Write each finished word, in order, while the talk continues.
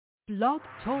Blog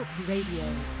Talk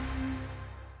Radio.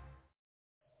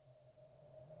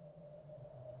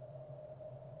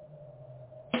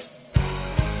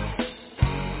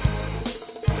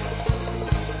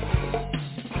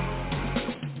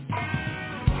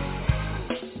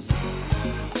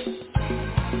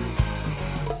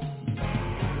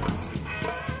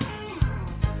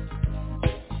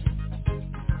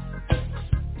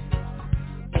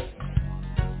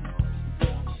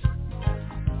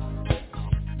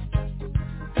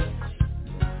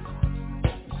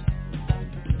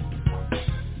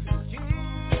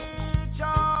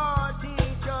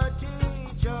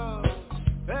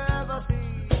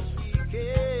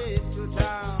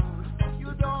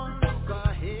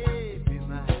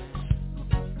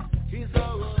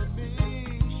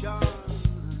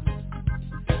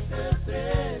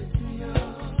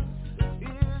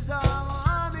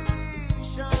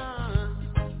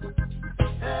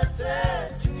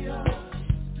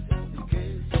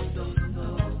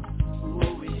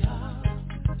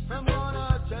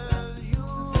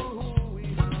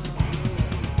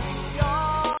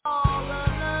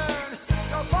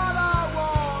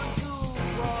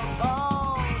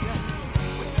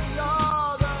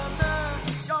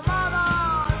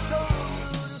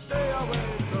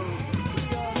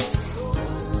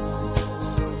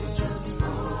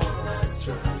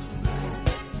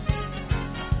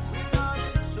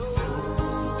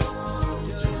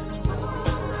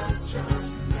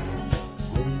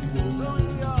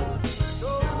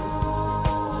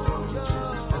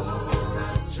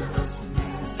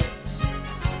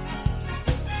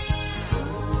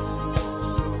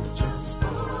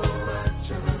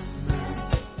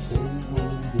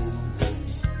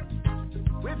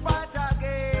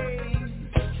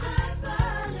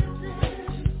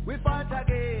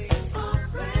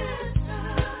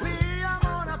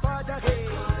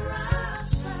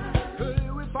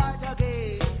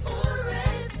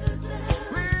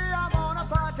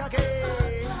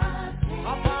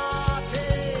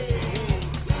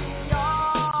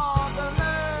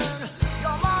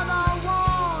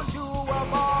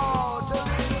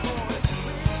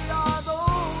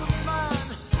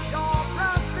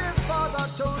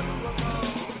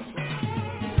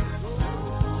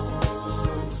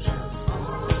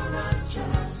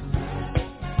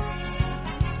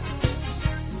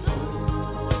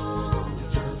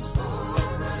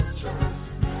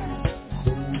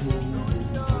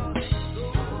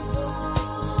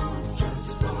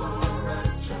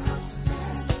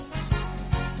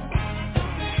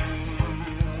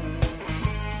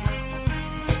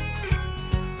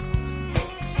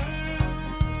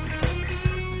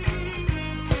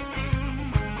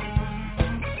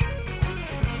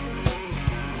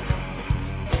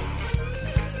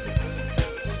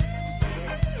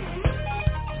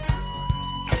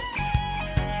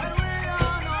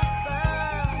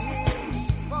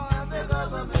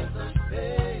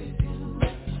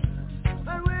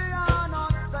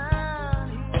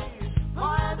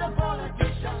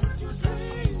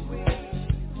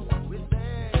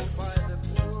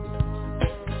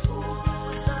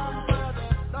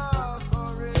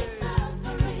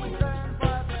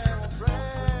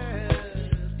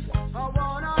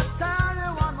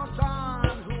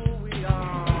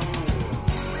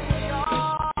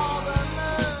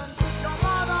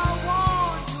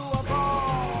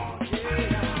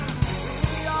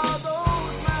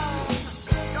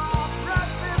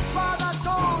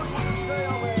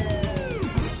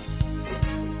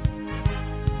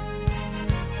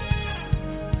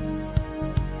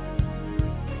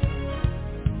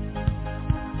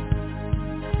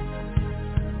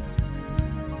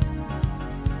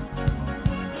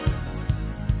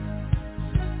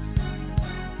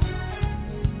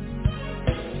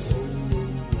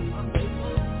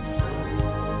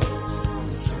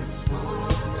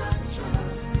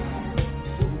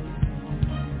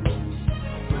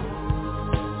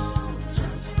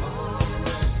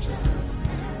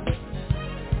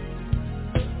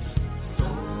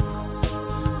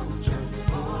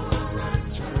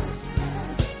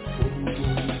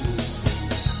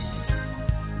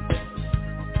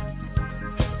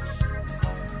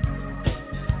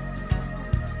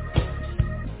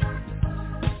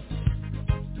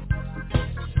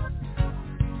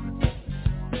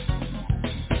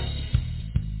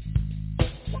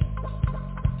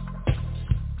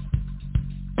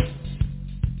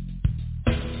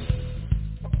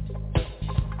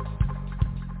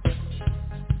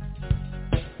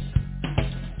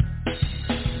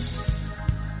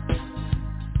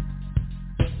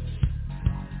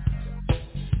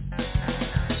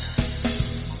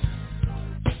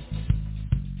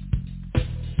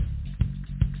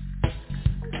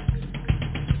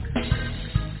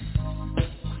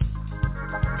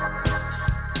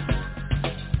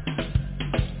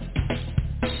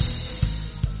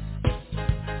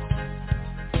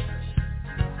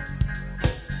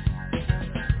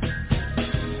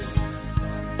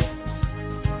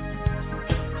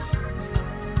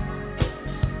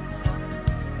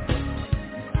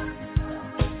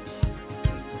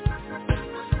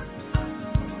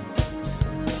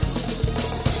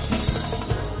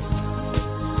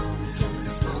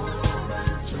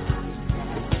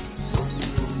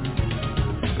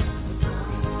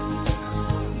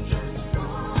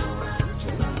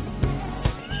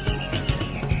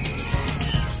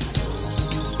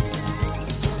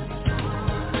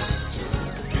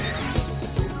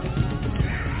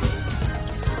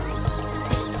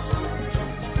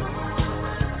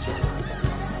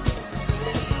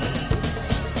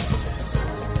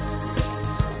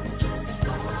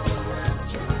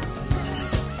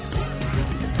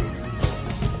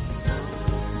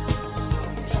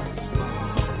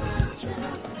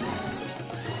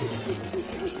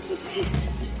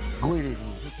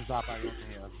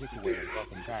 Azikiwe, and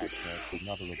welcome back to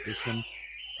another edition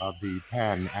of the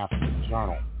Pan-African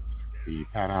Journal. The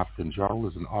Pan-African Journal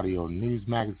is an audio news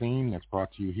magazine that's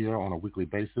brought to you here on a weekly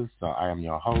basis. I am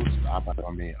your host,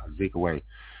 Abayomi Azikiwe.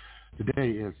 Today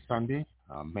is Sunday,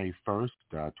 May 1st,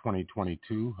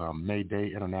 2022, May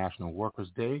Day, International Workers'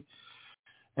 Day.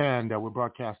 And we're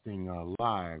broadcasting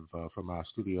live from our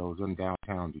studios in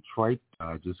downtown Detroit,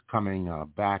 just coming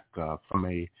back from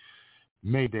a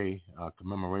May Day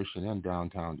commemoration in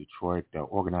downtown Detroit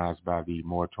organized by the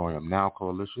Moratorium Now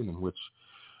Coalition, in which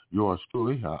yours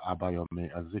truly, Abayomi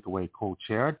Azikiwe,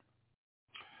 co-chaired.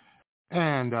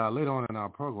 And later on in our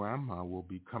program, we'll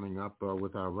be coming up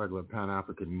with our regular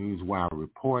Pan-African Newswire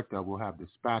report. We'll have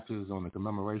dispatches on the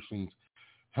commemorations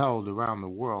held around the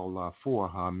world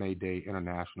for May Day,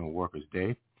 International Workers'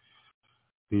 Day.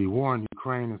 The war in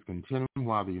Ukraine is continuing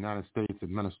while the United States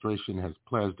administration has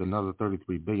pledged another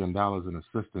 $33 billion in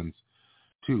assistance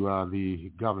to the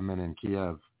government in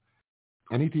Kyev.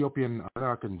 An Ethiopian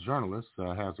American journalist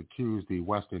has accused the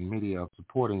Western media of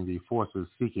supporting the forces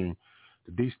seeking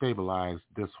to destabilize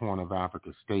this Horn of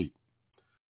Africa state.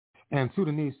 And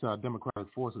Sudanese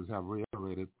democratic forces have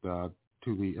reiterated to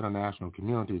the international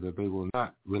community that they will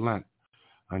not relent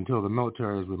until the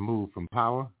military is removed from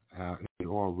power in the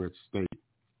oil-rich state.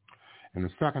 In the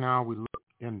second hour, we look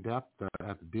in depth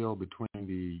at the deal between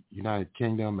the United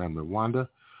Kingdom and Rwanda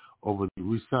over the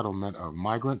resettlement of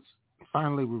migrants.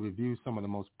 Finally, we review some of the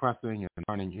most pressing and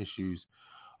burning issues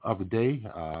of the day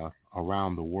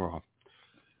around the world.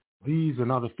 These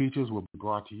and other features will be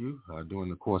brought to you during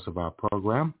the course of our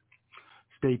program.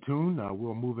 Stay tuned.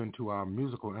 We'll move into our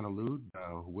musical interlude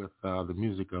with the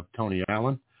music of Tony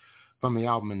Allen from the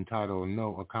album entitled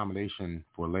No Accommodation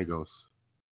for Lagos.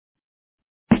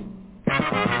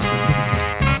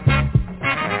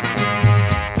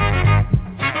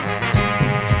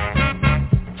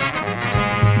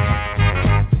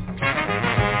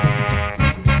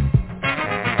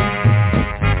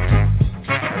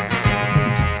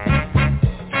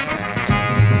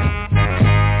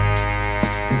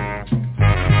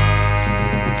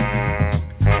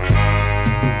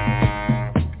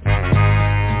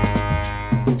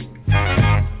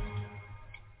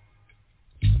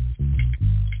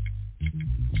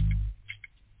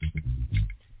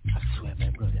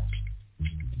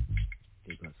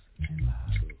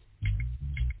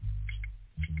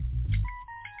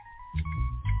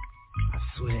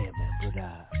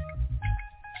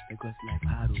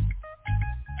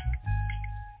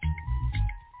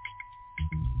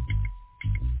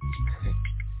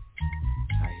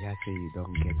 You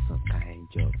don't get some kind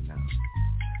job now.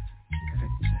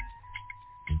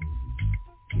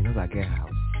 You know that get house.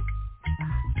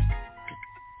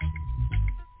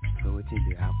 So what thing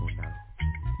dey happen now?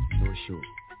 No show.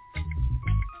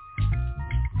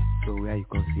 So where you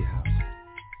come see house?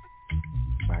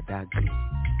 Badagry.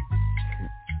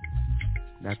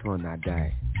 That one na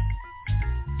die.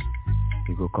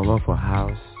 You go come up for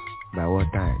house by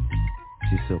what time?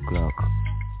 6 o'clock.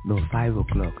 No, 5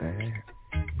 o'clock.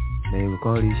 Then you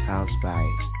call reach house by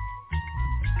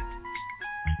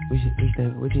which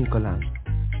time? What do you call am?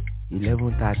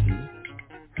 11:30.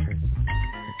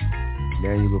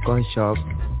 Then you go come shop.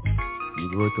 You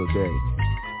go to bed.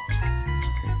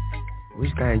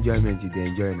 Which kind of enjoyment you dey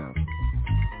enjoy now?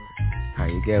 And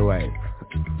you get wife.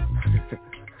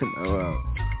 Wow.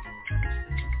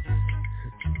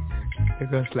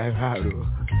 Because life hard.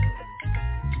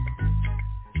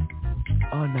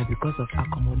 Oh, now because of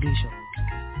accommodation.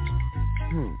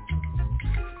 I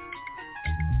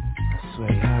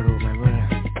swear, Yaro, my brother.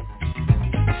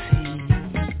 See,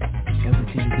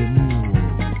 everything they move.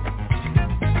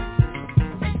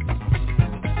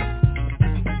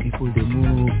 People they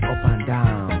move up and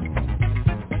down.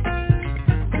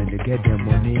 When they get their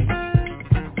money,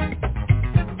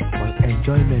 but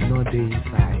enjoyment not dey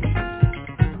inside.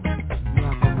 No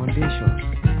accommodation.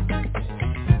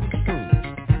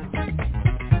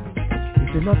 If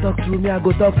you not talk through me, I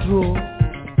go talk through.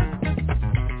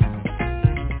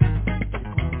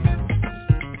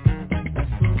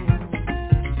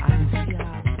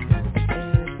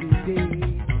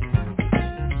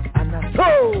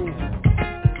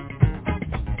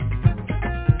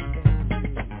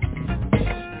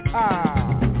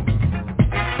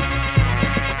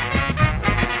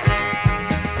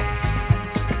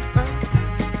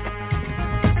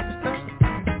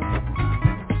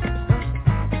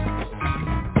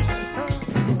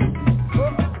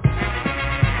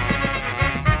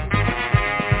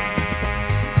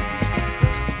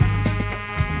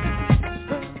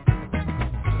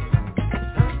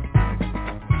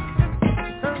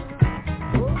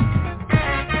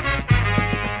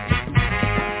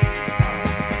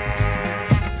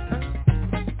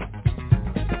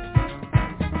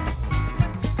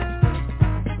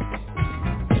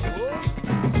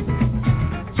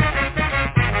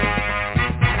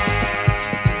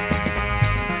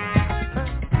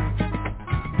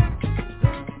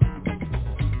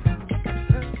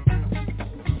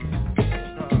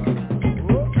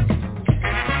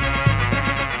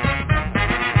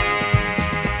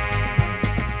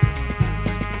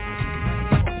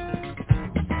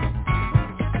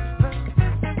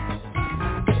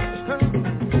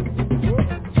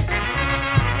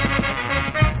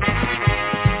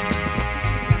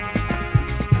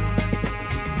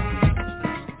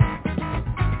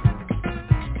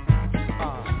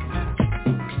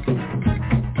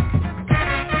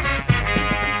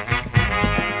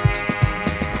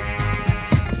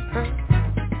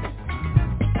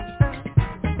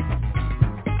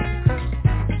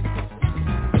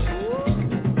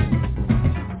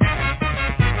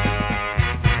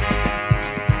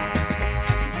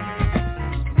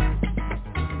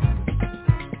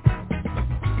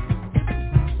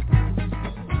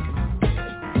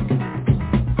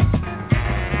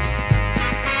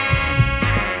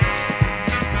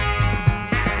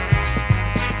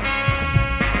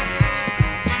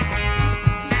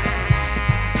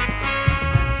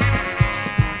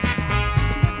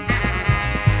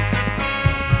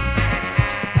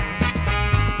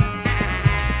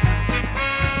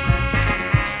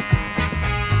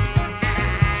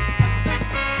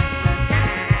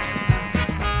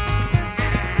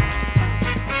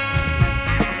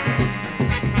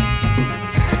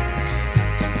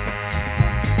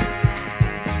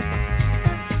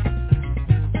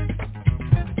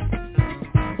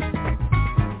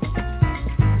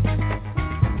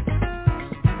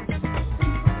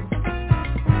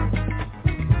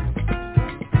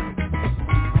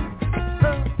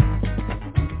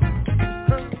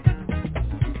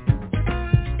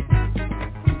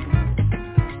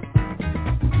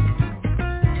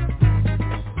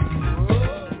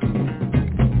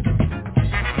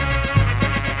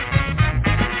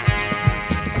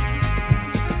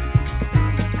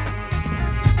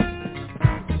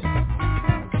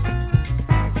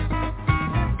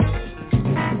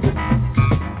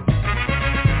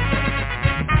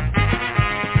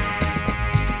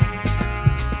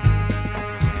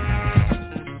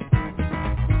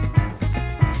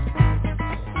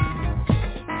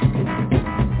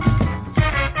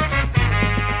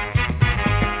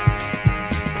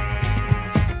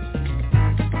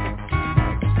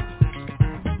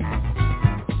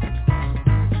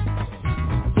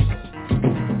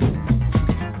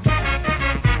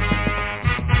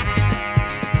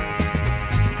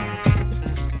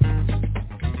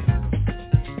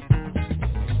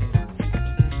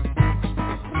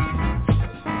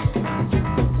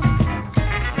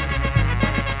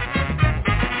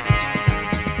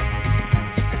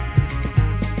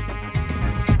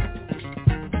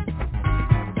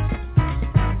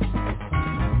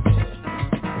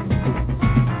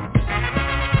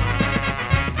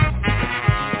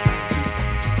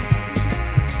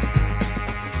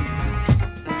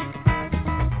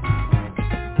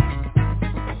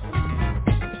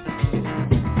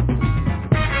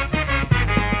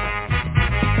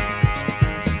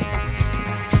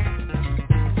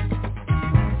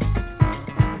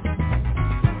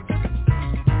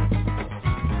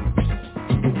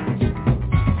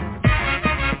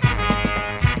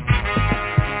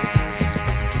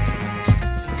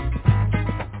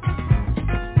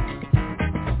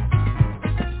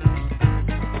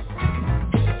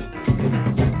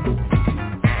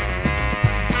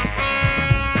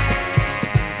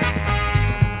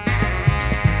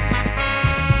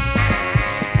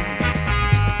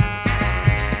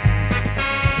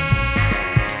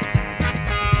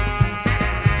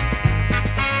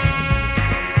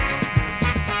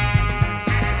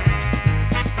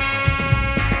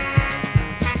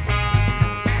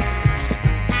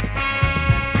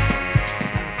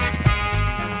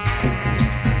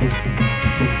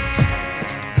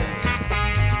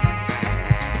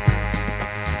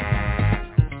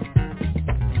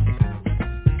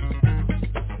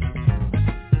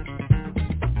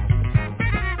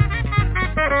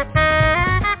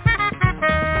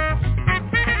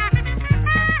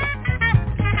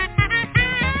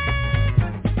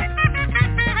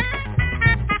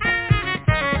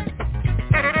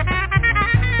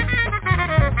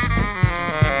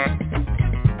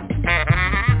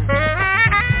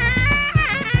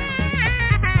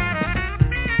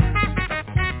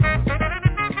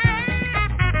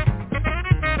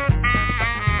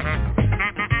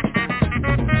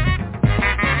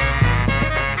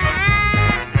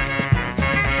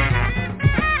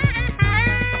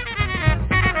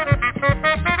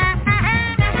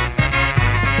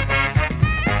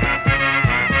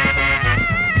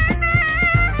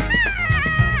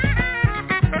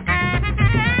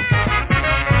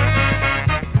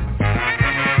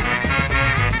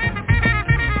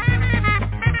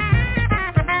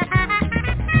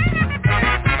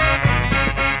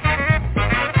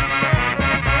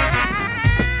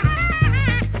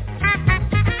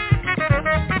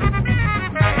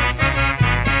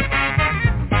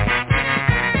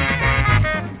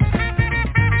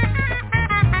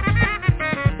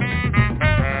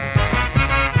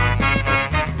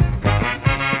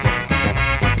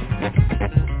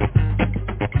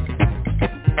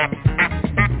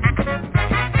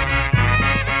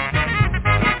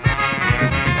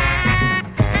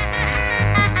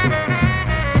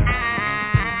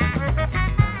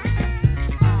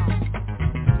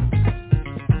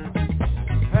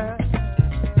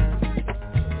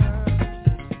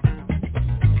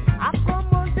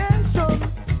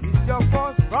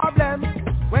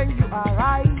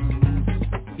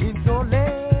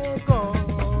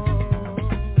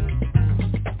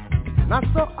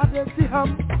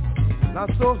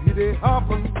 so he dey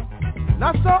happen.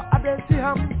 Na so I dey see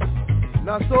him.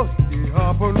 Na so he dey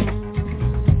happen.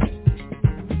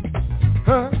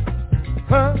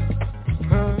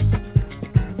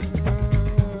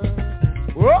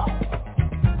 Oh.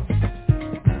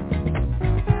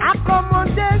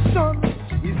 Accommodation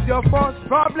is your first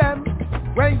problem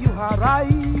when you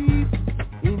arrive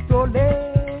into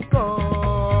Lagos.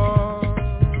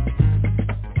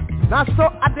 Na so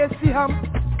I dey see him.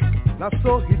 Na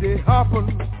so he dey happen.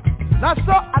 Na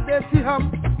so I dey see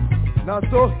him. Na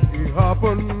so he dey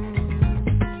happen.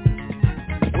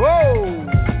 Whoa!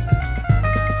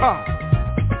 Ha!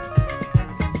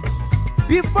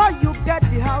 Before you get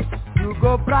the house, you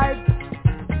go bribe,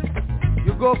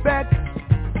 you go beg,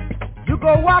 you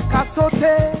go work a sote,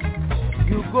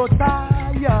 you go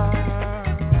tire.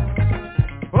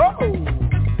 Oh!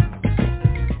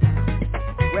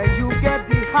 When you get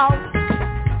the house,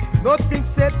 nothing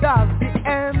said that's the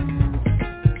end.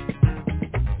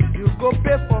 You go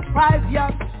pay for 5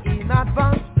 years in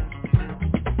advance.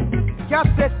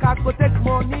 Caretaker go take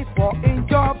money for in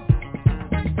job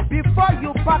before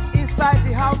you park inside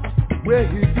the house where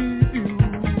he give you.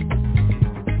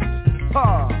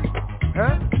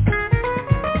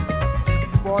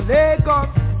 For Lagos,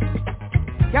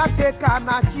 caretaker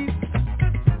na chief.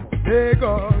 For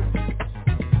Lagos,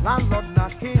 landlord na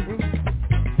king.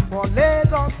 For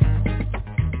Lagos,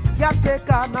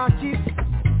 caretaker na chief.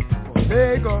 For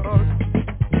Lagos,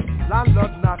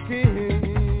 landlord na king.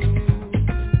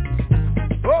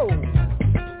 Oh,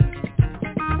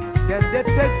 then they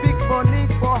take big money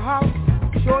for house,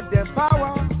 show them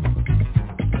power.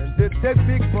 Then they take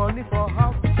big money for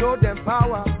house, show them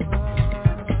power.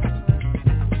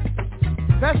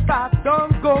 Festa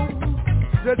don't go,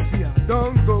 straight here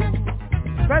don't go.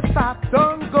 Festa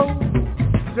don't go,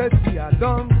 straight here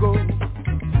don't go.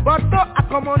 But no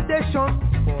accommodation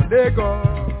for Lagos.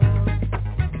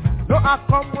 No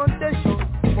accommodation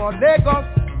for Lagos.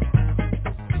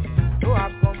 No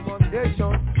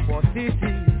accommodation for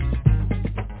city.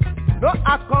 No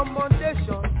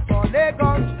accommodation for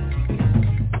Lagos.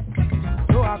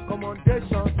 No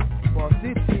accommodation for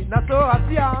city. Na so I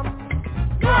see am.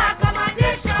 No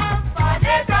accommodation for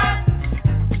Lagos.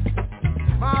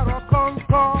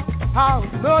 Marokonko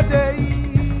house no dey.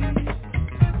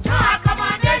 No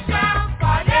accommodation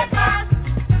for Lagos.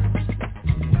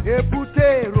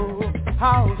 Ebutero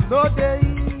house no dey.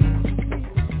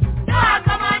 No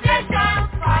accommodation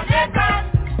for Lagos.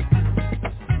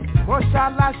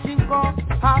 Moshalashinko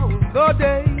house no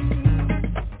dey.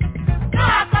 No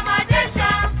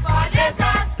accommodation for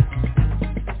Lagos.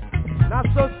 Na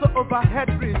so overhead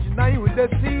bridge na you dey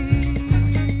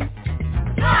see.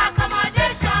 No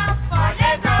accommodation for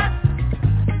Lagos.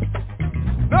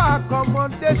 No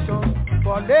accommodation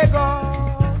for Lagos.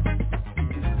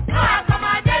 No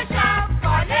accommodation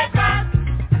for Lagos.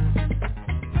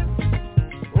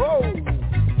 Oh,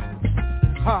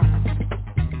 ha.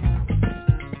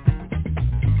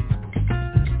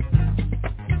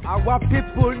 Our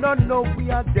people no know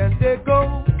where them they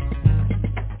go.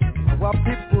 Our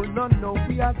people no know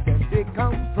where them they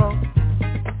come from.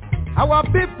 Our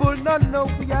people no know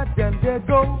where them they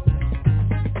go.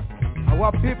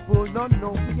 Our people no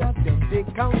know where them they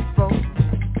come from.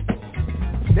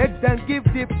 Let them give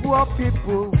the poor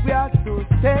people where to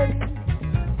stay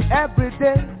every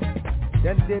day.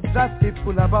 Then they drive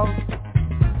people about.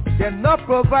 They not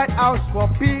provide house for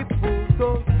people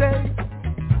to stay.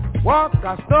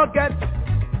 Workers no get,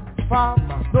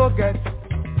 farmers no get,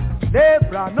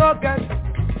 labor no get,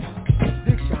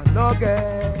 fiction no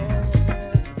get.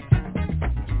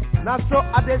 Now so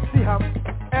I dey see him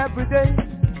every day.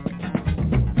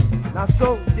 Now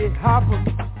so they happen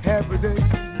every day.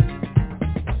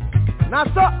 Now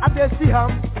so I dey see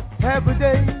him every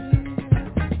day.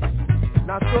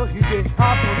 Now so he dey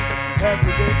happen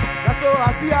every day. Now so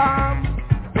I see him.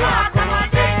 No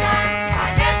accommodation for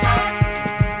Lagos.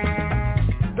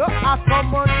 No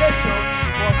accommodation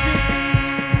for city.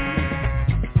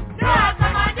 No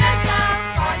accommodation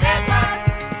for Lagos.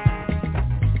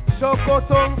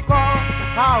 Sokotonko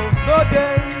house no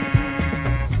dey.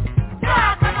 No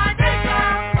accommodation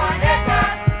for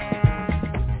Lagos.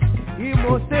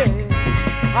 Imo State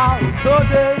house no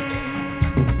dey.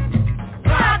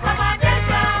 No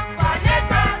accommodation for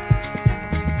Lagos.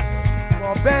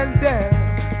 For Bende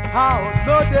house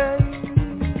no dey.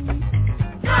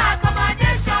 No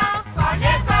accommodation for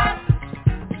Lagos.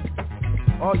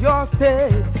 Oyo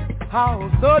State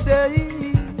house no dey.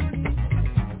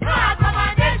 No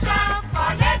accommodation for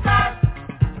Lagos.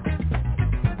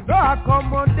 No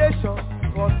accommodation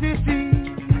for city.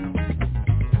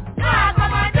 No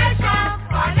accommodation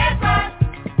for Lagos.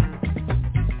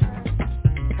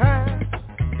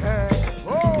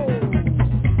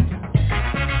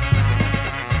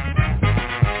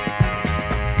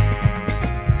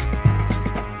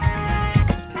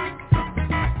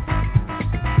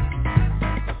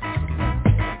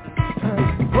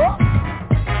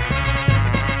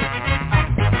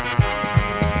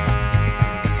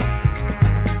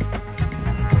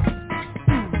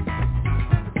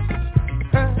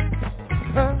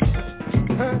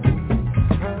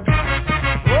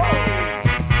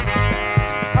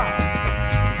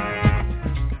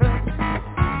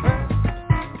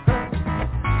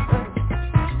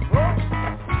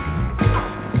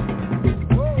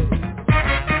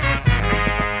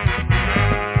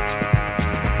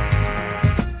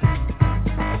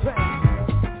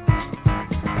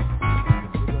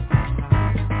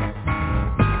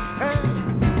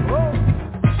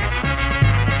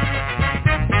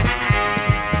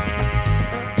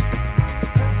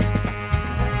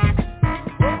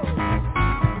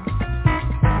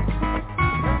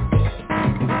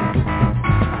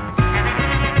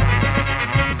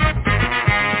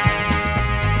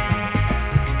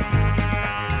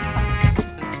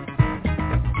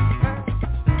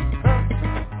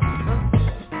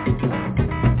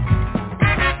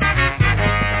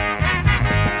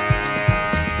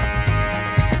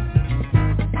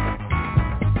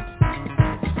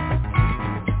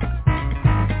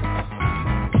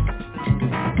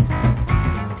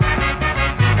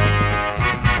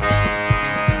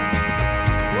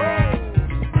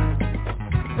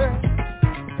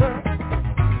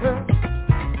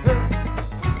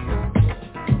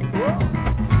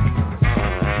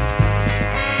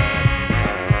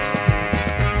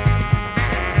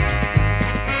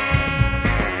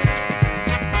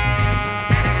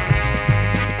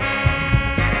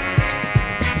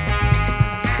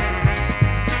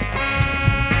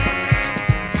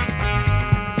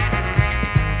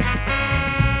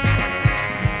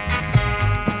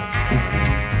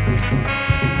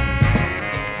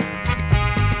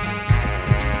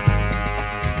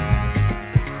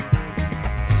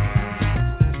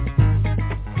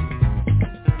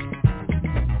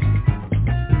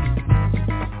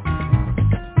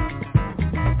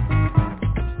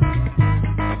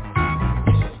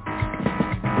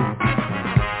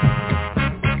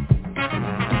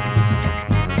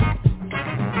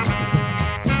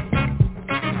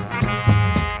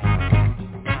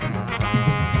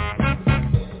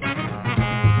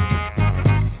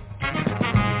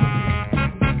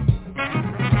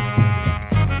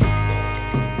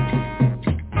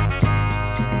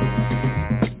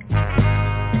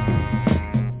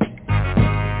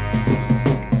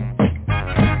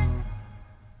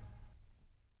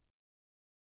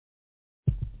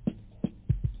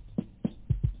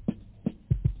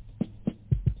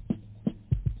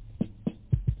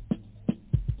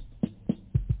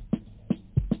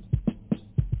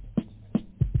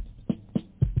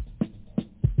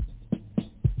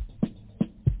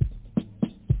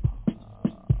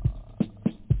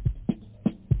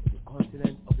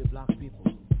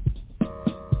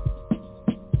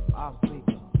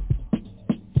 Africa,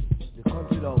 the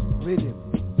country of rhythm.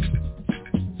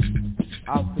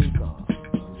 Africa,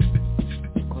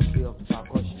 the country of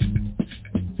percussion.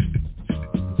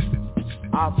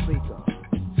 Africa,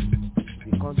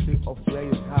 the country of where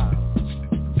you have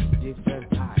different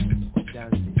types of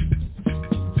dancing,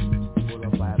 full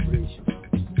of vibration.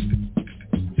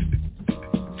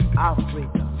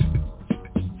 Africa,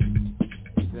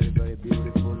 a very, very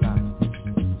beautiful land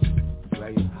where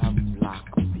you have black,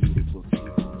 beautiful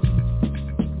people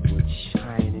with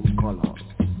shining colors.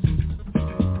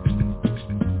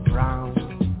 Brown,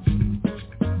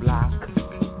 black,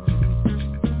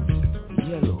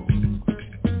 yellow.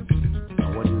 And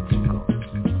what do you think of?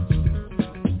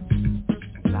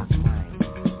 Black mind,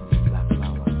 black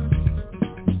flower.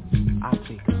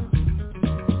 Africa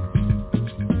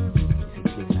is a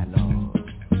place I love.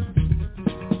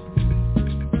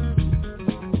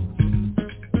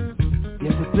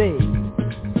 There's a place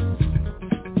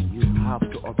you have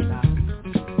to observe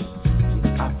in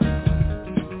Africa.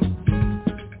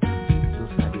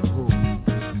 Those are the homes,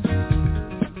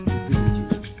 the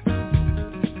villages,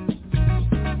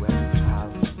 where you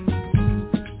have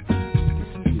the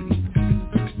spirits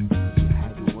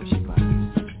behind the worshippers,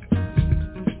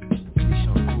 the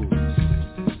Shangos,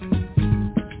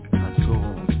 and so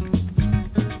on.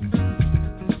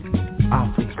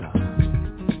 Africa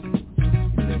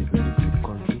is a very, very good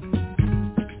country.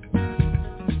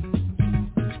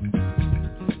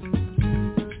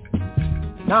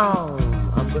 Now,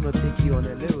 I'm going to take you on a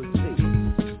little trip.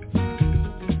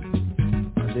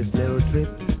 On this little trip,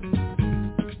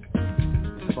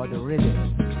 it's about the rhythm.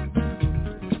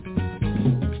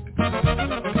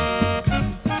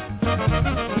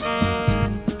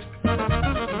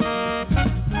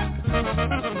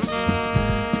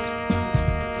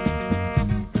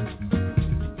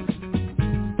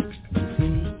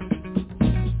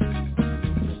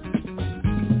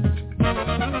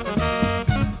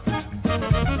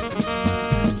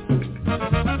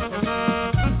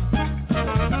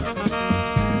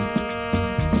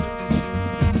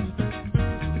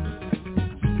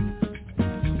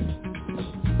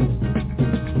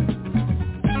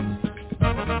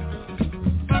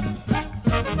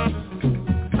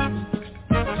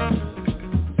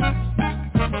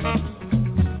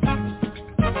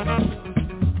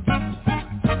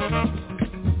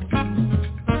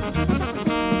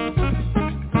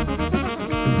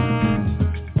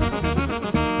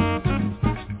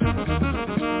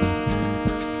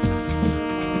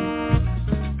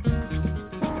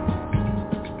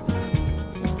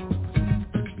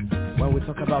 When we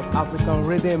talk about African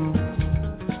rhythm,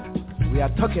 we are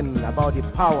talking about the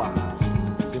power,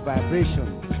 the vibration,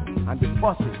 and the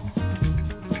forces.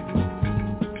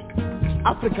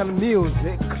 African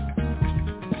music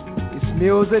is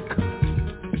music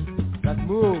that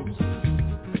moves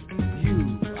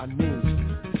you and me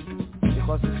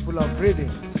because it's full of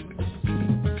rhythm.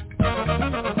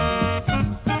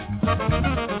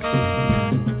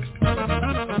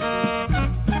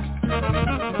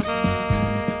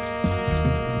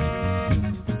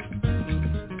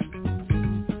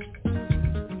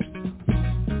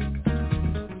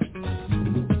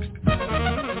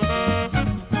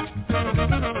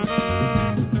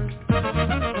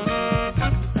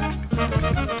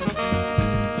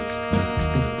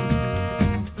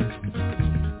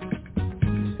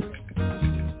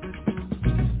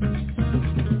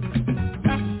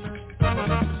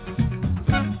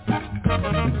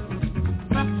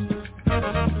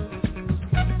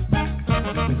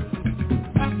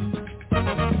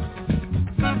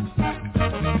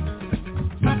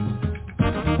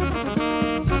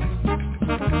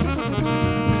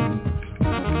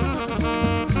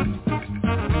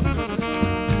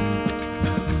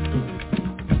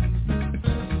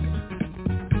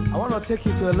 Take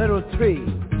you to a little tree.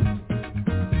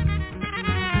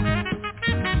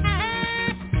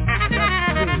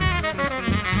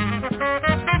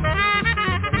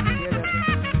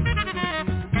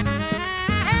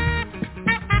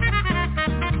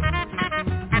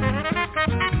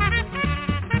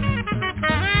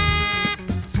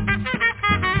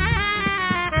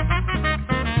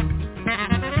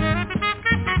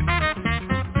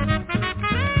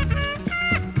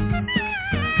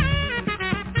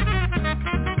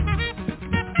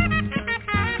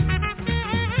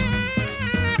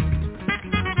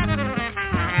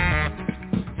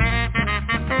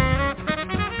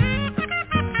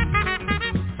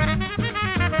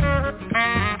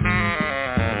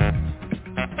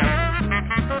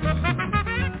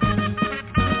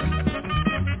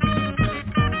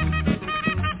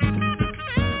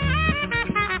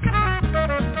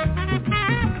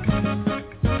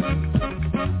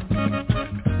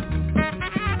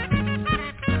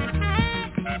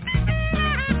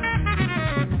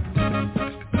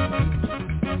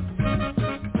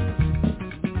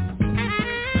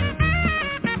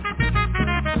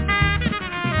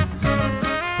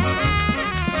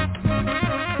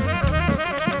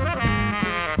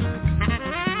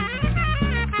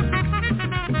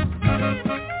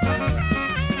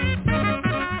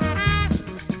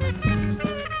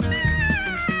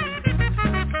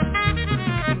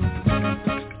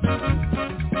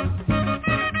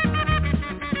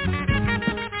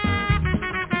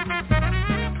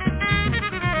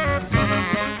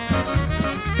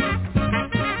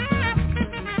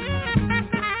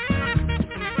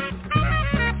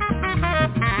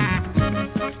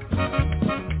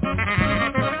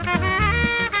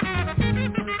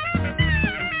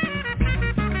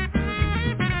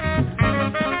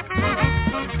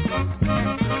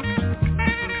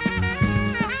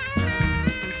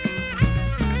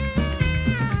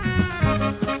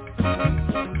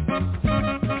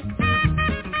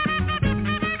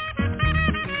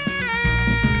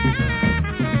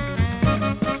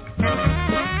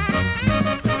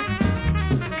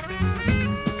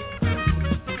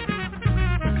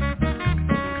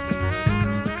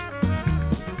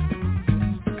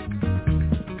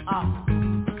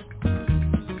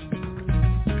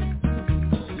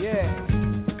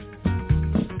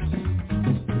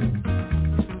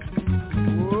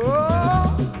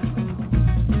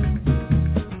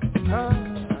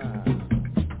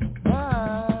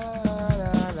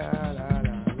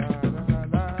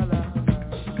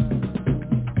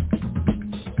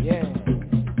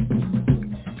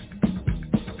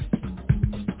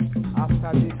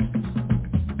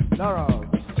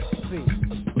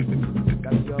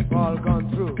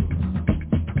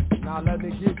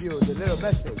 me give you the little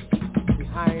message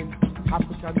behind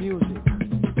African music.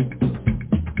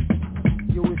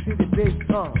 You will see the bass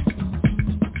drum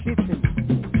hitting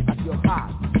at your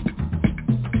heart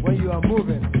when you are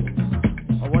moving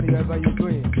or whatever you're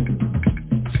doing.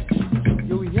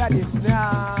 You will hear the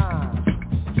snare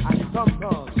and the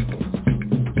tom-tom,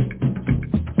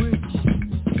 which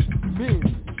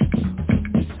means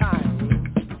the time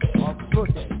of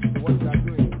protest, what you are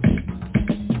doing.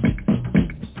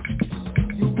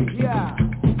 You will hear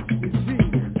the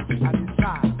zinc and the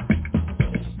sax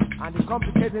and the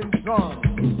complicated drum,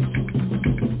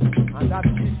 and that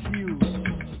gives you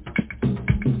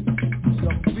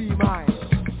your free mind.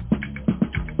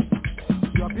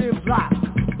 You're being black.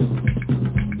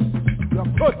 Your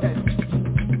protest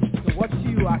to what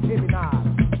you are aiming at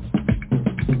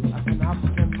as an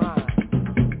African man.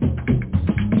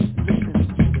 Listen to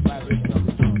the vibration of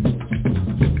the song.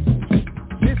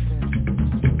 Listen.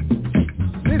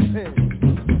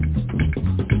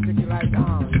 Take it right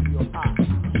down into your heart.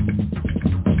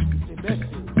 It's a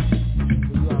message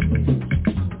to you and me.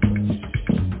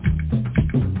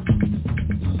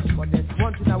 But there's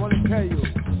one thing I want to tell you.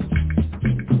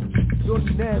 Don't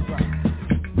never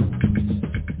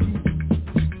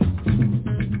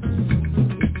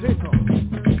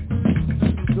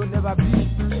be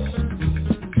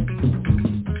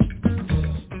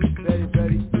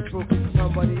very hypocrite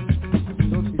somebody.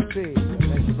 Don't betray your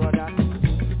next brother.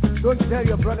 Don't tell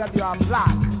your brother you are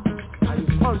black and you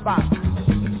turn back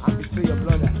and betray your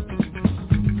brother.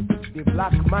 Be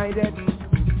black-minded.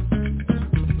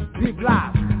 Be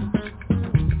black.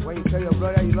 When you tell your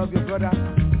brother you love your brother,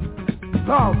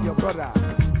 love your brother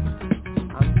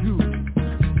and do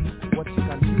what you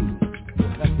can do to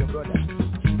help your brother.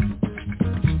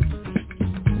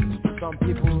 Some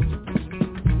people,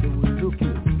 they will look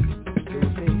you. They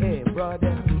will say, hey,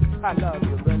 brother, I love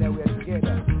you, brother, we are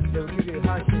together. They will give you a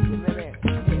handshake, and then,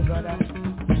 hey, brother.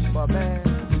 But man,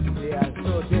 they are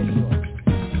so dangerous.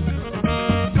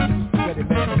 Get the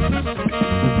message.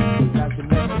 That's the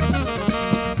message.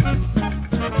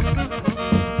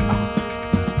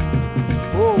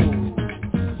 Oh.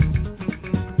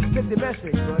 Take the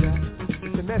message, brother.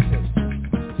 It's a message.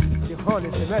 The horn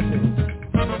is a message.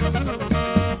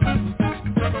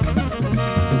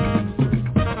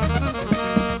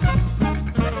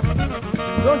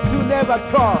 Don't you never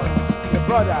trust your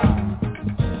brother.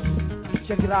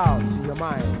 Check it out in your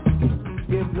mind.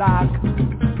 Be black.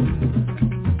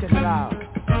 Check it out.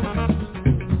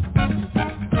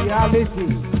 Reality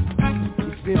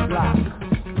is being black.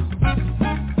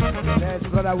 The next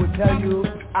brother will tell you,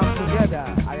 I'm together,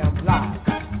 I am black.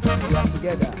 We are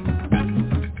together.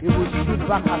 He will shoot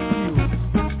back at you.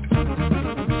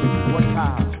 Watch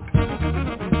out.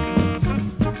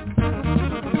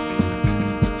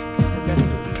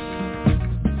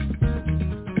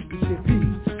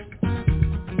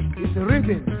 It's a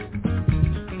rhythm.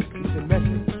 It's a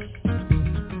message.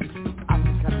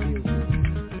 African music.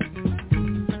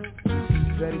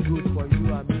 Very good for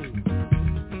you and me.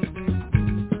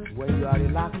 When you are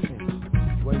relaxing,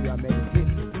 when you are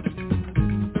meditating,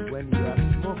 when you are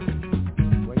smoking,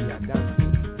 when you are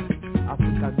dancing,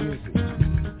 African music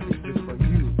is good for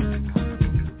you.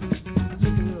 Just a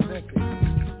little message.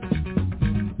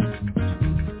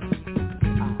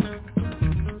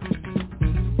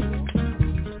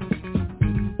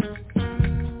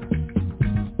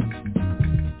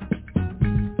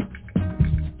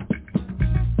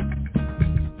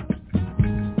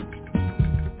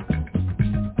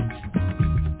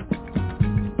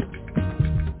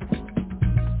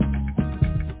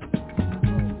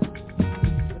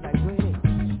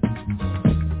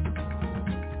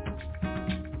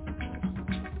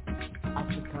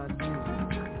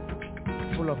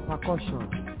 Percussion.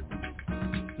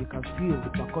 You can feel the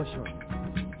percussion.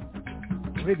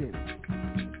 Rhythm.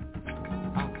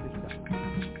 Africa.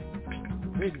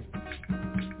 Rhythm.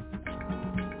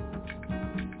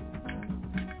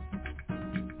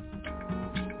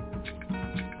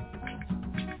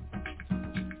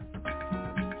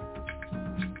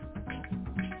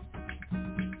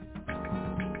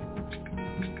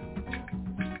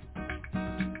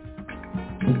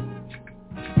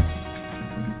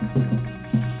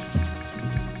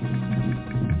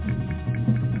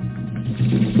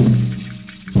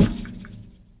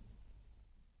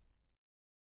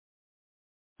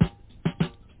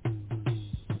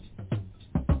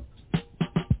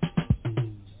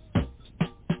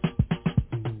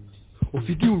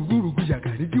 Ofiki uguru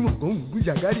gujagari diwongo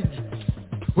gujagari ji.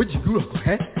 Oji duro ko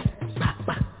he.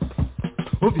 Papa.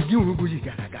 Ofiki uguru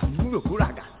gujagara mu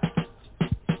kuraga.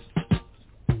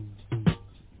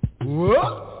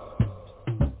 Wo!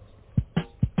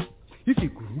 If you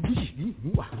go,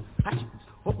 you are.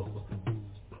 Oh,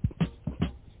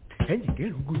 and you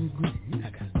get good.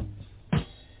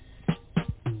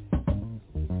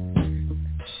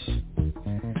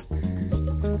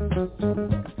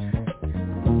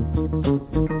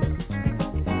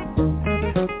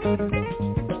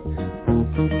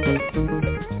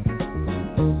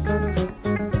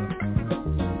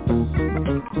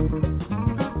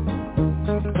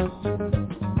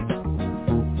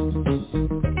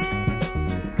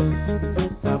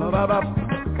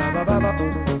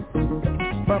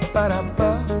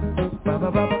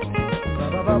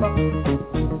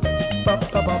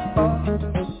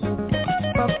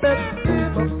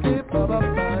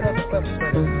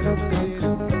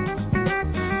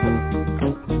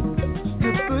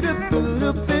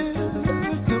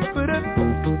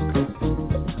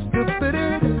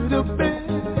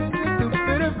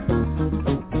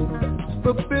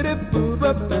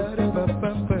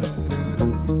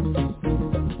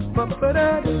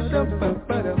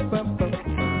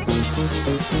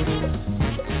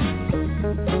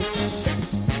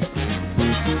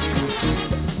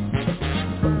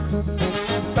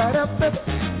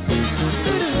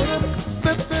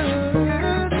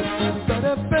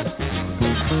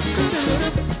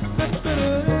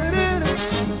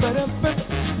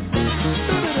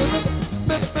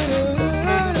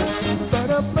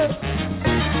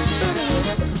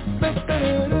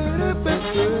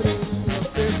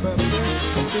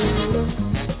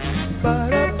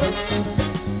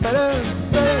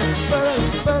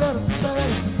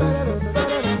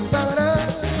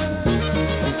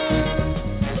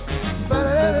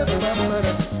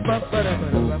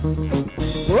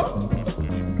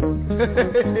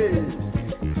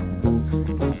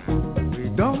 We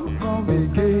don't come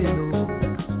again,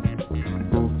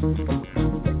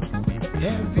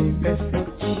 heavy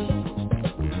message.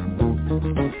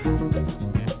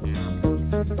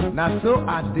 Now so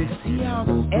I dey see am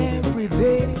every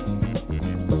day,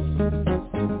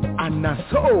 and now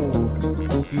so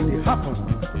it dey happen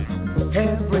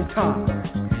every time.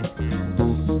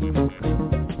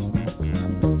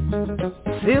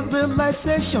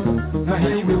 Civilization, now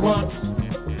here we want.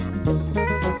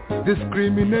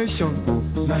 Discrimination,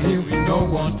 now here we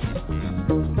don't want.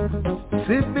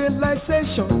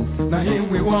 Civilization, now here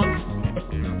we want.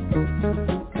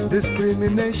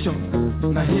 Discrimination,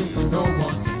 now here we don't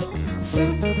want.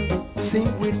 Sing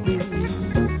with me.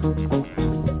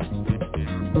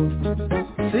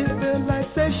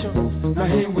 Civilization, now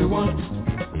here we want.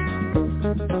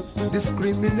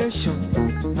 Discrimination,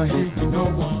 now here we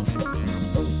don't want.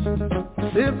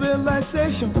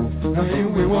 Civilization, now here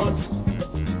we want.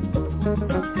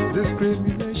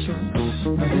 Discrimination,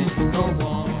 now here we don't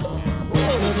want.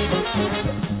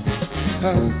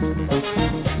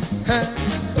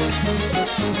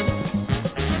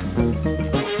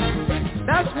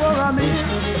 That's what I mean.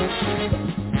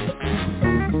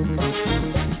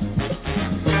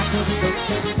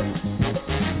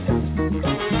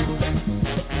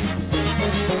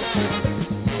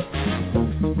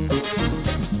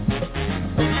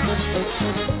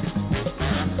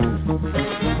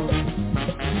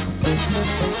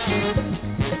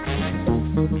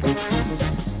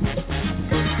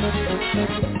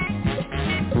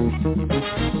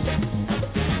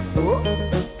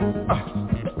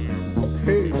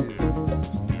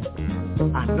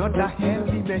 Another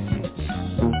heavy message.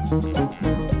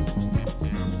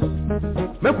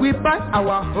 Make we buy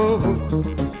our home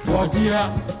for here.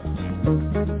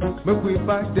 Make we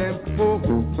buy them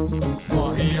home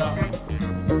for here.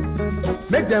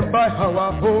 Make them buy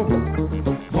our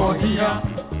home for here.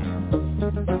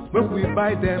 Make we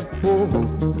buy them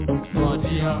home for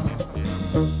here.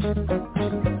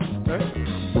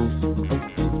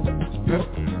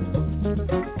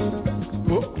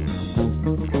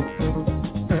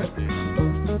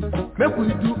 Make we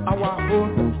do our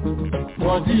own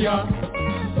for here.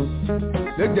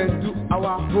 Make them do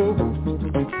our home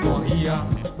for here.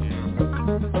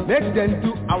 Make them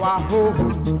do our home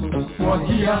for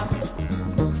here.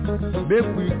 Make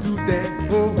we do their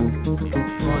home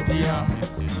for here.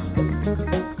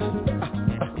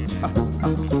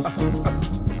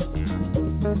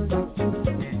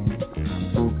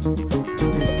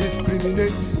 They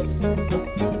discriminate.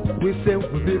 We say we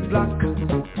be black.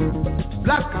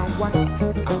 Black and white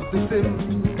are the same.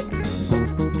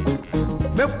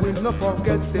 Make we not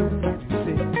forget them.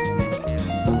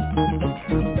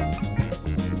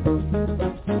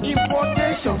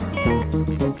 Importation,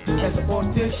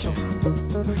 exportation.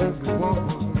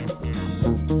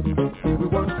 We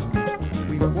want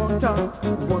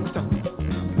them.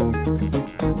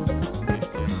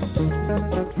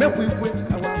 Make we win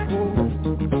our home.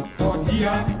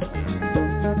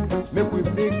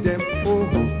 make them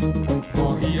home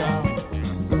for here.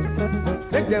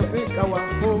 Make them make our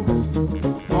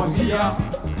home for here.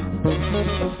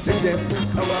 Make them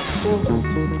make our home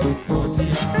for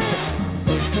here.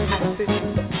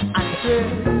 I say.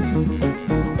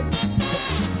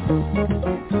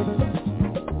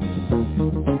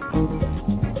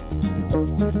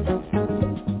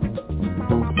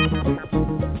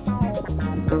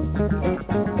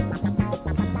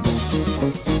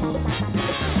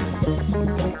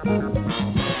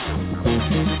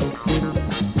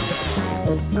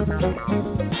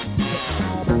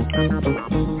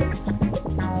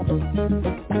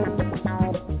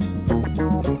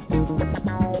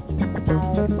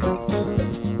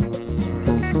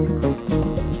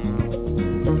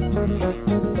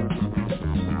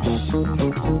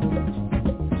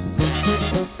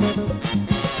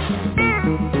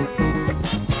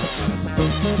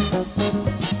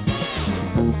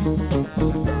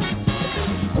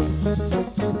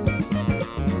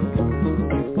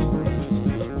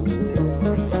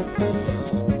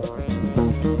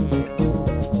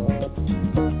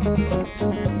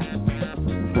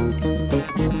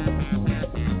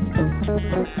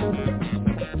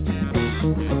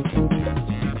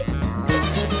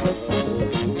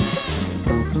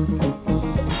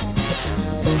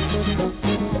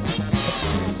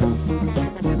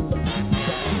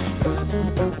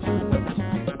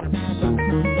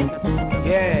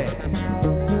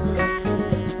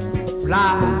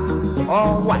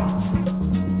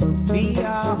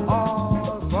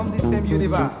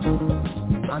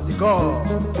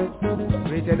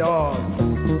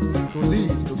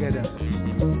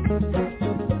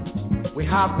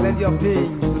 Plenty of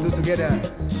things to do together.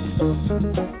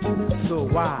 So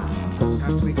why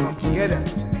can't we come together?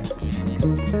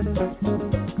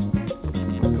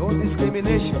 No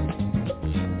discrimination.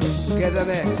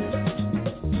 Togetherness.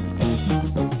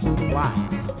 Why?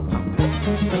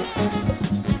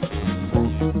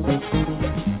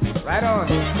 Right on.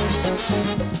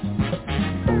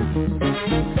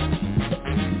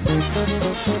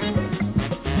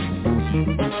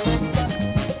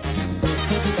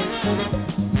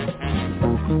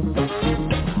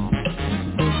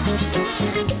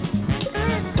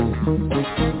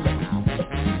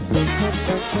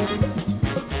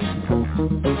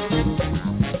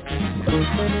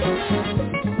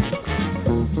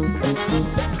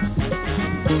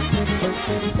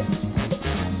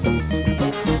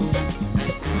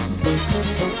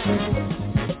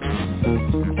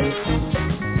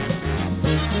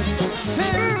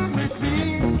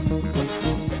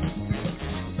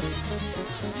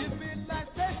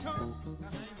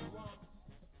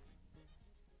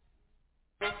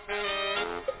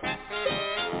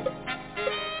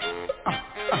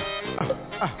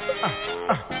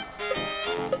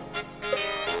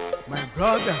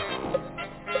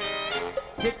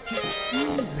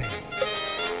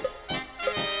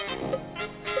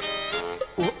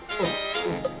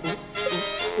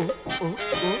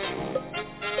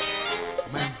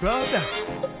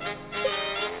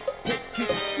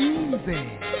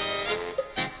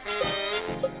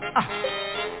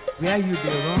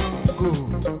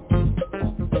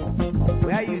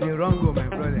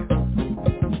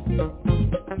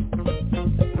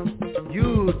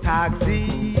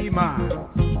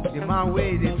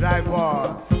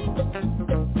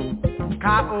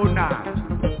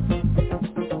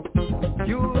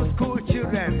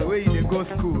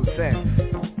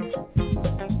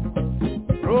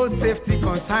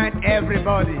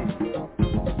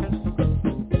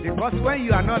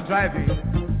 Driving,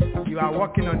 you are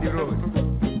walking on the road.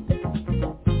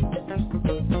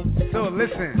 So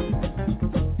listen,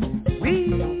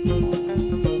 we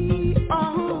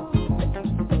are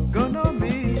gonna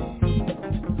meet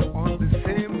on the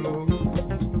same road.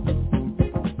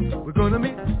 We're gonna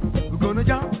meet, we're gonna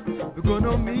jump, we're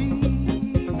gonna meet.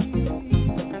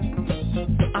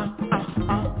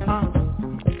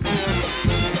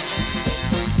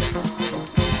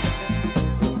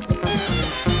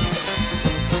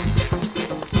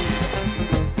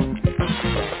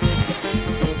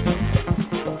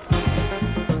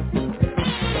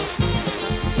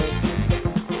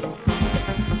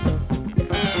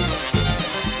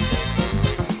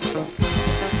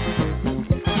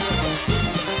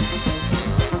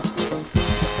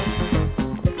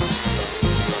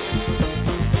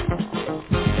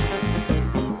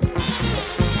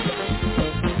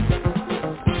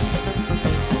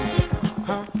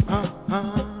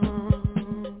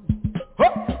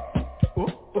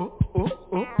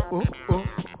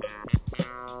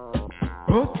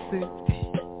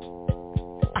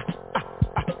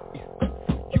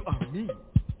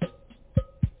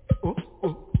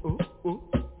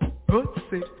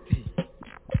 safety.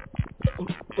 Oh,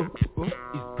 oh, oh, it's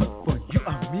good for you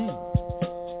and me.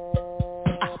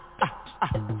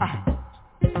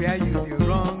 Where you the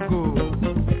wrong go?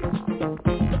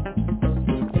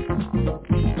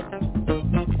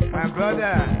 My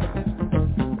brother,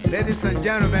 ladies and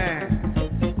gentlemen,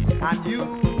 and you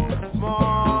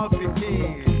small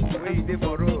pikin, where you dey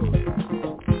for road,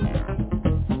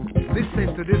 listen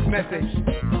to this message.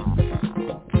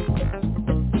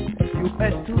 You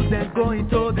a student going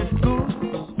to the school.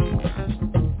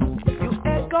 You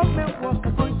a government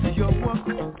worker going to your work.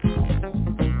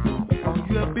 Or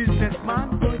you a businessman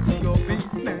going to your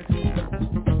business.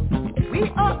 We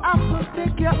all have to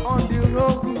take care on the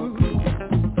road.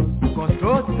 Cause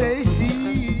road safety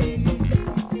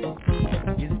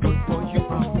is good for you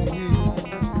and me.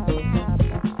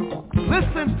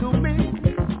 Listen to me.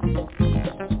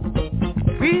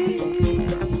 We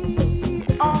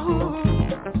all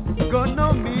gonna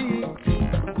meet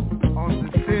on the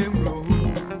same road.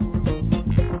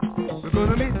 We're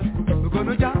gonna meet, we're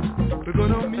gonna jump, we're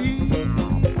gonna meet.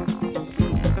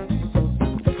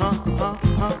 Ha ha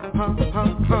ha ha ha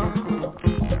ha.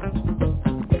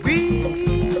 We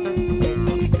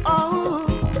all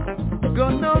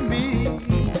gonna meet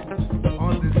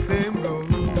on the same road.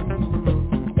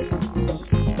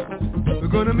 We're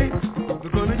gonna meet,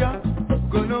 we're gonna jump,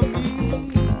 we're gonna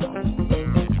meet.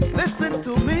 Listen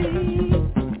to me.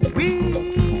 We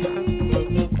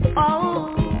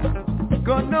all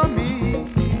gonna meet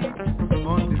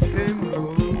on the same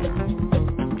road.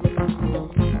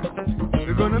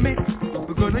 We're gonna meet,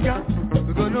 we're gonna jump,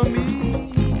 we're gonna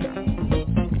meet.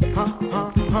 Ha ha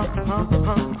ha ha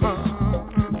ha ha.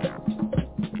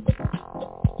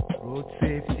 Road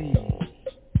safety.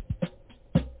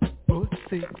 Road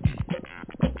safety.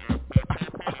 It's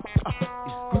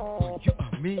good for you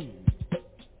and me.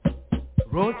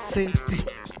 Road safety.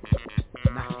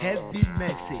 Na heavy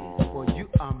message for you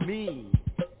and me.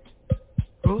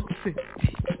 Road safety.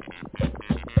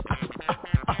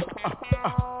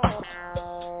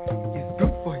 It's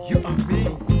good for you and me.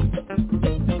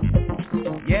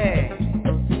 Yeah.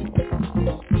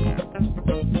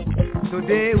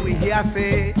 Today we hear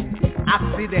say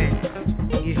accident,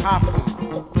 it happen.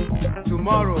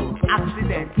 Tomorrow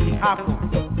accident, it happen.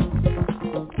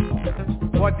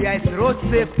 But there is road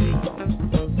safety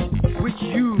which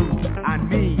you and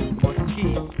me must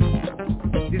keep.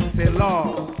 This is a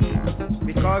law,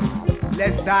 because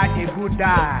let's die a good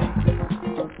die.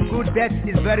 Good death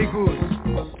is very good,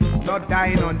 not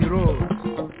dying on the road.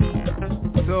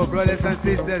 So brothers and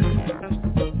sisters,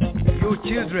 you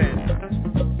children,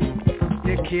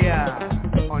 take care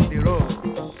on the road.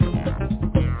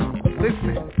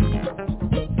 Listen,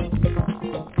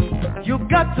 you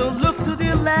got to look to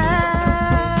the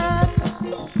left.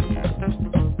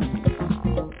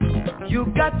 You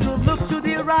got to look to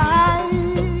the right.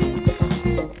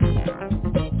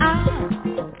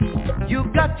 You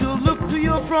got to look to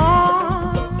your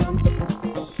front.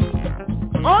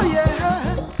 Oh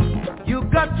yeah. You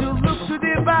got to look to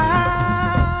the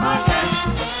back. Oh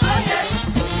yes,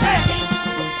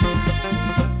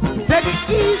 Take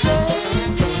it easy.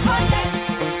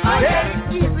 Take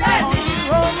it easy on the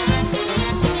road.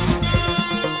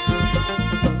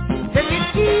 Take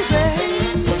it easy.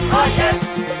 oh yes,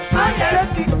 Take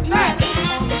it easy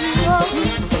on the road.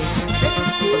 Take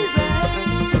it easy.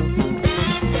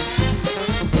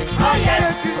 oh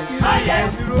yes, Take it easy on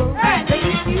the road. Take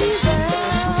it easy.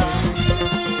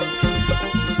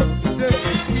 Take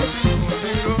it easy on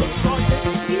the road.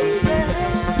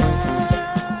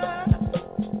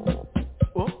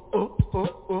 Oh, oh, oh,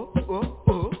 oh, oh,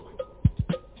 oh.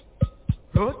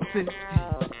 Road safety.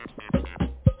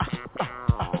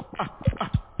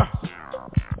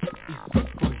 It's good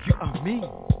for you and me.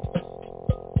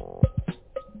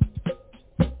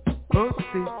 Road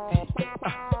safety.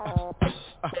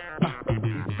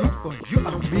 It's good for you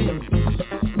and me.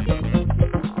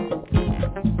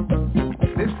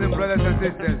 Listen, brothers and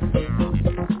sisters.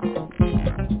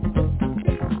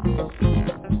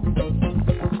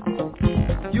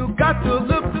 You got to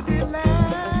look to the left.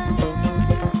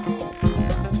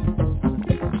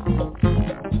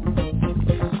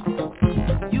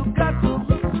 You got to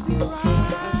look to the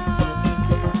right.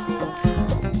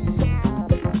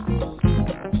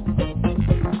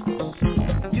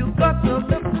 You got to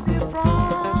look to the front.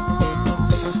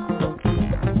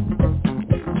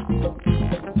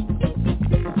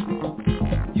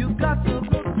 You got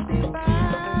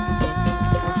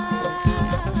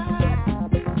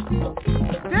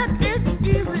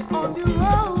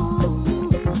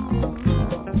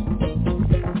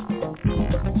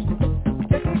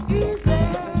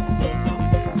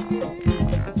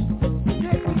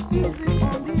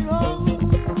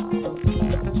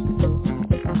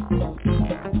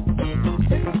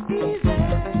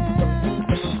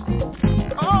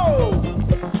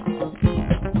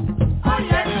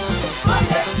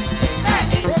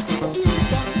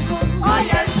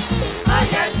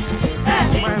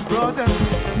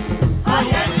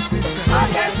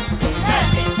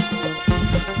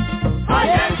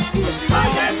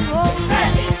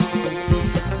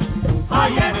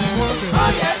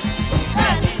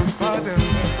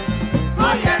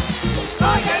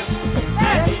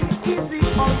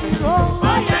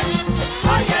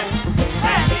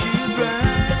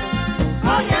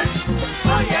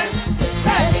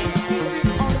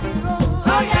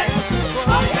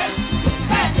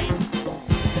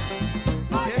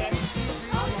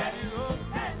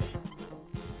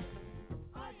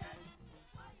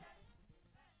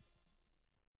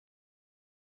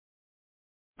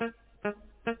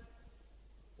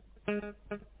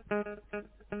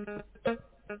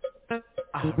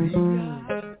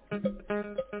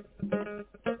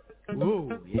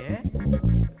Whoa, yeah?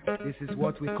 This is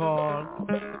what we call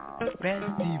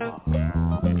festival.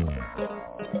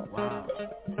 Wow.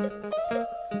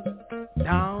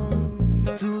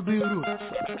 Down to the roots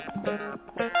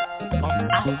of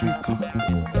Africa.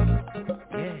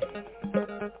 Yeah.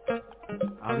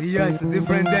 Aria is a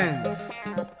different dance.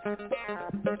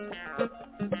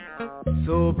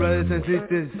 So, brothers and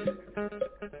sisters,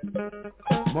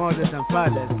 mothers and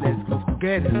fathers, let's go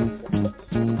together.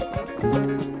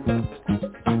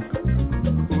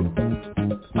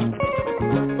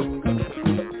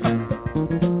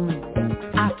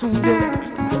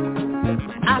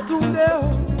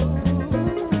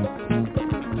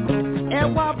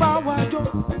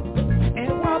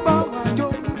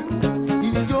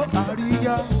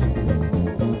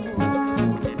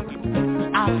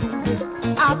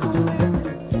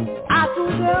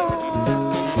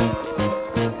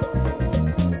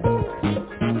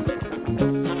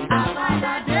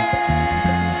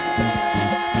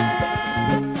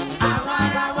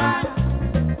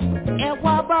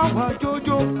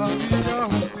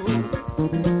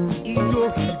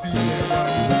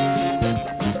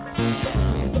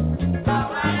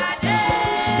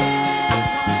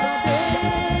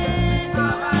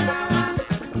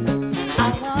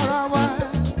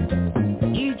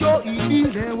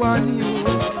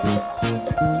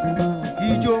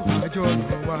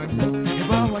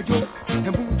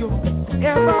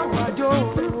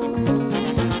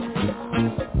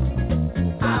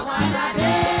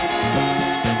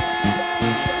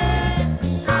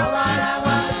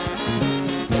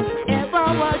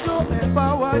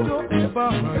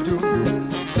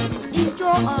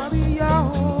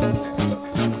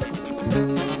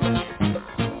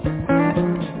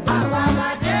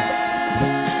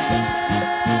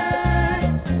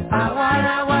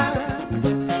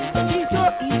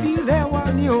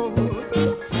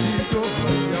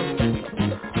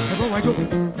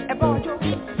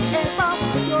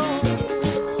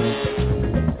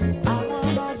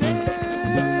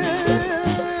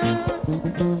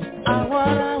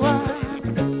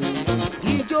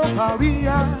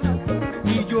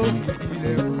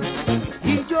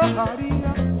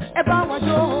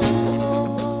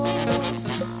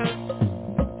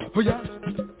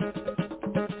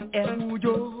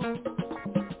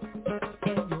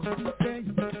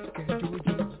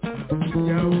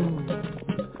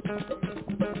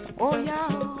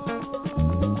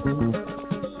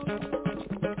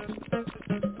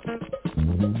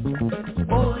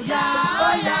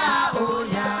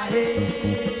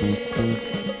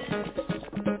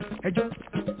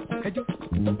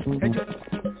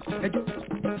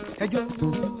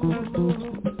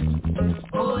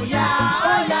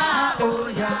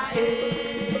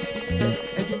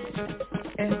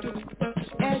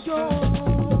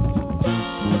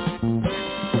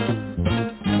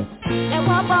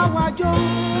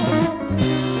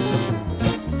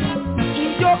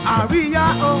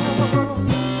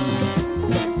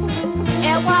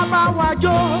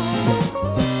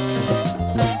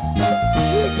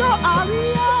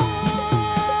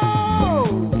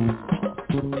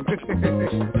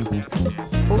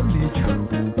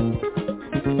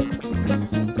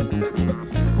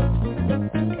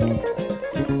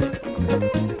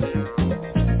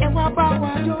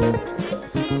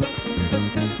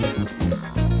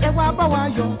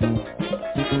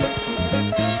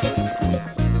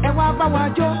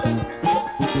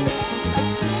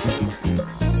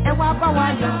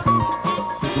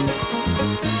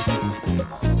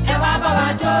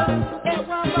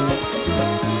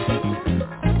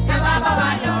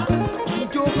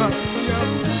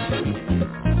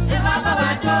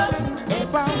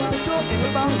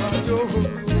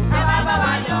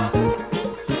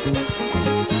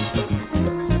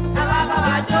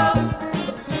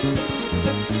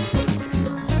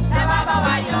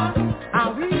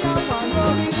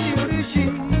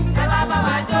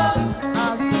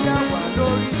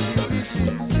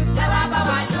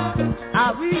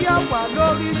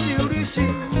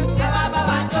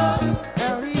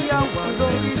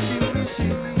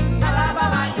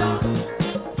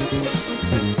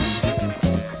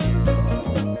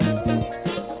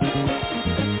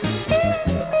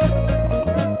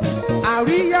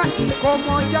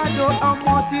 ìkómọjáde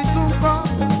ọmọ titun kọ́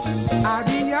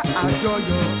àríyá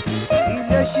àjọyọ̀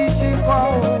ilé ṣíṣí kọ́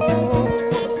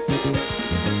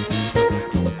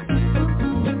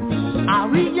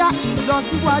àríyá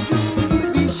ìlọsíwájú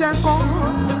níbi iṣẹ́ kọ́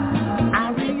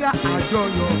àríyá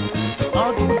àjọyọ̀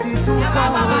ọdún titun kọ́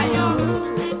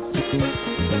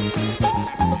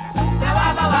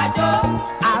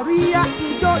àríyá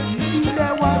ijó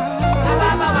ìbílẹ̀ wa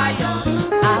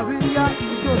àríyá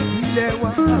ijó ìbílẹ̀ wa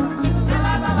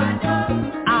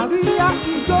àríyá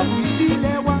ijó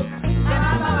ìbílẹ̀ wa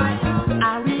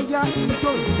àríyá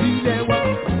ijó ìbílẹ̀ wa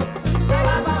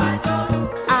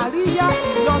àríyá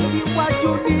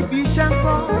ìlọsíwájú níbi iṣẹ́ ń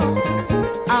kọ́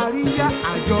àríyá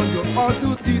àjọyọ̀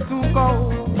ọdún titun kọ́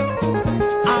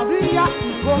àríyá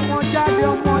ìkómọjáde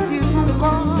ọmọ titun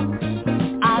kọ́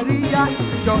àríyá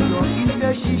ìjọyọ̀ ilé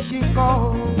ṣíṣí kọ́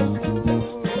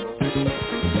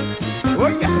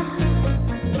óyá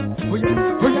óyá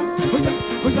óyá óyá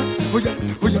óyá óyá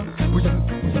óyá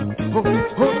óyá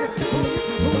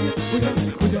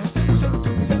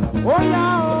óyá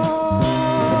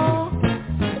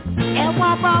ẹ wá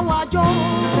bá wa jó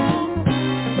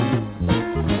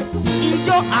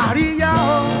ijó àríyá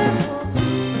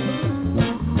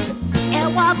ẹ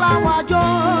wá bá wa jó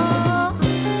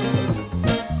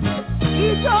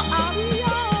ijó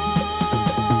àríyá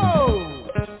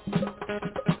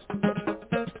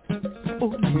ó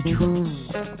lè jù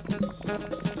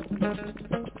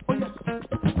óyá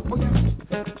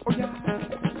óyá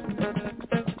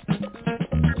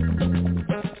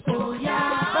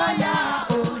óyá.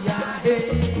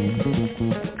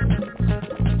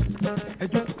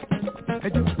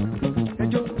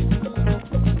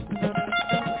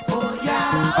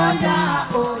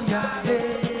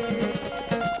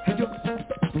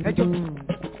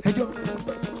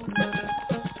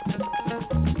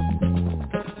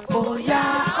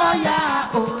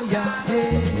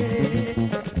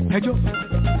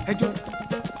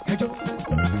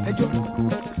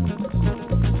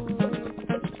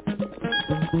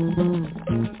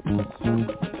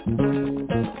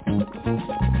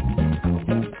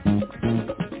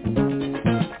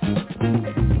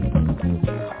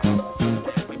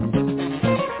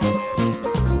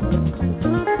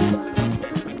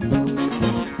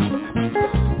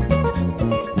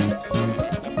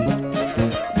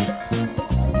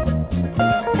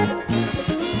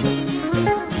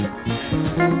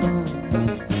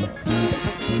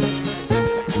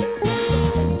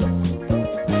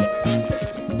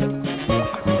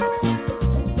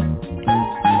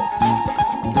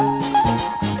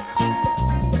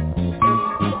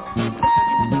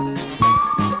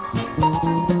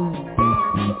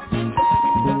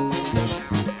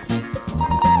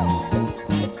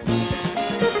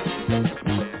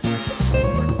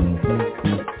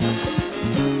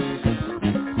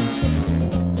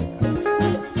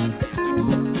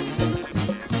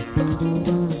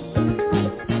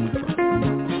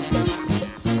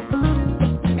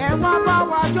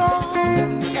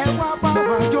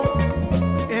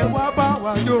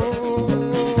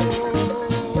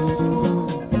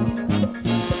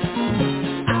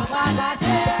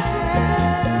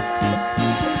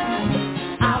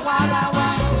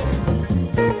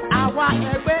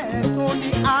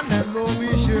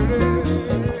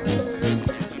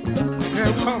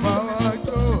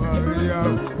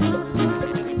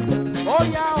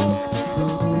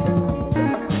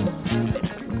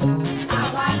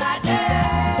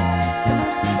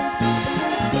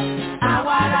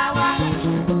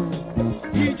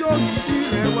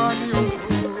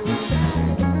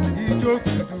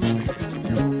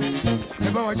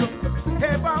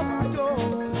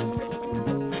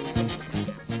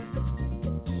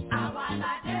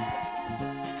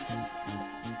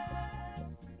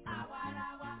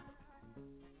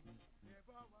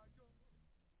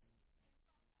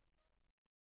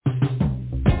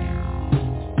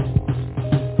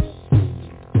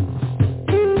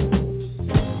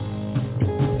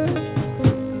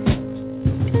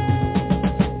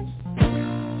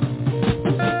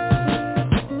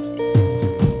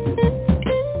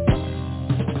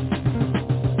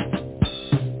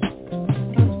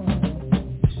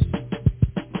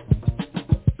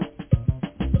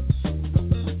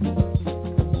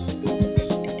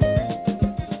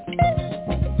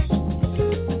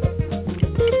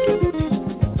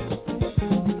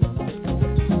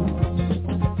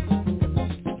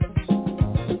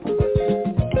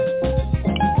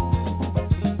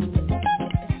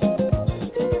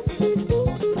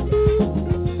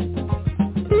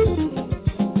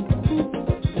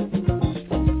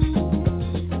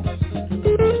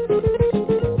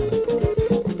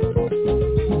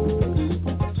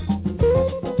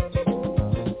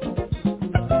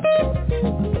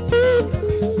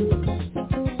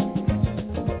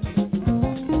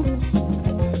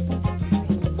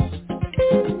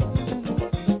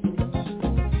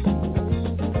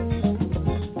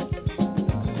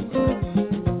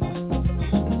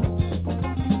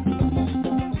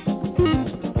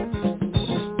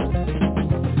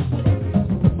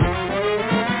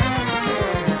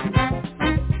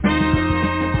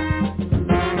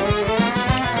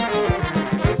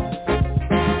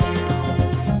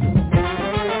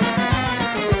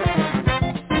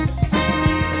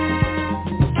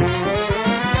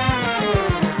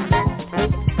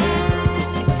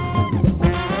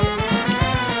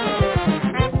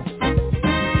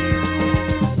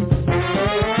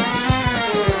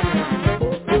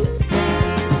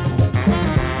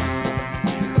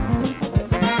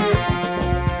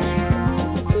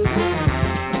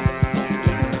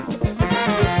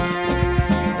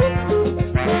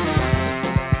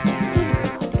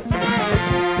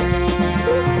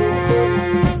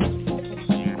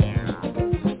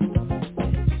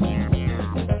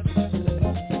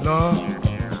 Love,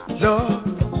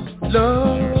 love.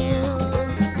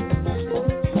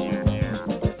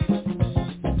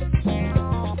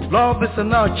 Love is a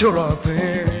natural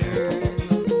thing.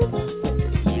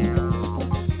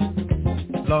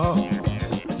 Love,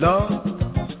 love,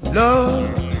 love.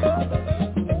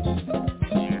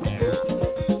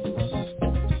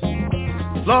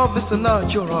 Love is a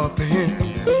natural thing.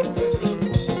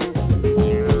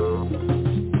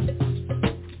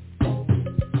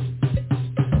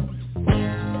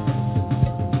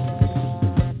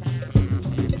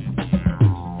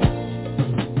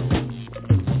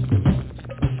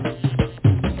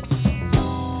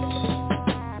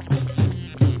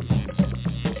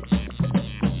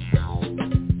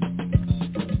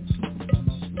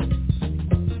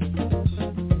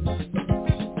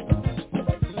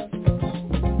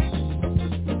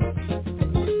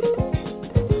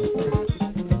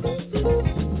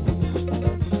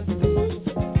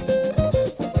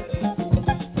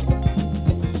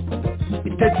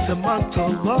 To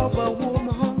love a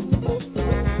woman,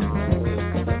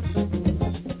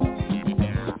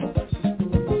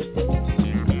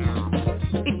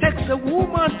 it takes a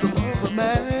woman to love a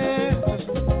man.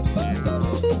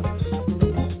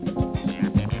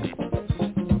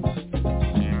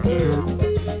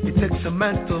 It takes a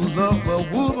man to love a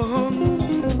woman.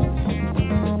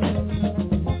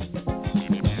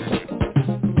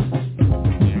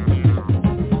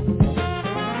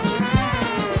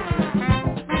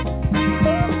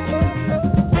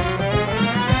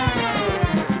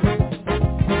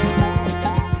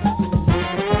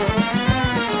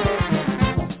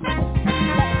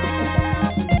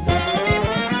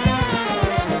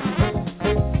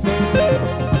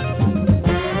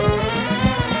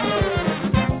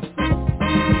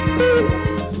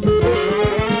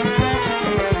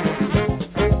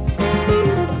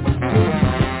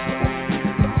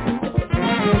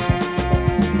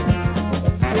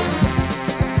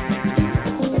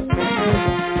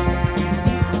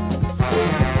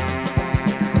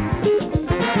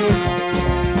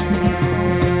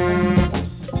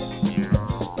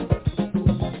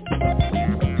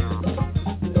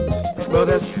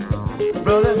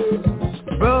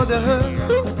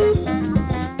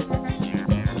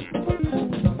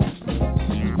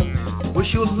 We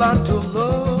should learn to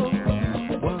love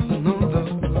one another.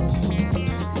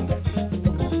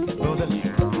 Brother,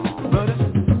 brother,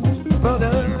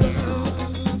 brother.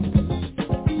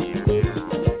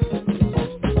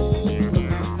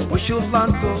 We should learn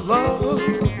to love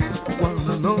one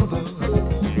another.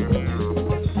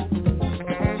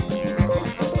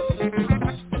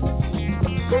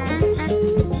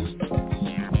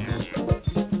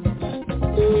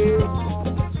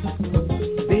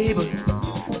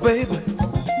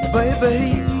 Baby,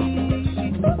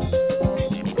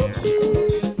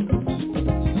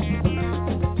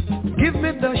 give me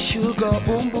the sugar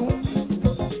boom boom.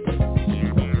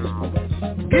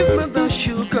 Give me the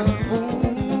sugar boom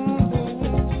boom.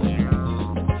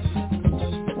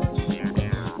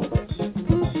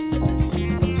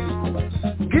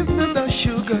 Give me the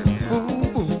sugar boom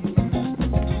boom.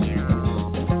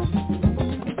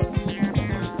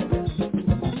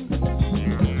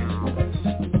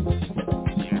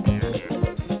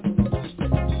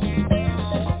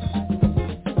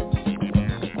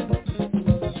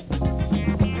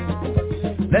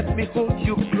 Let me hold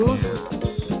you closer,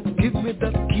 give me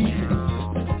that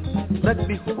kisses. Let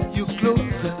me hold you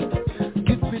closer,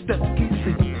 give me that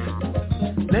kisses.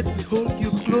 Let me hold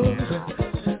you closer,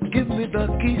 give me that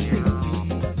kisses.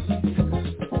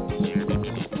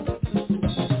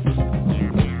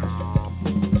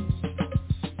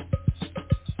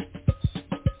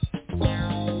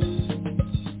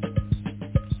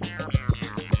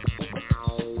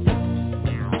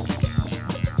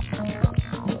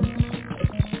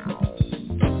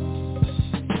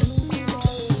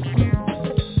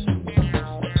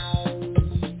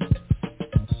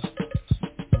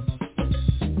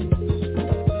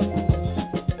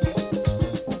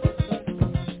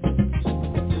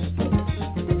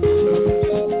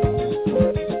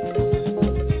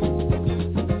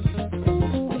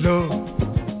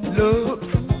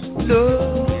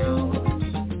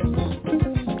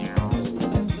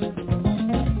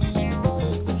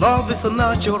 Love is a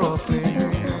natural thing.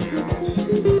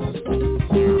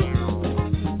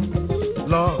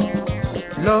 Love,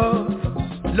 love,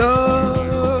 love.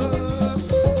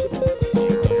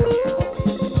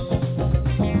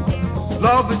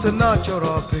 Love is a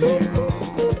natural thing.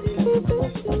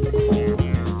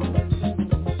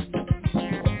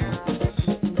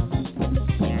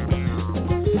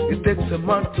 It takes a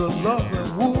man to love a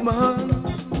woman.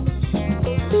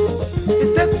 It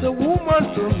takes a woman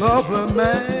to love a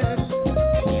man.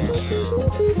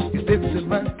 It takes a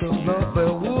man to love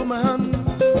a woman.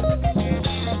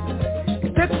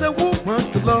 It takes a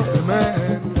woman to love a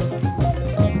man.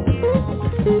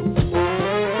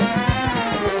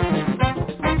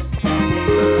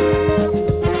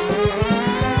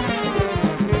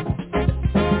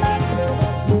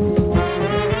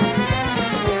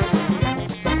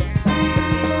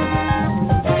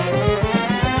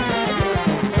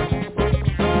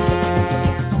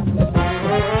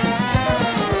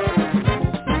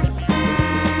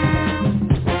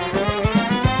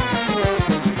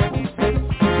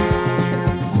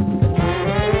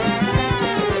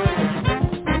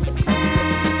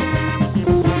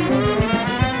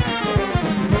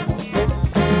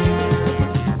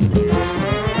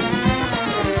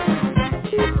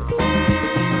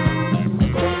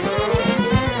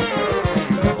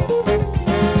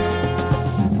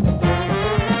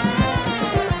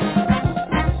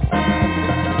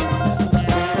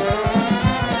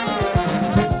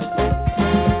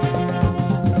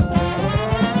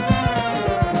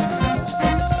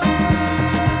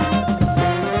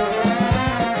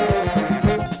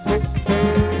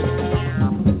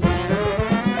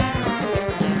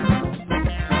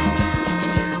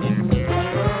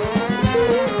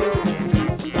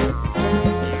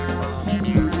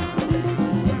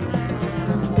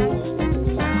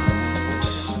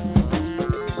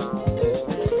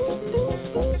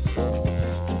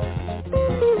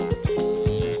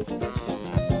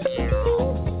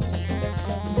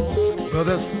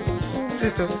 Brothers,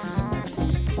 sisters,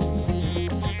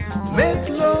 make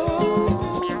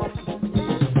love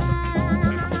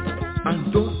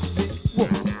and don't make war.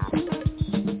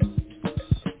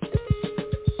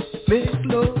 Make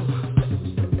love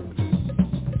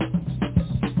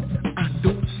and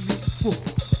don't make war.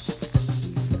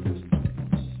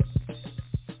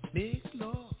 Make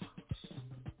love.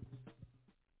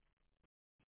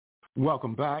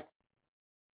 Welcome back.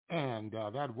 And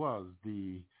that was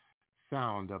the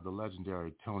sound of the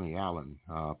legendary Tony Allen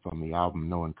from the album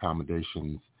No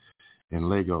Accommodations in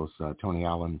Lagos. Tony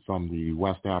Allen from the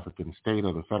West African state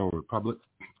of the Federal Republic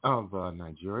of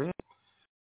Nigeria.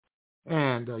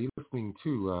 And you're listening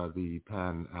to the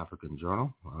Pan-African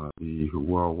Journal, the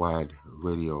worldwide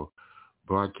radio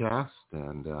broadcast.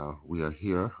 And we are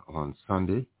here on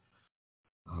Sunday,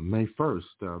 May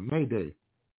 1st, May Day,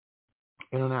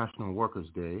 International Workers'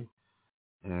 Day.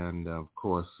 And, of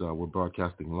course, we're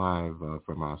broadcasting live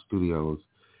from our studios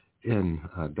in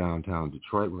downtown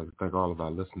Detroit. We'd like to thank all of our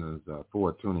listeners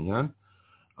for tuning in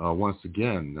once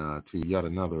again to yet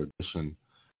another edition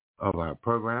of our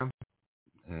program.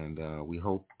 And we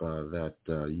hope that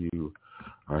you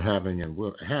are having and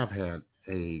will have had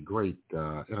a great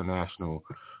International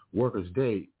Workers'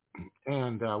 Day.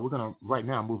 And we're going to right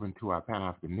now move into our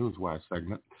Pan-African Newswire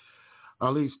segment.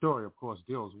 Our lead story, of course,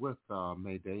 deals with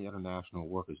May Day, International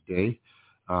Workers' Day.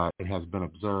 It has been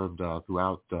observed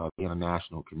throughout the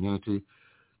international community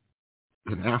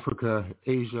in Africa,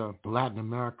 Asia, Latin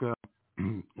America,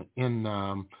 in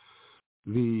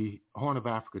the Horn of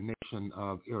Africa nation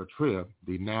of Eritrea.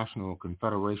 The National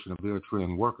Confederation of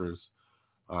Eritrean Workers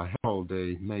held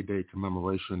a May Day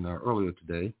commemoration earlier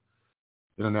today.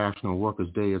 International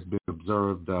Workers' Day has been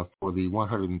observed for the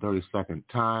 132nd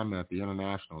time at the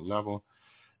international level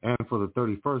and for the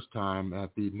 31st time at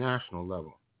the national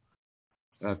level.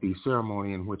 At the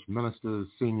ceremony in which ministers,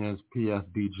 seniors,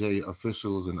 PFDJ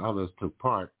officials, and others took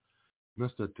part,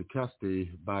 Mr.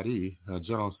 Tekeste Badi,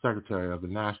 General Secretary of the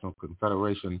National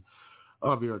Confederation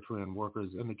of Eritrean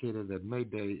Workers, indicated that May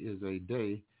Day is a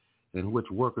day in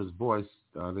which workers voice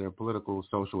their political,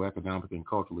 social, economic, and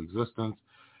cultural existence,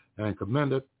 and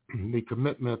commended the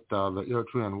commitment the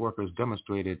Eritrean workers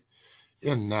demonstrated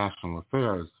in national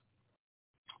affairs.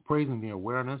 Praising the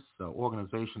awareness,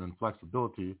 organization, and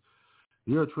flexibility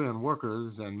the Eritrean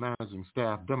workers and managing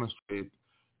staff demonstrated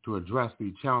to address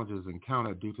the challenges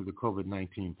encountered due to the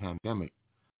COVID-19 pandemic.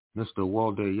 Mr.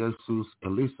 Walde Jesus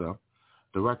Elisa,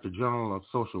 Director General of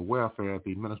Social Welfare at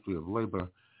the Ministry of Labor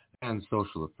and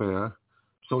Social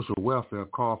Welfare,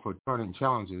 called for turning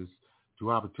challenges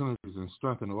to opportunities and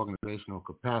strengthen organizational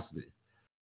capacity.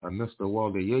 Mr.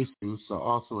 Walde Jesus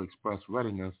also expressed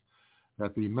readiness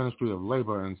that the Ministry of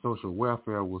Labor and Social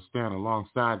Welfare will stand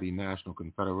alongside the National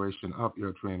Confederation of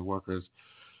Eritrean Workers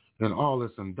in all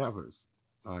its endeavors.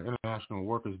 International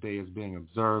Workers' Day is being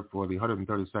observed for the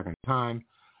 132nd time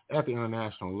at the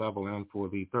international level and for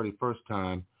the 31st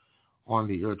time on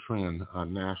the Eritrean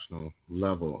national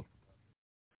level.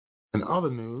 In other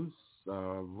news,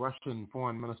 Russian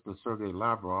Foreign Minister Sergei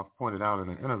Lavrov pointed out in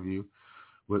an interview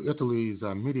where Italy's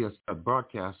media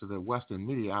broadcasted that Western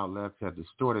media outlets had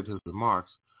distorted his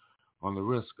remarks on the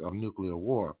risk of nuclear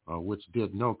war, which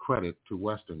did no credit to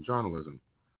Western journalism.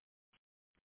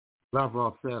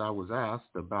 Lavrov said, I was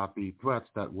asked about the threats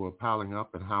that were piling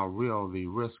up and how real the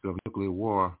risk of nuclear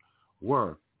war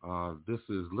were. This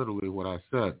is literally what I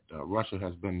said. Russia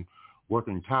has been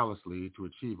working tirelessly to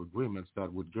achieve agreements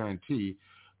that would guarantee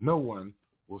no one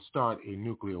will start a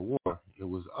nuclear war. It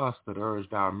was us that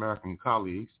urged our American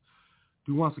colleagues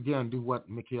to once again do what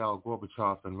Mikhail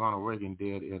Gorbachev and Ronald Reagan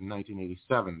did in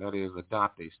 1987, that is,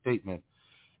 adopt a statement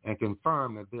and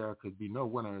confirm that there could be no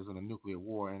winners in a nuclear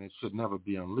war and it should never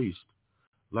be unleashed.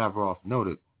 Lavrov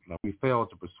noted that we failed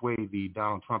to persuade the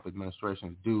Donald Trump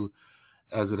administration to do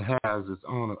as it has its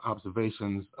own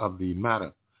observations of the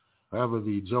matter. However,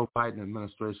 the Joe Biden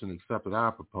administration accepted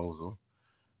our proposal.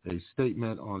 A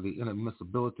statement on the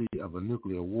inadmissibility of a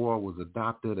nuclear war was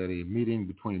adopted at a meeting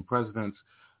between Presidents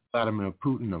Vladimir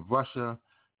Putin of Russia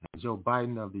and Joe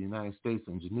Biden of the United States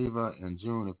in Geneva in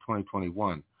June of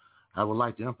 2021. I would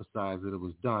like to emphasize that it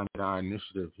was done at our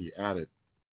initiative, he added.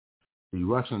 The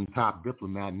Russian top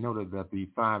diplomat noted that the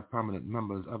 5 permanent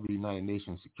members of the United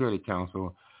Nations Security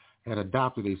Council had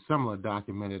adopted a similar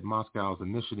document at Moscow's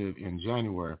initiative in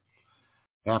January.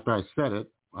 After I said it,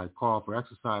 I called for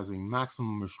exercising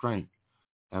maximum restraint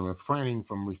and refraining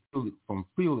from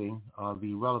feeling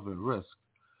the relevant risk.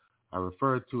 I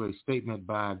referred to a statement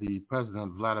by the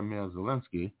President Vladimir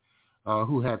Zelensky,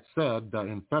 who had said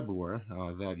in February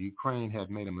that Ukraine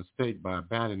had made a mistake by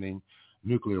abandoning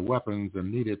nuclear weapons and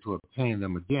needed to obtain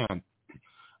them again.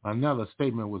 Another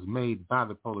statement was made by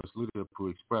the Polish leader who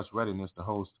expressed readiness to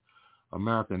host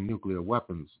American nuclear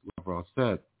weapons, Lavrov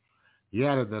said. He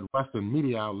added that Western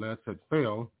media outlets had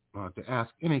failed to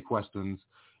ask any questions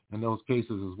in those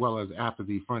cases, as well as after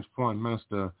the French Foreign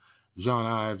Minister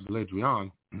Jean-Yves Le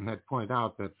Drian had pointed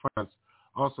out that France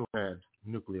also had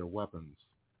nuclear weapons.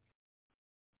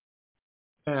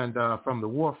 And from the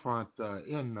war front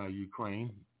in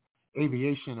Ukraine,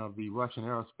 aviation of the Russian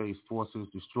aerospace forces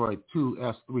destroyed 2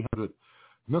 S-300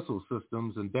 missile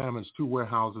systems and damaged 2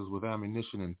 warehouses with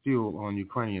ammunition and fuel on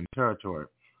Ukrainian territory.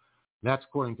 That's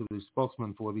according to the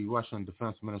spokesman for the Russian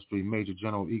Defense Ministry, Major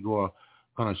General Igor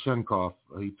Konashenkov.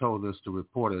 He told this to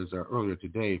reporters earlier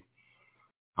today.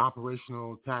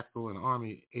 Operational, tactical, and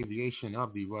army aviation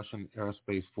of the Russian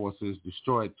aerospace forces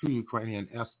destroyed 2 Ukrainian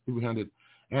S-300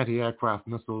 anti-aircraft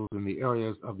missiles in the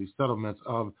areas of the settlements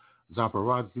of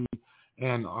Zaporozhye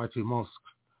and Artemovsk,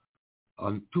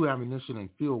 2 ammunition and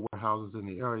fuel warehouses in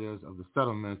the areas of the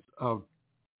settlements of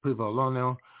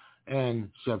Privolino and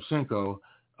Shevchenko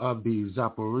of the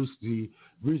Zaporozhye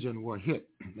region were hit,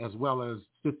 as well as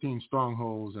 15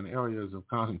 strongholds and areas of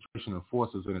concentration of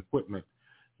forces and equipment,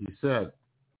 he said.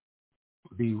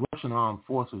 The Russian armed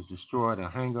forces destroyed a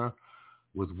hangar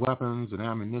with weapons and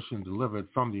ammunition delivered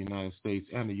from the United States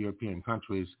and the European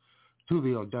countries to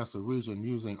the Odessa region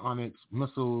using Onyx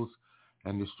missiles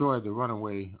and destroyed the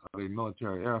runway of a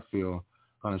military airfield,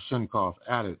 Konashenkov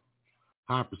added.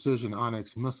 High-precision Onyx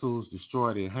missiles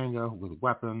destroyed a hangar with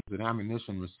weapons and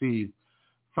ammunition received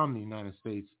from the United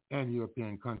States and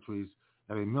European countries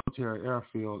at a military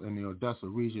airfield in the Odessa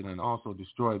region and also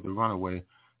destroyed the runway,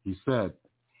 he said.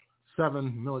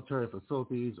 7 military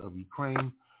facilities of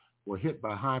Ukraine were hit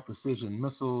by high-precision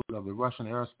missiles of the Russian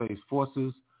aerospace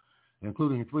forces,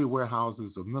 including 3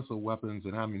 warehouses of missile weapons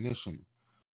and ammunition.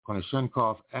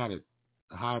 Konashenkov added,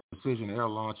 the high-precision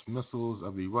air-launched missiles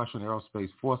of the Russian aerospace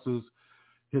forces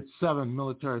hit 7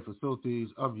 military facilities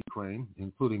of Ukraine,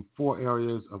 including 4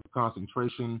 areas of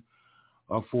concentration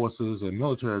of forces and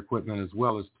military equipment, as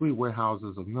well as 3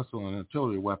 warehouses of missile and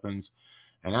artillery weapons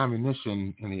and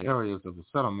ammunition in the areas of the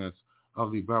settlements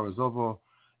of the Barazovo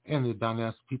and the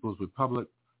Donetsk People's Republic,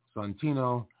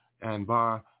 Santino, and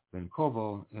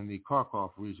Bar-Benkovo in the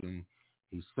Kharkov region,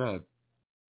 he said.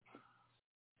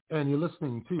 And you're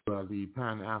listening to the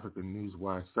Pan-African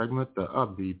Newswire segment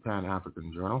of the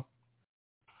Pan-African Journal.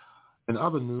 In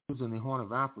other news, in the Horn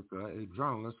of Africa, a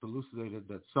journalist elucidated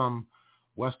that some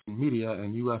Western media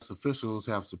and U.S. officials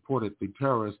have supported the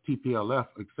terrorist TPLF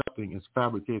accepting its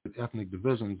fabricated ethnic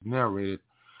divisions narrated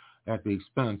at the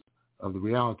expense of the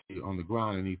reality on the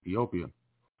ground in Ethiopia.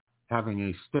 Having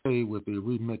a stay with the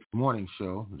remixed morning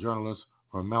show, journalist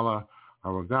Hormela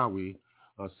Aragawi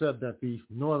said that the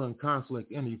northern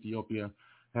conflict in Ethiopia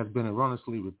has been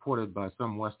erroneously reported by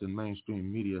some Western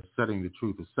mainstream media, setting the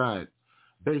truth aside.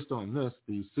 Based on this,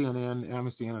 the CNN,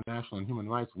 Amnesty International, and Human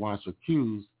Rights Watch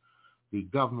accused the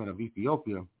government of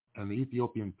Ethiopia and the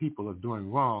Ethiopian people of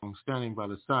doing wrong, standing by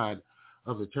the side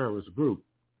of the terrorist group.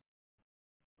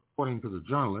 According to the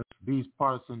journalist, these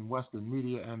partisan Western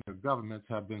media and their governments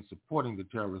have been supporting the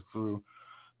terrorists through,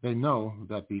 they know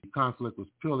that the conflict was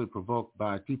purely provoked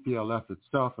by TPLF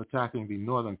itself attacking the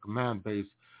northern command base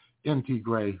in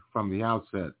Tigray from the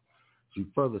outset. She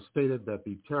further stated that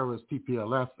the terrorist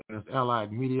TPLF and its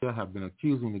allied media have been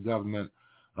accusing the government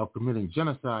of committing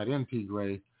genocide in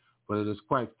Tigray, but it is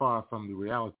quite far from the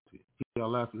reality.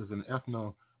 TPLF is an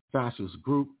ethno-fascist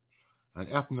group, an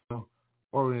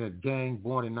ethno-oriented gang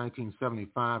born in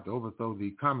 1975 to overthrow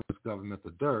the communist government,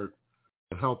 the DERG,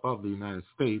 with the help of the United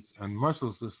States, and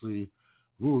mercilessly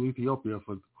rule Ethiopia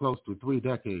for close to 3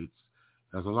 decades,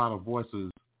 as a lot of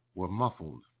voices were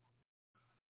muffled.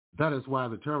 That is why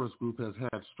the terrorist group has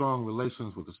had strong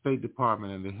relations with the State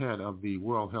Department and the head of the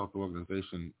World Health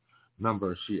Organization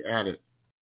member, she added.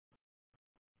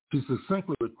 She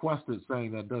succinctly requested,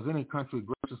 saying that does any country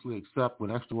graciously accept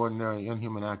when extraordinary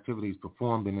inhuman activities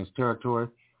performed in its territory?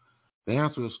 The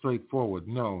answer is straightforward,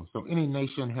 no. So any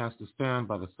nation has to stand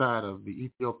by the side of the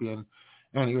Ethiopian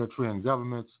and Eritrean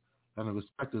governments and the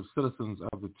respective citizens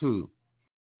of the two.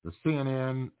 The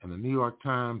CNN and the New York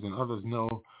Times and others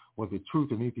know what the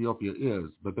truth in Ethiopia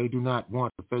is, but they do not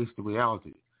want to face the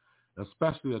reality.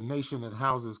 Especially a nation that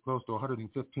houses close to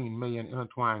 115 million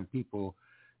intertwined people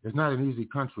is not an easy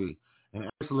country, and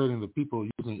isolating the people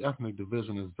using ethnic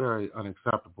division is very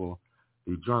unacceptable,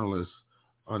 the journalist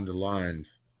underlined.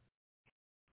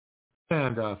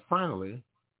 And finally,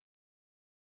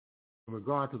 in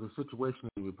regard to the situation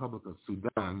in the Republic of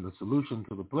Sudan, the solution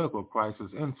to the political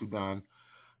crisis in Sudan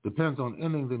depends on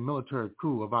ending the military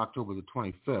coup of October the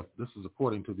 25th. This is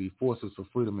according to the Forces for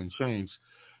Freedom and Change.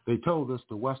 They told this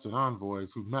to Western envoys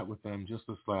who met with them just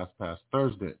this past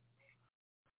Thursday.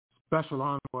 Special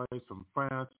envoys from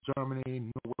France,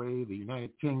 Germany, Norway, the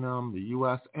United Kingdom, the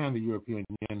U.S., and the European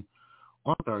Union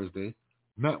on Thursday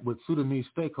met with Sudanese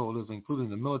stakeholders, including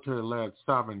the military-led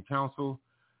Sovereign Council,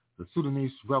 the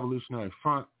Sudanese Revolutionary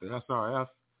Front, the SRF,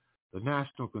 the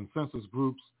National Consensus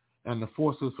Groups, and the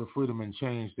Forces for Freedom and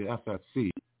Change, the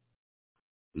FFC.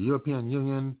 The European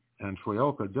Union and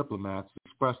Troika diplomats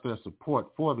expressed their support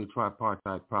for the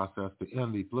tripartite process to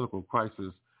end the political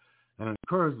crisis and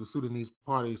encouraged the Sudanese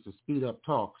parties to speed up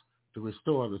talks to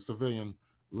restore the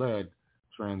civilian-led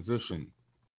transition.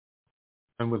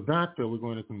 And with that, we're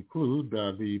going to conclude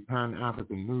the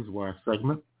Pan-African Newswire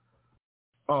segment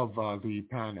of the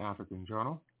Pan-African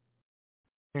Journal.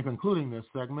 In concluding this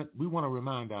segment, we want to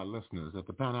remind our listeners that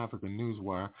the Pan-African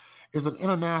Newswire is an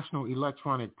international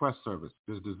electronic press service.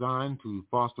 It is designed to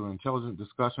foster intelligent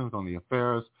discussions on the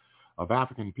affairs of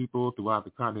African people throughout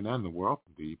the continent and the world.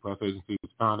 The press agency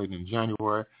was founded in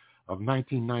January of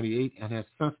 1998 and has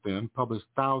since then published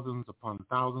thousands upon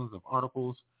thousands of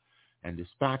articles and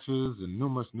dispatches in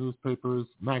numerous newspapers,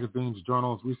 magazines,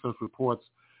 journals, research reports,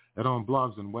 and on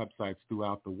blogs and websites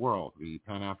throughout the world. The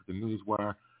Pan-African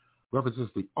Newswire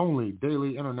represents the only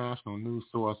daily international news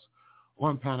source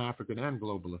on Pan-African and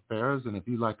global affairs. And if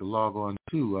you'd like to log on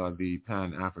to the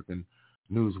Pan-African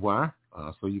Newswire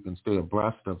so you can stay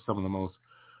abreast of some of the most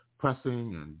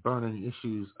pressing and burning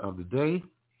issues of the day,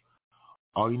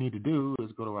 all you need to do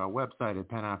is go to our website at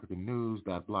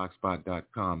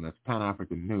panafricannews.blogspot.com. That's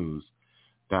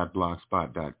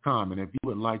panafricannews.blogspot.com. And if you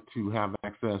would like to have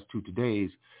access to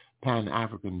today's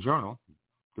Pan-African Journal,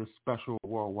 this special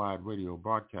worldwide radio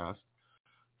broadcast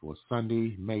for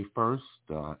Sunday, May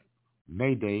 1st,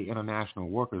 May Day, International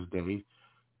Workers' Day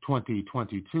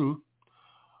 2022,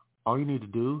 all you need to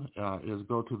do is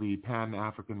go to the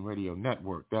Pan-African Radio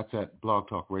Network. That's at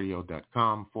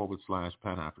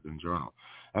blogtalkradio.com/Pan-African Journal.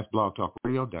 That's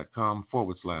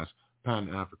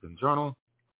blogtalkradio.com/Pan-African Journal.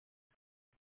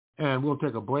 And we'll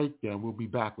take a break, and we'll be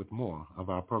back with more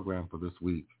of our program for this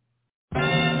week.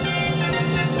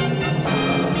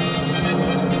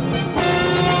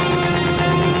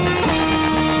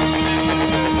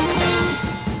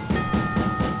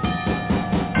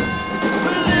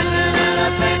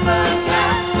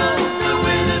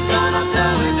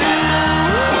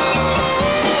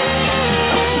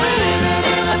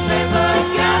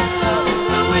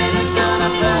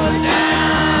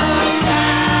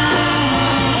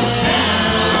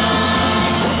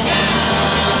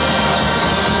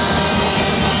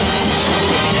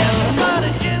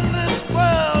 Everybody in this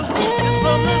world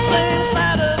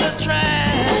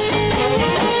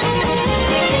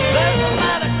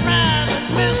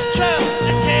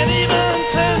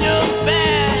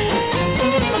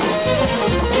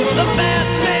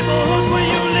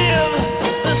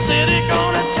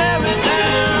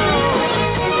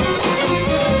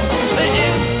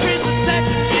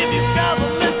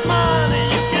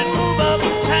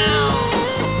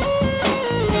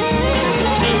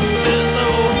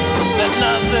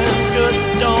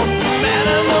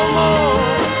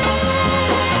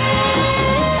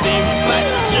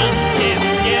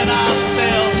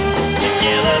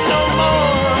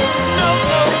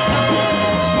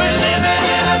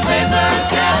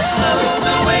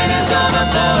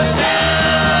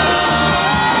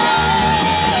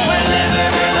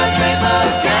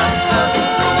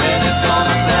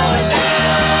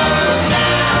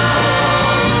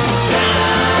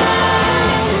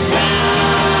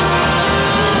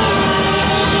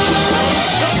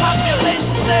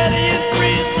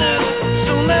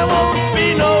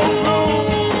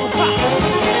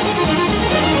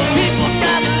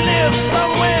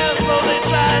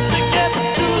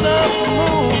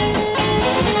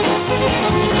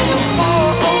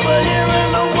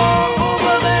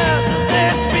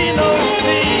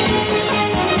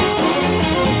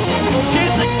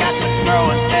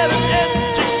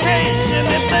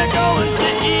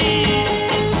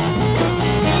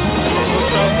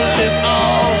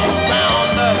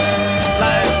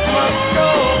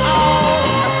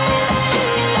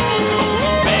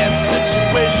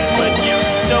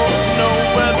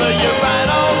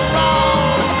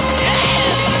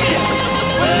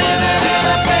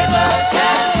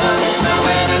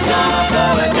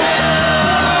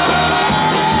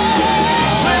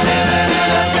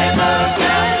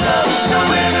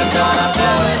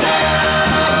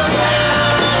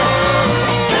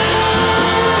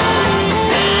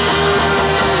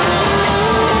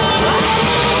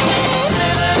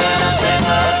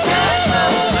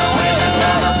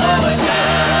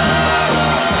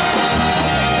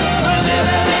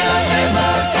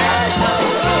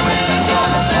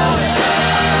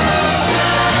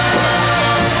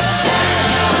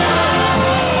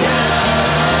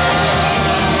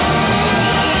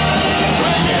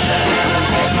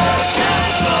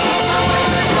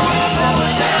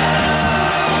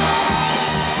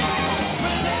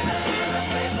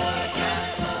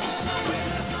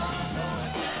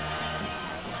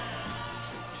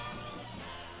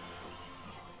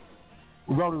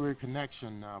Rotary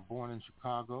Connection, born in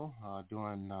Chicago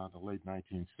during the late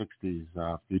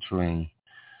 1960s, featuring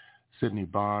Sidney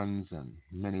Barnes and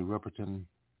Minnie Riperton,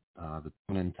 the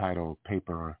tune entitled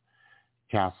Paper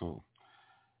Castle.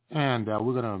 And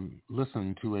we're going to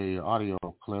listen to a audio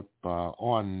clip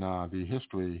on the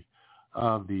history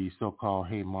of the so-called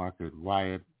Haymarket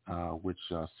Riot, which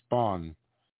spawned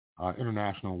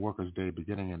International Workers' Day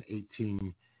beginning in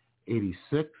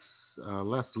 1886.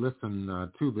 Let's listen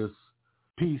to this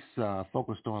piece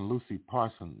focused on Lucy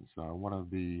Parsons, one of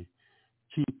the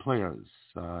key players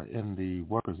in the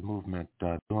workers' movement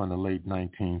during the late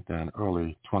 19th and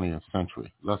early 20th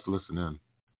century. Let's listen in.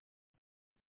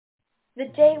 The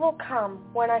day will come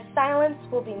when our silence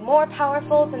will be more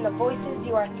powerful than the voices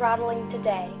you are throttling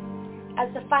today.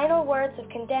 As the final words of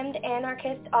condemned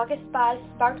anarchist August 5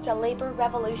 sparked a labor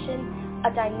revolution,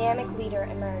 a dynamic leader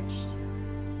emerged.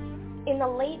 In the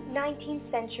late 19th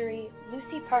century,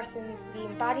 Lucy Parsons, the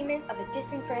embodiment of a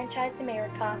disenfranchised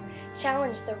America,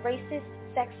 challenged the racist,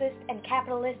 sexist, and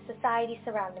capitalist society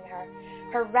surrounding her.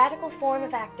 Her radical form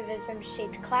of activism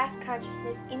shaped class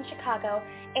consciousness in Chicago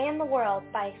and the world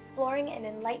by exploring and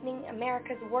enlightening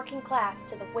America's working class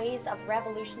to the ways of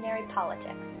revolutionary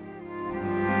politics.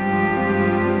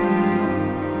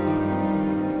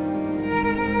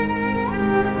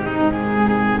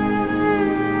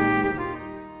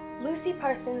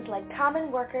 Parsons led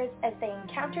common workers as they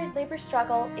encountered labor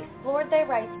struggle, explored their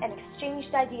rights, and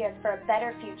exchanged ideas for a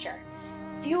better future.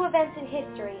 Few events in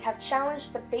history have challenged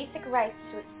the basic rights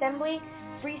to assembly,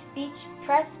 free speech,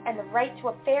 press, and the right to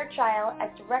a fair trial as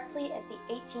directly as the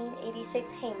 1886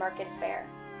 Haymarket Affair.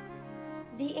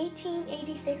 The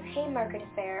 1886 Haymarket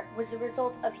Affair was the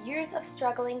result of years of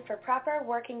struggling for proper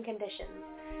working conditions.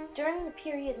 During the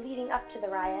period leading up to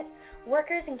the riot,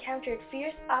 workers encountered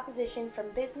fierce opposition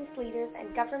from business leaders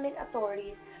and government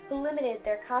authorities who limited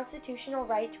their constitutional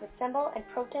right to assemble and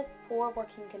protest poor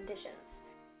working conditions.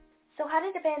 So how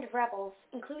did a band of rebels,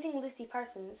 including Lucy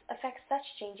Parsons, affect such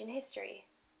change in history?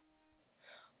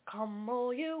 Come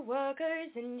all you workers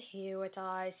and hear what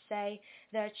I say.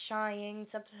 They're trying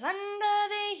to plunder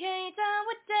the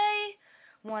 8-hour day,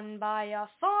 won by our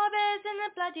forebears in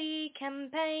the bloody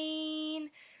campaign.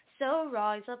 So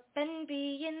rise up and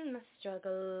be in the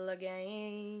struggle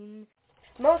again.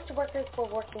 Most workers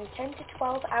were working 10 to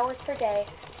 12 hours per day,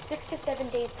 6 to 7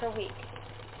 days per week.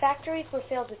 Factories were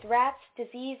filled with rats,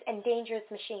 disease, and dangerous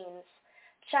machines.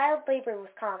 Child labor was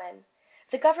common.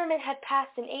 The government had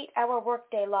passed an 8-hour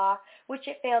workday law, which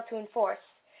it failed to enforce.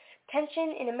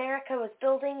 Tension in America was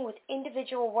building, with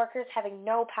individual workers having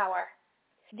no power.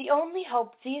 The only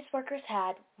hope these workers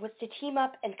had was to team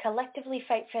up and collectively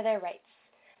fight for their rights.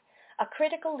 A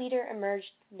critical leader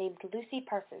emerged named Lucy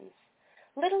Parsons.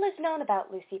 Little is known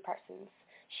about Lucy Parsons.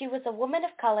 She was a woman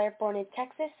of color born in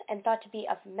Texas and thought to be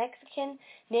of Mexican,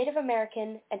 Native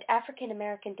American, and African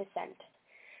American descent.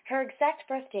 Her exact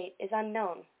birth date is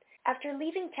unknown. After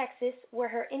leaving Texas, where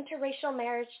her interracial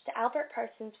marriage to Albert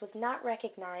Parsons was not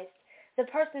recognized, the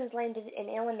Parsons landed in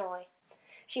Illinois.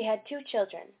 She had 2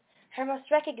 children. Her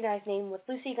most recognized name was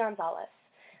Lucy Gonzalez.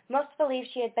 Most believe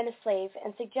she had been a slave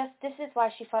and suggest this is why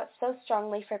she fought so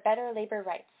strongly for better labor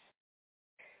rights.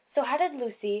 So how did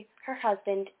Lucy, her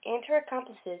husband, and her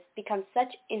accomplices become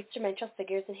such instrumental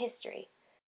figures in history?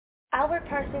 Albert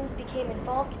Parsons became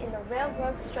involved in the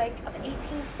railroad strike of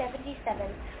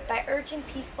 1877 by urging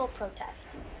peaceful protest.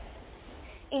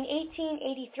 In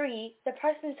 1883, the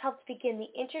Parsons helped begin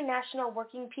the International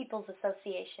Working People's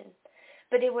Association,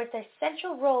 but it was their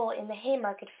central role in the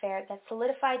Haymarket Fair that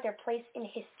solidified their place in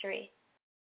history.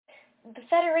 The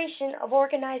Federation of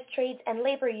Organized Trades and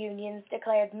Labor Unions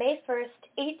declared May 1st,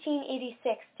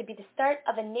 1886 to be the start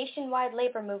of a nationwide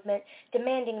labor movement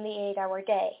demanding the 8-hour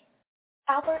day.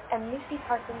 Albert and Lucy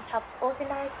Parsons helped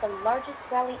organize the largest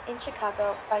rally in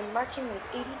Chicago by marching with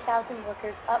 80,000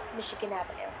 workers up Michigan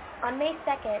Avenue. On May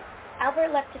 2nd,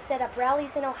 Albert left to set up rallies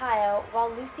in Ohio, while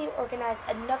Lucy organized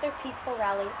another peaceful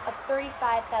rally of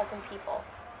 35,000 people.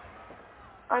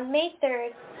 On May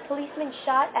 3rd, policemen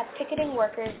shot at picketing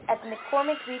workers at the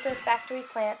McCormick Reaper factory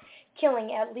plant,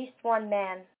 killing at least 1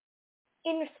 man.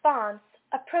 In response,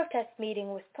 a protest meeting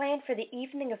was planned for the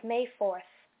evening of May 4th.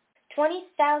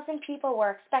 20,000 people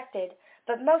were expected,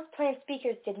 but most planned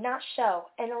speakers did not show,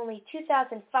 and only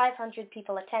 2,500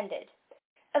 people attended.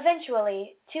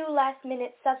 Eventually, 2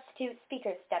 last-minute substitute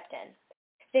speakers stepped in.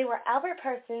 They were Albert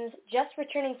Parsons, just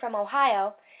returning from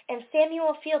Ohio, and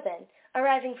Samuel Fielden,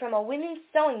 arriving from a women's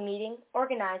sewing meeting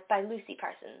organized by Lucy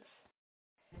Parsons.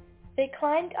 They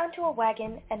climbed onto a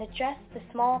wagon and addressed the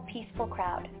small, peaceful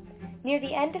crowd. Near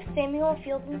the end of Samuel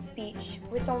Fielding's speech,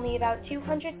 with only about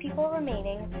 200 people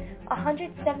remaining,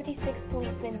 176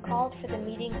 policemen called for the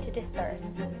meeting to disperse.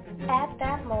 At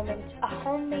that moment, a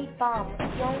homemade bomb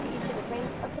was thrown into the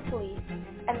ranks of the police,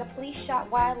 and the police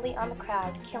shot wildly on the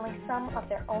crowd, killing some of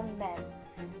their own men.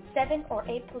 7 or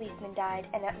 8 policemen died,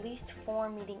 and at least 4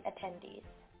 meeting attendees.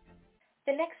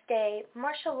 The next day,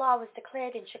 martial law was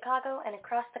declared in Chicago and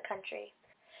across the country.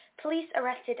 Police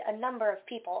arrested a number of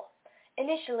people.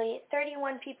 Initially,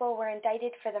 31 people were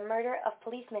indicted for the murder of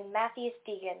policeman Matthias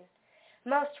Deegan.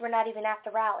 Most were not even at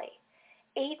the rally.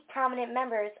 8 prominent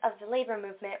members of the labor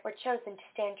movement were chosen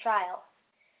to stand trial.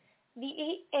 The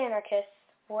 8 anarchists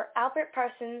were Albert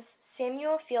Parsons,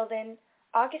 Samuel Fielding,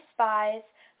 August Spies,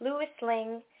 Louis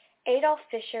Ling, Adolf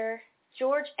Fischer,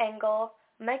 George Engel,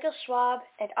 Michael Schwab,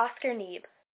 and Oscar Neebe.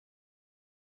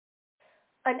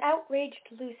 An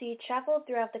outraged Lucy traveled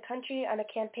throughout the country on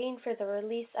a campaign for the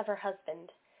release of her husband.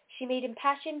 She made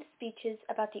impassioned speeches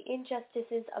about the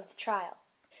injustices of the trial.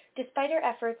 Despite her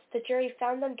efforts, the jury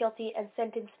found them guilty and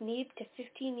sentenced Neebe to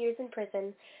 15 years in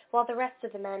prison, while the rest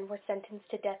of the men were sentenced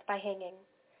to death by hanging.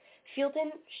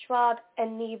 Fielding, Schwab,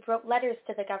 and Neebe wrote letters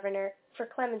to the governor for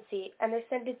clemency, and their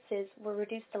sentences were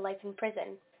reduced to life in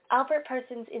prison. Albert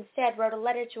Parsons instead wrote a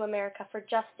letter to America for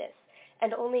justice,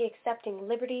 and only accepting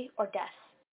liberty or death.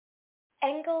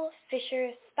 Engel,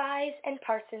 Fisher, Spies, and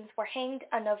Parsons were hanged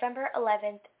on November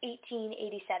 11,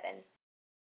 1887.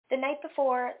 The night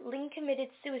before, Ling committed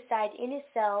suicide in his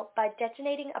cell by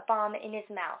detonating a bomb in his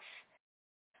mouth.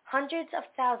 Hundreds of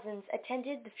thousands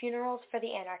attended the funerals for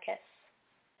the anarchists.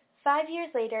 5 years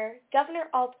later, Governor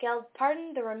Altgeld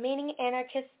pardoned the remaining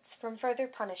anarchists from further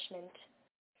punishment.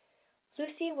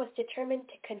 Lucy was determined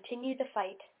to continue the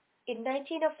fight. In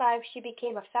 1905, she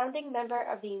became a founding member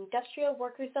of the Industrial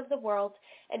Workers of the World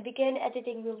and began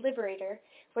editing The Liberator,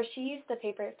 where she used the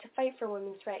paper to fight for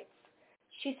women's rights.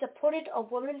 She supported a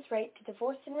woman's right to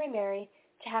divorce and remarry,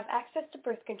 to have access to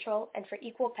birth control, and for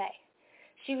equal pay.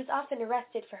 She was often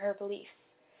arrested for her beliefs.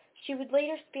 She would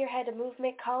later spearhead a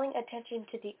movement calling attention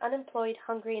to the unemployed,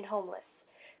 hungry, and homeless.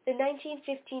 The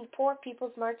 1915 Poor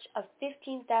People's March of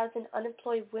 15,000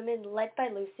 unemployed women led by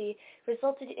Lucy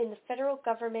resulted in the federal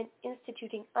government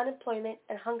instituting unemployment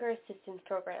and hunger assistance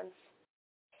programs.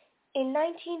 In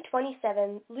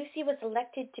 1927, Lucy was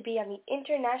elected to be on the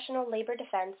International Labor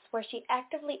Defense, where she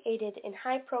actively aided in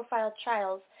high-profile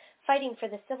trials fighting for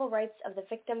the civil rights of the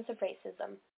victims of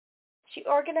racism. She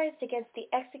organized against the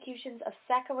executions of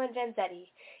Sacco and Vanzetti,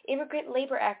 immigrant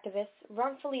labor activists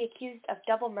wrongfully accused of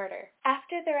double murder.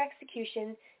 After their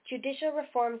execution, judicial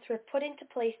reforms were put into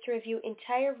place to review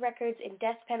entire records in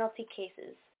death penalty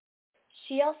cases.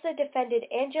 She also defended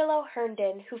Angelo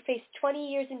Herndon, who faced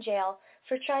 20 years in jail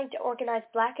for trying to organize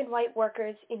black and white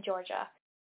workers in Georgia.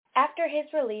 After his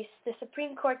release, the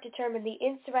Supreme Court determined the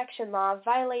insurrection law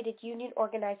violated union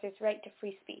organizers' right to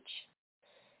free speech.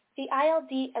 The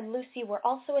ILD and Lucy were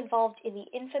also involved in the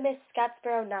infamous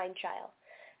Scottsboro 9 trial.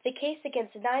 The case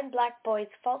against 9 black boys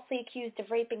falsely accused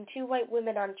of raping 2 white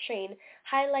women on a train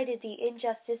highlighted the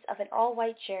injustice of an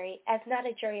all-white jury as not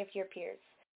a jury of your peers.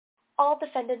 All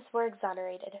defendants were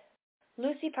exonerated.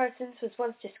 Lucy Parsons was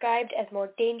once described as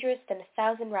more dangerous than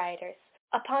 1,000 rioters.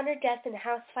 Upon her death in a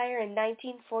house fire in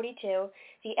 1942,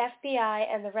 the FBI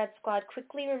and the Red Squad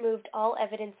quickly removed all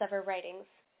evidence of her writings.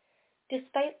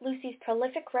 Despite Lucy's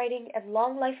prolific writing and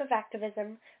long life of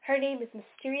activism, her name is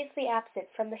mysteriously absent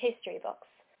from the history books.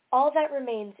 All that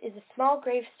remains is a small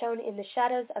gravestone in the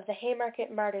shadows of the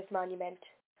Haymarket Martyrs Monument.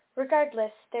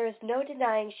 Regardless, there is no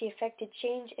denying she effected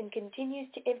change and continues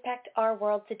to impact our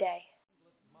world today.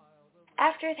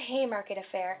 After the Haymarket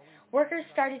affair, workers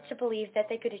started to believe that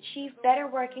they could achieve better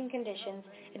working conditions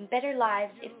and better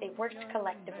lives if they worked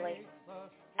collectively.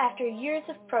 After years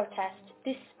of protest,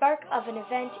 this spark of an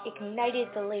event ignited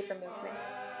the labor movement.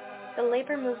 The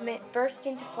labor movement burst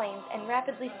into flames and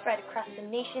rapidly spread across the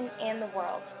nation and the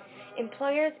world.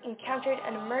 Employers encountered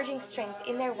an emerging strength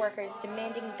in their workers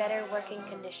demanding better working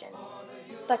conditions.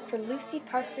 But for Lucy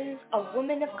Parsons, a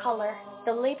woman of color,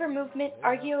 the labor movement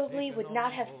arguably would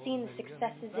not have seen the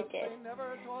successes it did.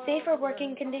 Safer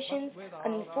working conditions,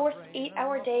 an enforced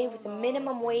 8-hour day with a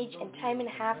minimum wage and time and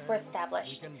a half were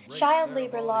established. Child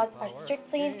labor laws are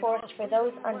strictly enforced for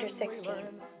those under 16.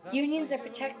 Unions are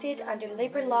protected under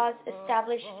labor laws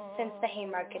established since the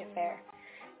Haymarket affair.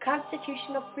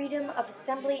 Constitutional freedom of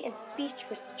assembly and speech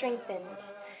was strengthened.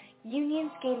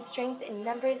 Unions gained strength in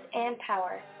numbers and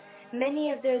power.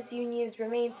 Many of those unions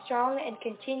remain strong and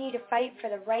continue to fight for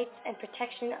the rights and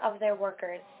protection of their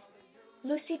workers.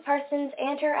 Lucy Parsons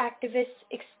and her activists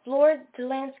explored the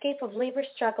landscape of labor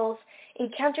struggles,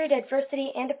 encountered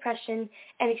adversity and oppression,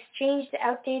 and exchanged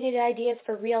outdated ideas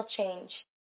for real change.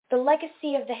 The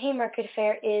legacy of the Haymarket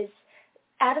Affair is,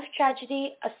 out of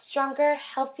tragedy, a stronger,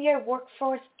 healthier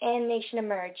workforce and nation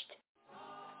emerged.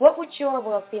 What would your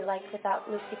world be like without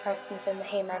Lucy Parsons and the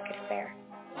Haymarket Affair?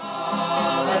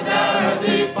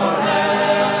 Solidarity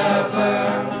forever.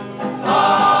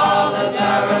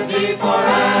 Solidarity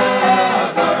forever.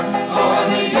 For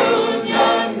the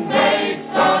union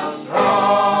makes us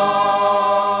strong.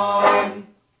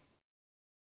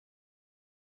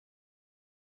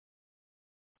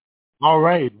 All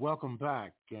right, welcome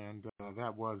back. And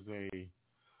that was a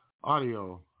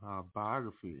audio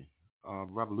biography of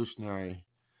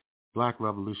Black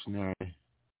revolutionary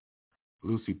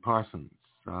Lucy Parsons,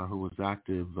 who was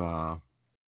active,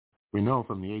 we know,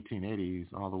 from the 1880s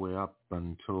all the way up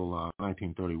until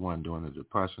 1931 during the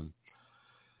Depression.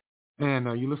 And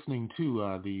you're listening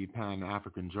to the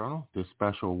Pan-African Journal, this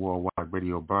special worldwide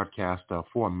radio broadcast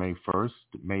for May 1st,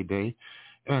 May Day,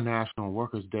 International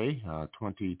Workers' Day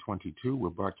 2022. We're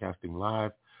broadcasting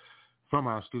live from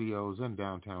our studios in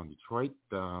downtown Detroit.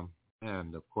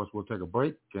 And, of course, we'll take a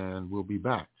break, and we'll be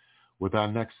back with our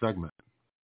next segment.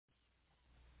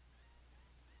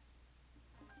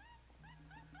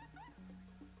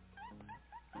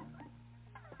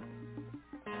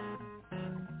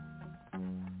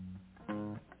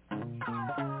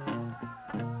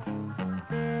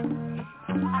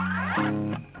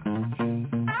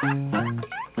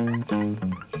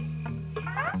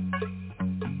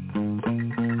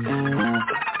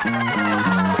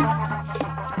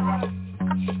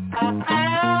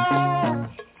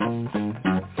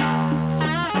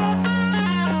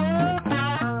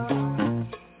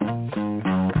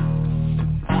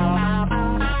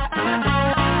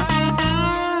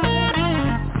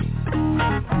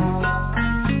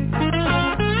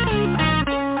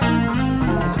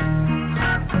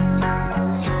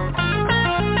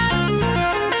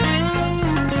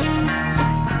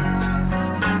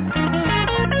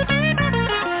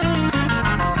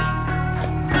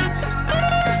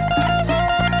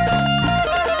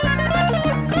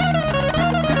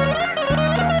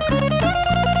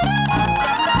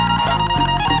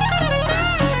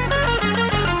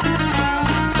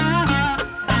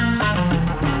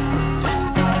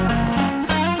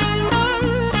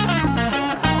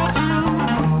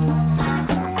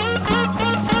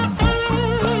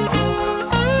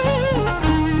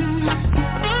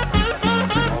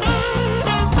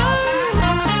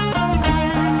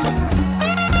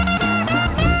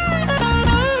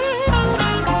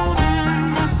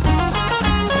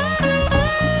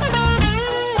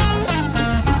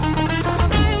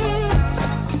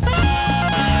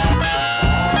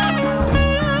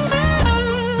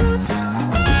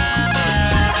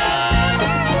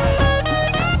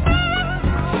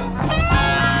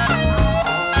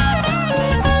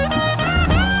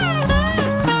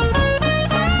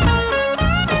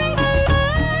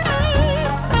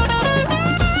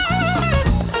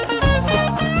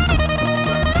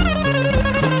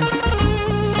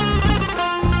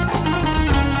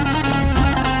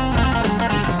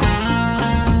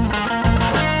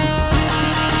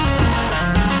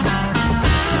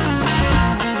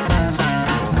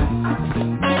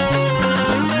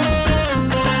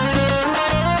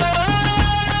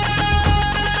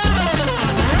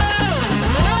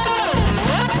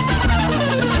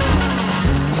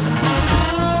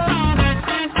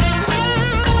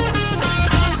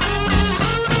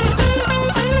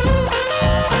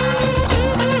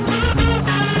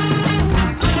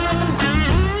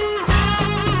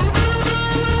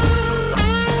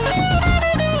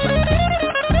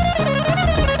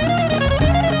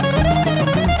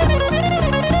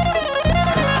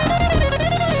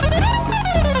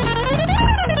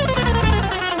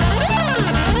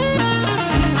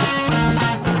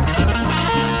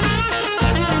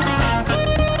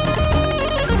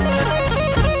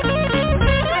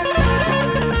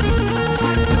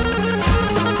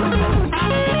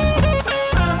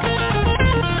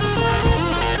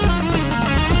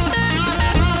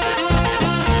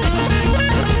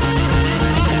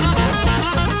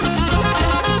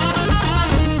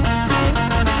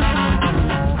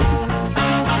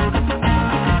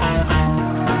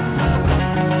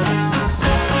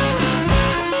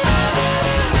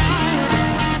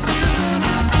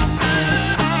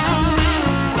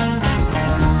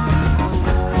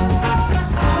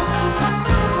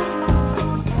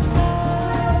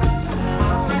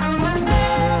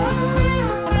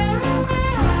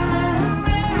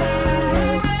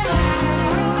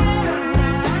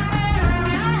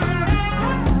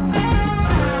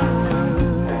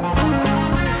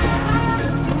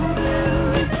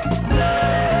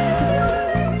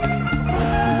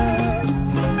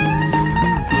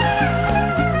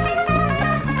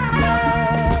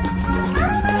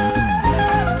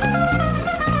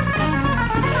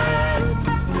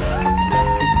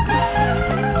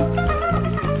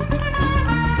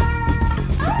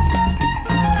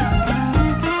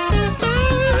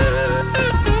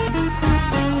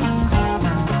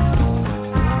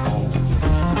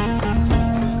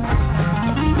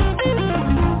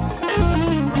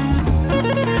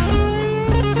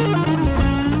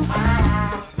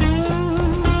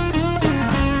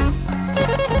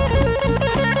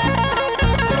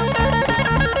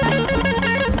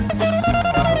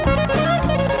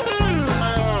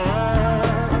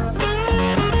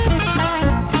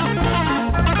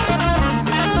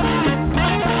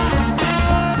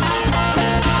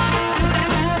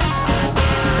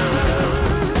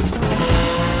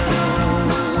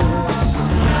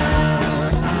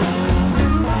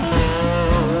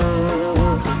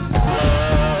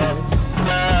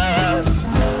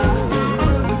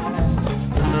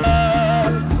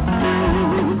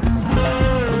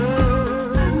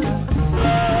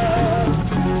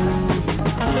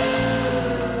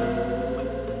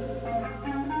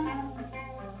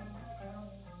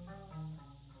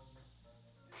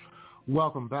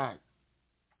 Welcome back.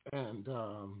 And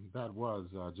that was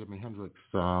Jimi Hendrix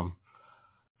from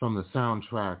the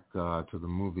soundtrack to the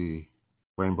movie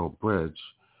Rainbow Bridge,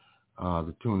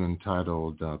 the tune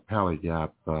entitled Pally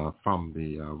Gap from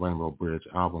the Rainbow Bridge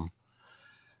album.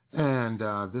 And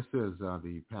this is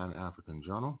the Pan-African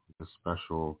Journal, the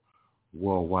special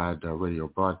worldwide radio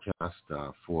broadcast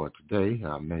for today,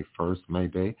 May 1st, May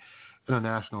Day,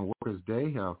 International Workers'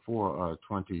 Day for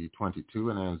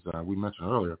 2022. And as we mentioned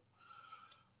earlier,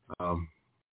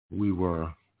 we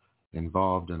were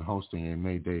involved in hosting a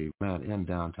May Day event in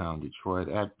downtown Detroit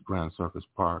at Grand Circus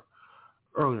Park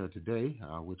earlier today,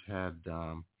 which had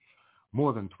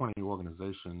more than 20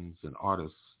 organizations and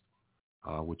artists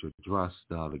which addressed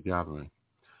the gathering.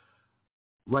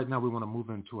 Right now we want to move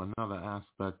into another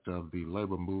aspect of the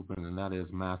labor movement, and that is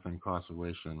mass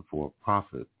incarceration for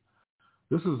profit.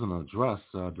 This is an address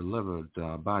delivered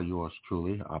by yours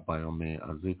truly, Abayomi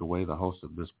Azikiwe, the host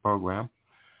of this program,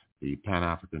 the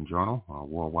Pan-African Journal,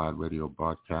 worldwide radio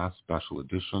broadcast, special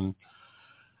edition,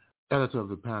 editor of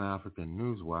the Pan-African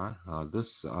Newswire. This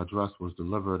address was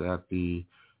delivered at the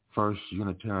First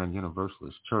Unitarian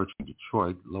Universalist Church in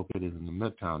Detroit, located in the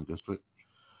Midtown District.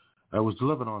 It was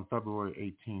delivered on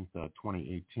February 18th,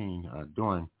 2018,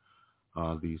 during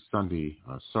the Sunday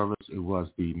service. It was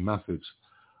the message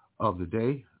of the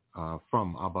day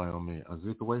from Abayomi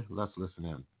Azikiwe. Let's listen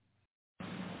in.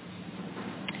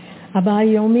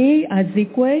 Abayomi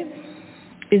Azikiwe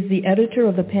is the editor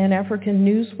of the Pan-African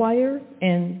Newswire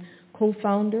and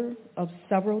co-founder of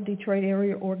several Detroit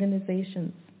area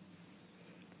organizations: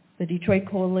 the Detroit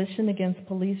Coalition Against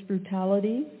Police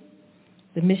Brutality,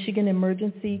 the Michigan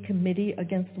Emergency Committee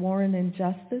Against War and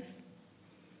Injustice,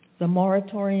 the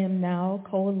Moratorium Now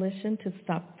Coalition to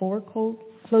Stop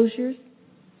Foreclosures,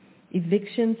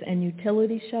 Evictions and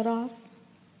Utility Shutoffs.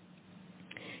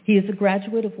 He is a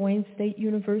graduate of Wayne State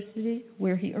University,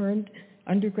 where he earned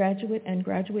undergraduate and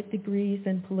graduate degrees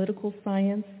in political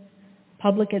science,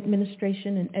 public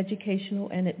administration, and educational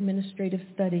and administrative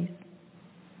studies.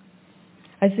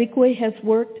 Azikiwe has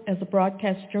worked as a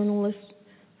broadcast journalist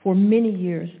for many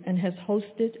years and has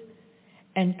hosted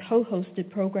and co-hosted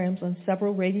programs on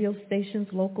several radio stations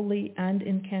locally and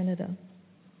in Canada.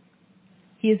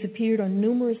 He has appeared on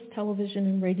numerous television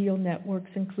and radio networks,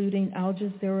 including Al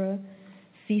Jazeera,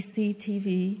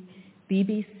 CCTV,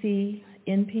 BBC,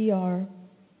 NPR,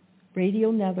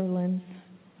 Radio Netherlands,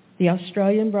 the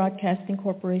Australian Broadcasting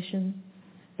Corporation,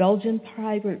 Belgian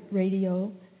Private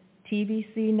Radio,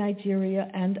 TBC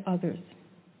Nigeria, and others.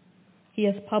 He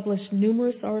has published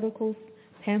numerous articles,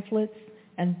 pamphlets,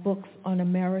 and books on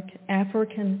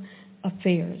African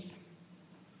affairs.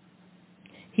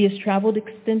 He has traveled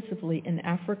extensively in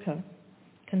Africa,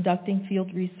 conducting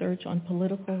field research on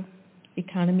political,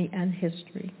 economy, and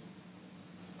history.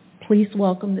 Please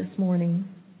welcome this morning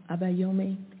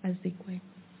Abayomi Azikiwe.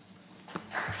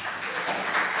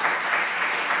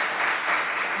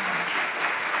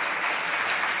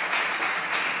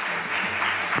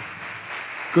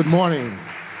 Good morning.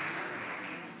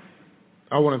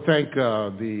 I want to thank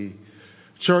the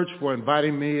church for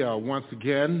inviting me once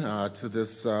again to this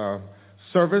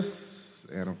service.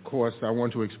 And of course, I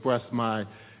want to express my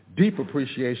deep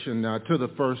appreciation to the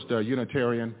First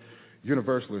Unitarian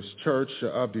Universalist Church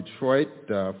of Detroit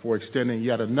for extending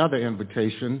yet another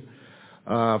invitation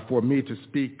for me to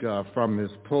speak from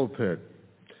this pulpit.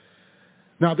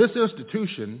 Now, this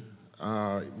institution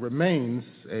remains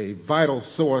a vital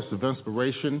source of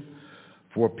inspiration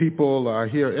for people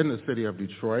here in the city of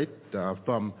Detroit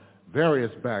from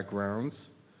various backgrounds,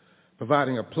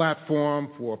 providing a platform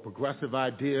for progressive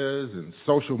ideas and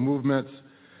social movements.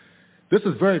 This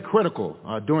is very critical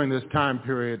during this time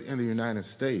period in the United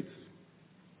States.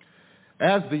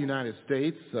 As the United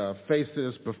States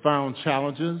faces profound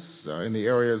challenges in the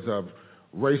areas of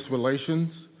race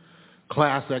relations,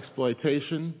 class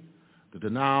exploitation, the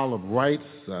denial of rights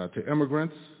to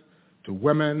immigrants, to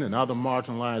women and other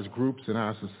marginalized groups in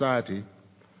our society,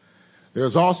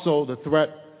 there's also the threat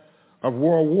of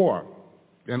world war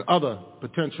and other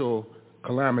potential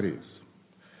calamities.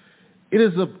 It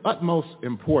is of utmost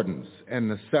importance and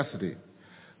necessity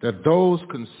that those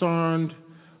concerned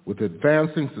with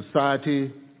advancing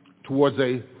society towards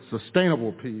a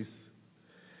sustainable peace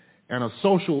and a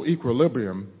social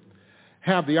equilibrium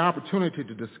have the opportunity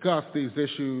to discuss these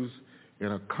issues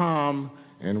in a calm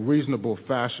and reasonable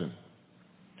fashion.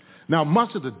 Now,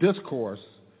 much of the discourse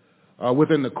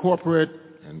within the corporate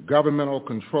and governmental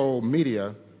controlled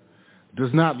media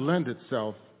does not lend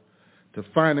itself to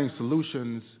finding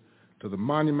solutions to the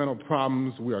monumental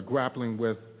problems we are grappling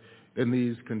with in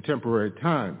these contemporary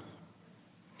times.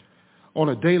 On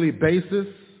a daily basis,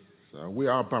 We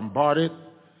are bombarded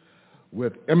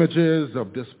with images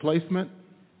of displacement,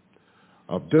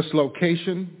 of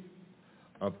dislocation,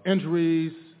 of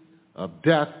injuries, of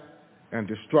death and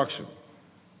destruction.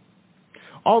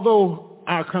 Although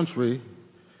our country,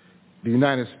 the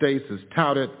United States, is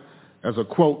touted as a,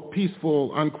 quote,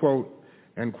 peaceful, unquote,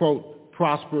 and, quote,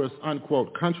 prosperous,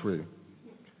 unquote, country,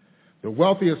 the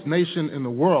wealthiest nation in the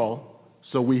world,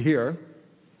 so we hear,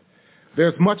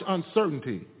 there's much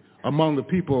uncertainty among the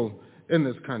people in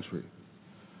this country.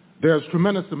 There's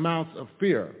tremendous amounts of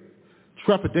fear,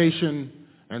 trepidation,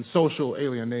 and social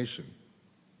alienation.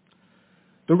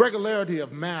 The regularity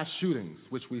of mass shootings,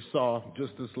 which we saw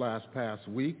just this past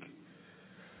week,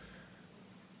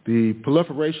 the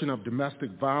proliferation of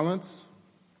domestic violence,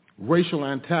 racial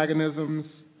antagonisms,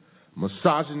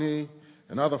 misogyny,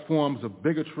 and other forms of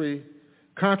bigotry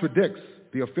contradicts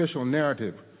the official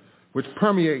narrative, which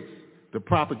permeates the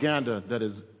propaganda that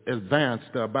is advanced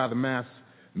by the mass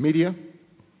media,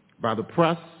 by the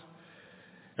press,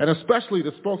 and especially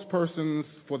the spokespersons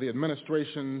for the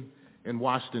administration in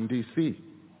Washington, D.C.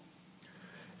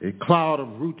 A cloud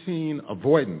of routine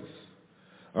avoidance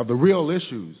of the real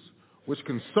issues which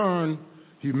concern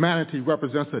humanity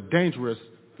represents a dangerous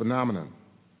phenomenon.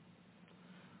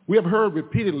 We have heard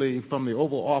repeatedly from the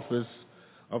Oval Office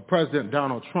of President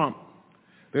Donald Trump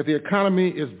that the economy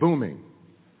is booming,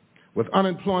 with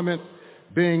unemployment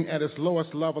being at its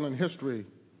lowest level in history.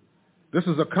 This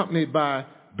is accompanied by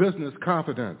business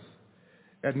confidence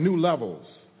at new levels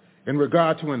in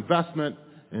regard to investment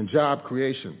and job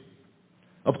creation.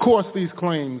 Of course, these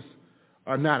claims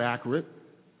are not accurate.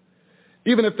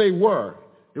 Even if they were,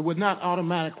 it would not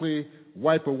automatically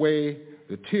wipe away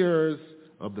the tears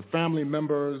of the family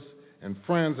members and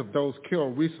friends of those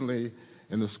killed recently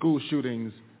in the school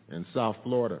shootings in South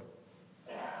Florida.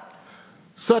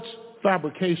 Such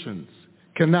fabrications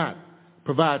cannot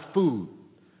provide food,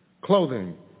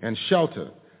 clothing, and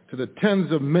shelter to the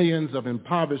tens of millions of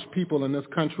impoverished people in this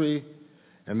country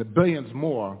and the billions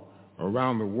more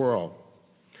around the world.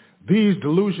 These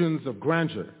delusions of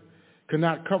grandeur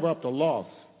cannot cover up the loss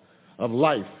of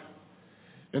life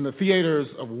in the theaters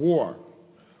of war,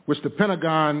 which the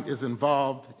Pentagon is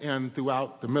involved in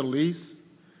throughout the Middle East,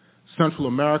 Central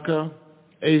America,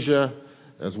 Asia,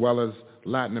 as well as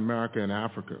Latin America and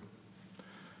Africa.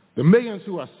 The millions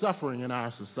who are suffering in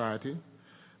our society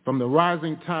from the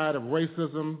rising tide of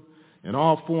racism and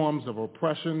all forms of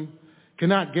oppression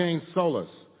cannot gain solace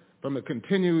from the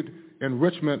continued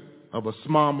enrichment of a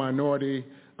small minority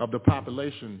of the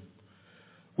population,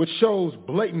 which shows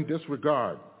blatant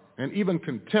disregard and even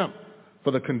contempt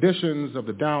for the conditions of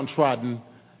the downtrodden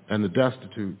and the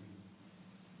destitute.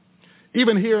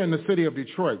 Even here in the city of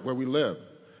Detroit, where we live,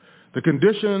 the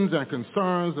conditions and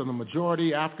concerns of the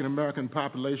majority African American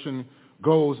population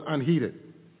goes unheeded.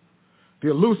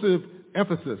 The elusive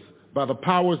emphasis by the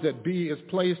powers that be is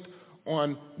placed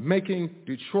on making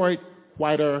Detroit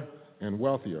whiter and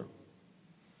wealthier.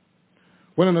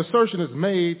 When an assertion is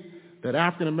made that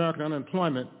African American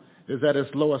unemployment is at its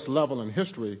lowest level in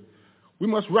history, we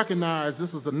must recognize this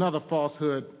is another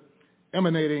falsehood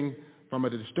emanating from a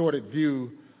distorted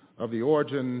view of the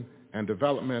origin and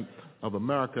development of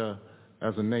America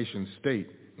as a nation state.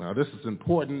 Now, this is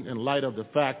important in light of the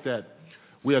fact that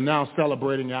we are now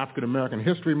celebrating African American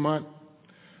History Month,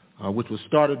 which was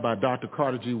started by Dr.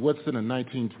 Carter G. Woodson in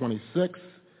 1926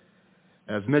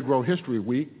 as Negro History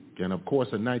Week, and of course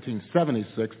in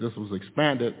 1976 this was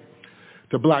expanded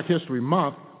to Black History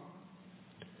Month.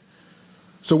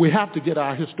 So we have to get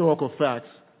our historical facts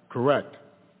correct.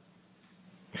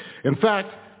 In fact,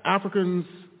 Africans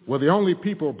were the only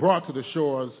people brought to the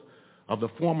shores of the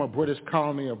former British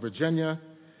colony of Virginia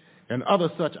and other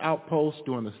such outposts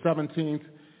during the 17th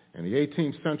and the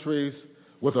 18th centuries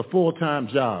with a full-time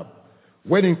job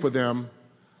waiting for them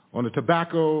on the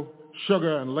tobacco,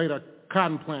 sugar, and later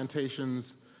cotton plantations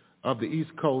of the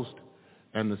East Coast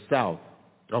and the South,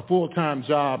 a full-time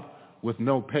job with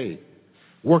no pay,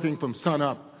 working from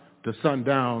sunup to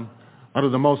sundown under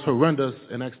the most horrendous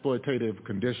and exploitative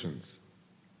conditions.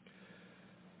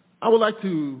 I would like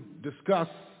to discuss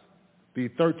the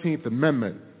 13th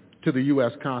Amendment to the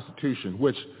U.S. Constitution,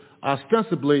 which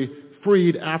ostensibly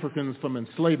freed Africans from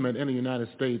enslavement in the United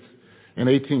States in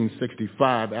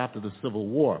 1865 after the Civil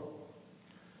War.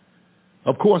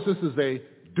 Of course, this is a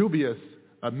dubious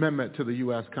amendment to the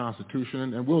U.S.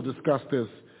 Constitution, and we'll discuss this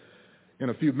in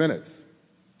a few minutes.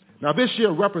 Now, this year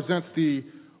represents the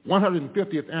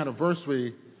 150th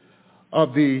anniversary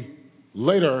of the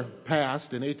later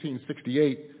passed in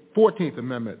 1868 14th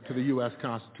Amendment to the U.S.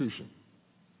 Constitution,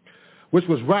 which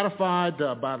was ratified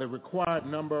by the required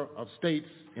number of states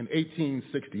in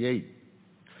 1868.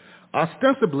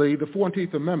 Ostensibly, the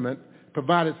 14th Amendment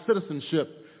provided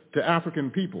citizenship to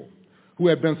African people who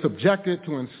had been subjected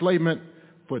to enslavement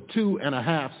for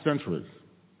 2.5 centuries.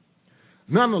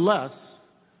 Nonetheless,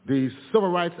 the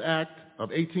Civil Rights Act of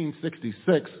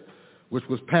 1866, which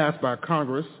was passed by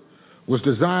Congress, was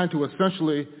designed to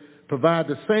essentially provide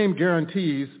the same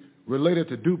guarantees related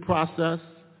to due process,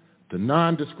 to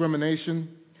non-discrimination,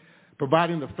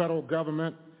 providing the federal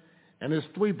government and its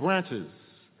 3 branches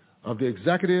of the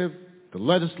executive, the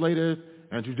legislative,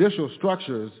 and judicial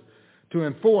structures to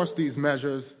enforce these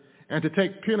measures and to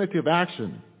take punitive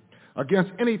action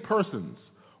against any persons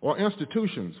or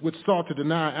institutions which sought to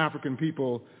deny African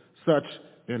people such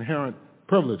inherent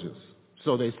privileges.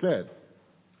 So they said.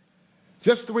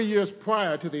 Just 3 years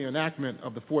prior to the enactment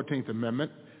of the 14th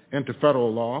Amendment into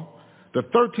federal law, the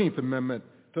 13th Amendment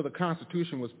to the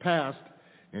Constitution was passed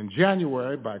in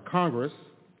January by Congress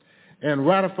and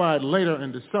ratified later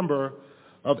in December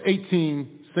of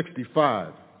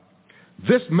 1865.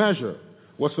 This measure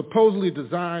was supposedly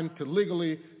designed to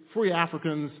legally free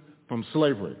Africans from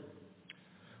slavery.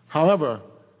 However,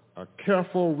 a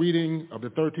careful reading of the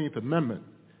 13th Amendment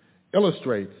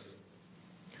illustrates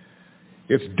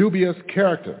its dubious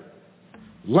character,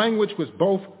 language which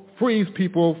both frees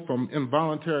people from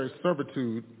involuntary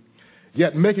servitude,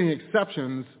 yet making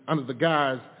exceptions under the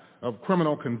guise of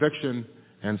criminal conviction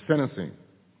and sentencing.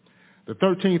 The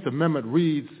 13th Amendment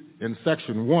reads in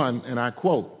Section 1, and I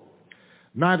quote,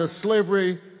 "Neither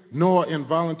slavery nor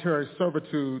involuntary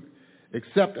servitude,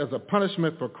 except as a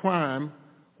punishment for crime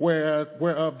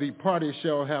whereof the party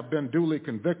shall have been duly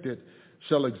convicted,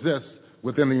 shall exist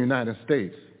within the United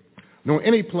States, nor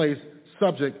any place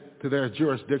subject to their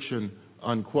jurisdiction,"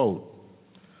 unquote.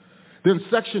 Then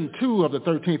Section 2 of the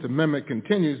 13th Amendment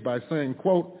continues by saying,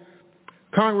 quote,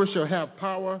 "Congress shall have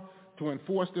power to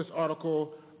enforce this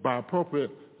article by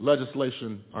appropriate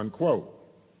legislation," unquote.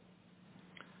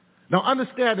 Now,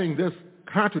 understanding this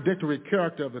contradictory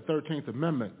character of the 13th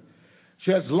Amendment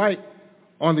sheds light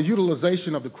on the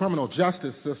utilization of the criminal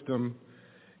justice system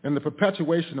in the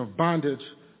perpetuation of bondage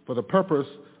for the purpose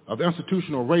of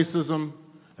institutional racism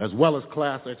as well as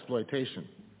class exploitation.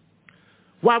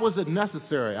 Why was it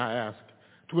necessary, I ask,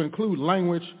 to include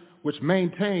language which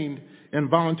maintained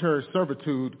involuntary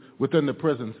servitude within the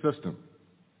prison system?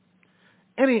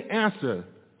 Any answer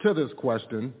to this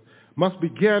question must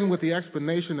begin with the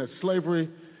explanation that slavery,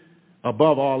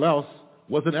 above all else,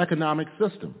 was an economic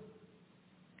system.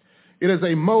 It is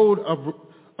a mode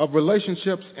of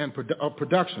relationships and of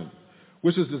production,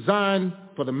 which is designed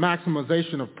for the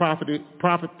maximization of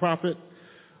profit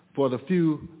for the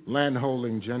few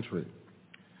landholding gentry.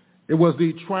 It was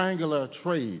the triangular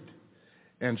trade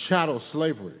and chattel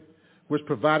slavery which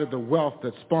provided the wealth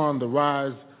that spawned the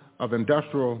rise of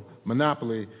industrial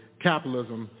monopoly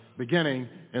capitalism beginning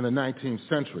in the 19th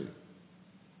century.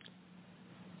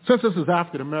 Since this is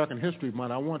African American History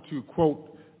Month, I want to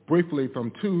quote briefly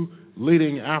from 2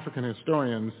 leading African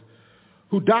historians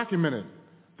who documented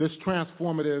this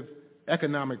transformative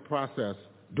economic process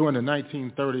during the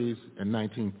 1930s and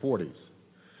 1940s.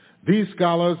 These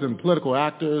scholars and political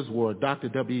actors were Dr.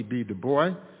 W.E.B. Du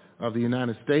Bois of the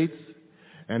United States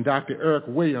and Dr. Eric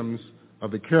Williams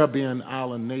of the Caribbean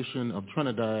island nation of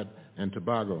Trinidad and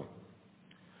Tobago.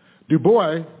 Du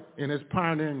Bois, in his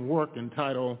pioneering work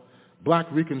entitled Black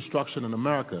Reconstruction in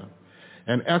America,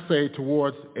 an essay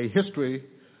towards a history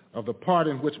of the part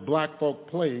in which black folk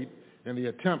played in the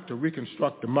attempt to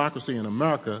reconstruct democracy in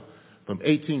America from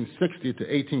 1860 to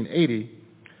 1880,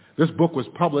 this book was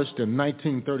published in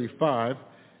 1935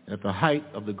 at the height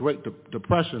of the Great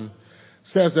Depression,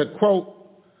 says that, quote,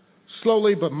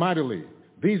 "Slowly but mightily,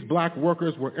 these black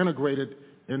workers were integrated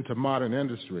into modern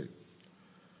industry.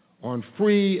 On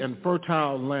free and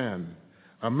fertile land,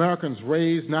 Americans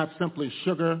raised not simply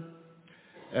sugar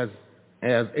as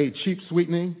a cheap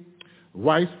sweetening,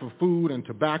 rice for food, and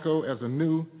tobacco as a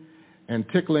new and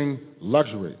tickling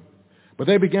luxury, but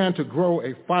they began to grow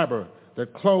a fiber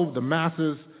that clothed the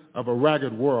masses of a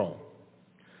ragged world.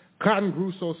 Cotton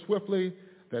grew so swiftly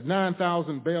that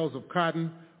 9,000 bales of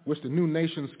cotton, which the new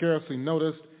nation scarcely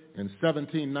noticed in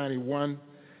 1791,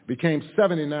 became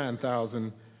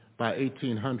 79,000 by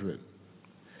 1800.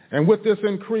 And with this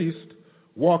increase,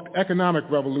 walked economic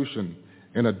revolution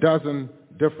in a dozen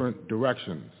different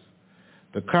directions.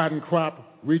 The cotton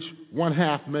crop reached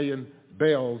 500,000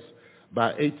 bales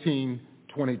by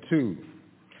 1822,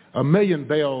 1 million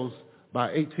bales by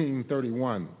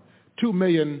 1831, 2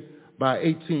 million by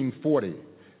 1840,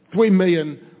 3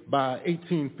 million by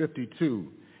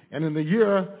 1852. And in the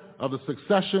year of the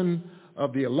succession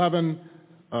of the 11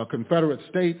 Confederate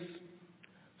states,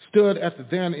 stood at the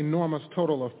then enormous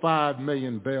total of 5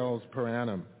 million bales per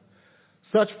annum.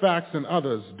 Such facts and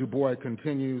others, Du Bois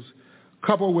continues,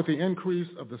 coupled with the increase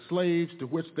of the slaves to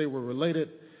which they were related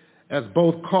as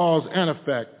both cause and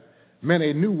effect, meant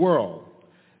a new world,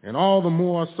 and all the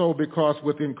more so because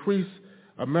with increased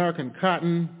American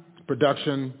cotton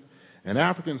production and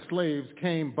African slaves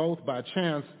came both by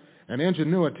chance and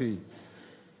ingenuity,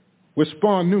 which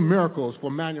spawned new miracles for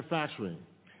manufacturing,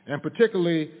 and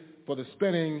particularly for the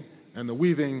spinning and the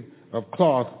weaving of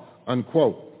cloth,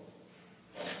 unquote.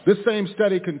 This same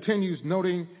study continues,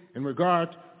 noting in regard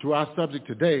to our subject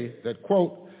today that,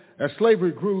 quote, as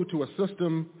slavery grew to a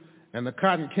system and the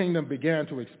Cotton Kingdom began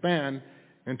to expand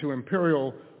into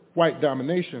imperial white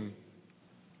domination,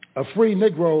 a free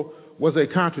Negro was a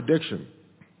contradiction.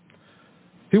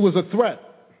 He was a threat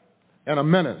and a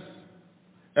menace.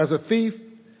 As a thief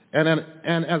and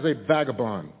as a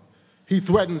vagabond, he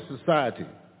threatened society.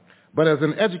 But as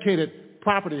an educated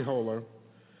property holder,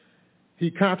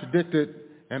 he contradicted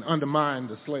and undermined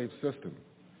the slave system.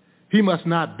 He must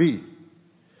not be.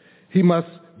 He must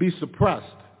be suppressed.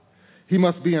 He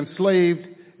must be enslaved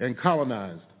and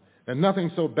colonized. And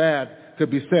nothing so bad could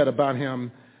be said about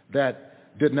him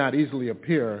that did not easily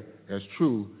appear as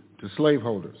true to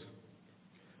slaveholders.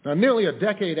 Now, nearly a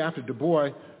decade after Du Bois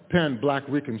penned Black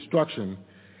Reconstruction,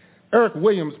 Eric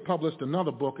Williams published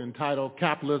another book entitled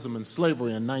Capitalism and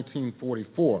Slavery in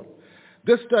 1944.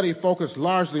 This study focused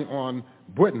largely on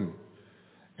Britain,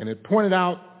 and it pointed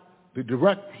out the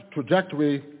direct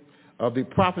trajectory of the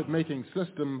profit-making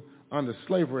system under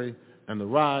slavery and the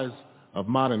rise of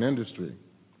modern industry.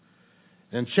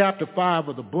 In Chapter 5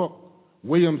 of the book,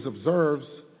 Williams observes,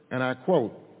 and I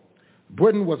quote,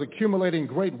 Britain was accumulating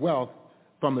great wealth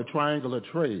from the triangular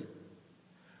trade.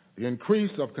 The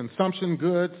increase of consumption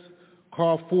goods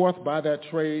called forth by that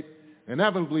trade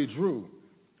inevitably drew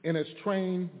in its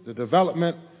train the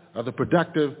development of the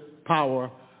productive power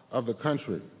of the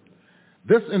country.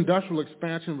 This industrial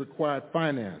expansion required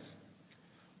finance.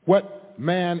 What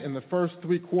man in the first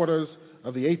 3 quarters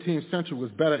of the 18th century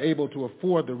was better able to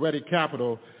afford the ready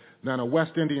capital than a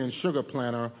West Indian sugar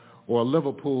planter or a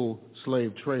Liverpool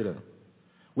slave trader?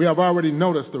 We have already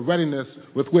noticed the readiness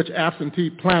with which absentee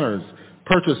planters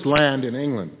purchased land in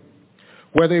England,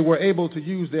 where they were able to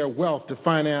use their wealth to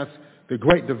finance the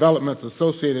great developments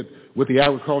associated with the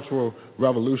agricultural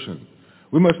revolution.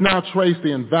 We must now trace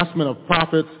the investment of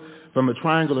profits from the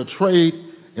triangular trade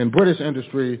in British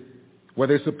industry, where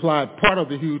they supplied part of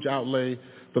the huge outlay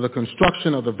for the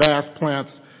construction of the vast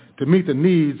plants to meet the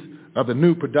needs of the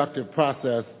new productive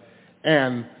process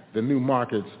and the new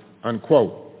markets,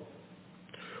 unquote.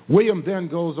 William then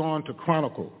goes on to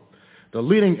chronicle the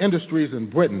leading industries in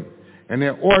Britain and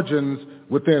their origins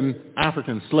within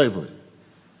African slavery.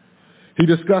 He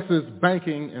discusses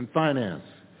banking and finance.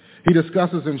 He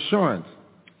discusses insurance,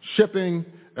 shipping,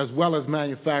 as well as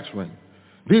manufacturing.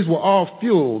 These were all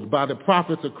fueled by the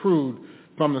profits accrued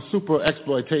from the super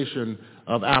exploitation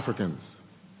of Africans.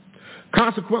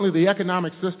 Consequently, the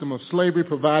economic system of slavery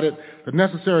provided the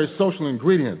necessary social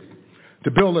ingredients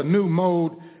to build a new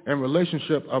mode and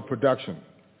relationship of production,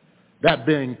 that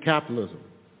being capitalism.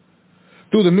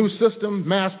 Through the new system,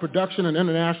 mass production and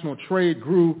international trade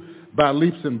grew by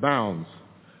leaps and bounds.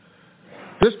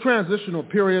 This transitional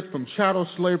period from chattel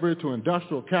slavery to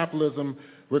industrial capitalism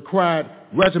required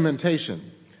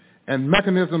regimentation and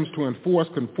mechanisms to enforce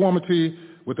conformity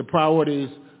with the priorities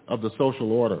of the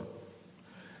social order.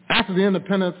 After the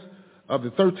independence of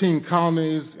the 13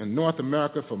 colonies in North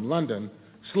America from London,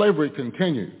 slavery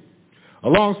continued.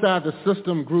 Alongside the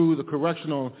system grew the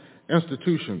correctional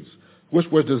institutions, which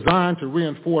were designed to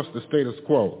reinforce the status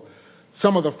quo.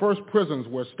 Some of the first prisons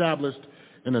were established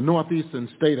in the northeastern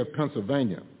state of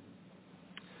Pennsylvania.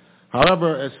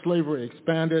 However, as slavery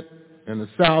expanded in the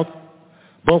South,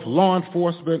 both law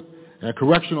enforcement and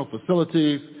correctional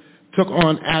facilities took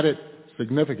on added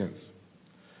significance.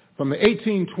 From the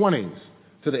 1820s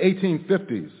to the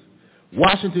 1850s,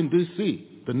 Washington,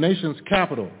 D.C., the nation's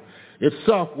capital,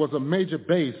 itself was a major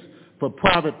base for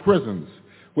private prisons,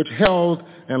 which held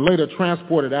and later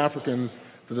transported Africans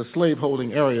to the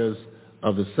slaveholding areas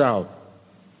of the South.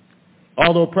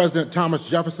 Although President Thomas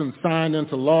Jefferson signed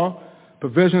into law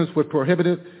provisions which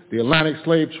prohibited the Atlantic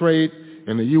slave trade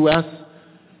in the U.S.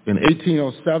 in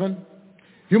 1807,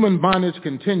 human bondage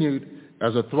continued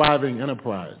as a thriving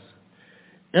enterprise.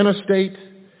 Interstate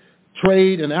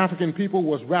trade in African people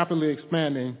was rapidly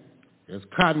expanding as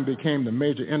cotton became the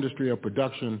major industry of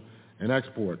production and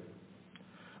export.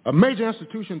 A major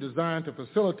institution designed to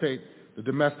facilitate the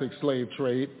domestic slave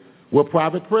trade were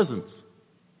private prisons.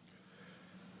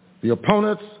 The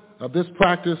opponents this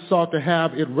practice sought to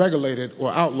have it regulated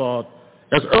or outlawed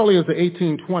as early as the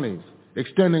 1820s,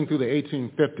 extending through the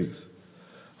 1850s.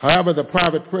 However, the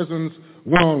private prisons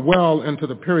went on well into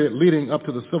the period leading up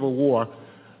to the Civil War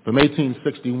from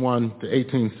 1861 to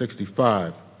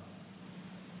 1865.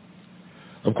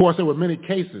 Of course, there were many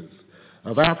cases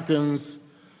of Africans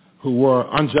who were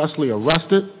unjustly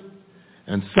arrested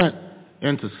and sent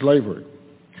into slavery.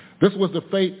 This was the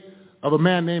fate of a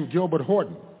man named Gilbert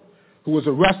Horton, who was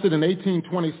arrested in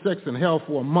 1826 and held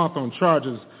for a month on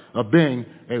charges of being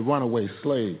a runaway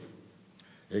slave.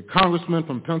 A congressman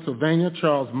from Pennsylvania,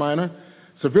 Charles Minor,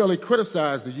 severely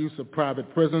criticized the use of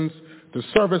private prisons to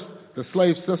service the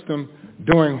slave system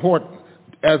during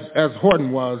as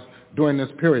Horton was during this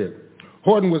period.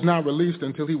 Horton was not released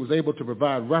until he was able to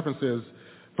provide references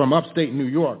from upstate New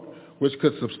York, which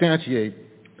could substantiate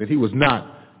that he was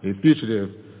not a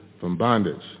fugitive from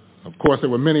bondage. Of course, there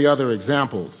were many other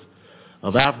examples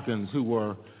of Africans who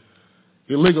were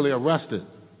illegally arrested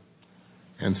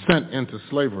and sent into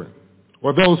slavery,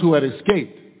 or those who had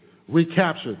escaped,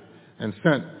 recaptured, and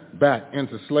sent back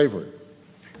into slavery.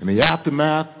 In the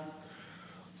aftermath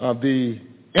of the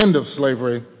end of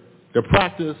slavery, the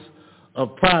practice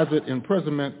of private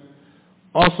imprisonment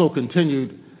also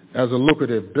continued as a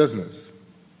lucrative business.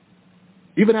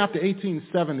 Even after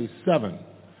 1877,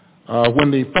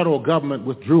 when the federal government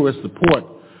withdrew its support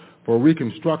for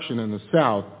Reconstruction in the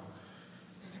South,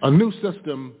 a new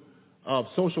system of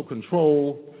social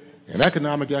control and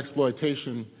economic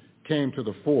exploitation came to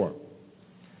the fore.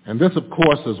 And this, of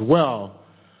course, as well,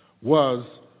 was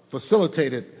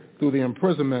facilitated through the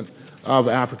imprisonment of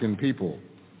African people.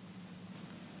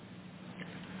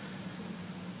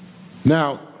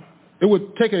 Now, it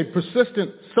would take a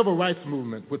persistent civil rights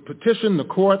movement would petition the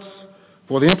courts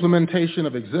for the implementation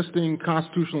of existing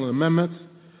constitutional amendments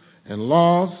and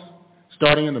laws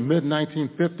starting in the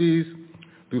mid-1950s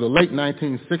through the late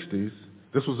 1960s.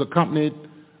 This was accompanied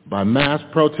by mass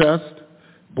protest,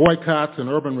 boycotts, and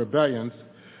urban rebellions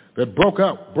that broke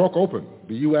open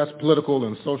the U.S. political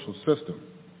and social system.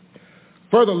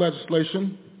 Further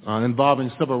legislation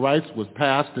involving civil rights was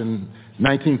passed in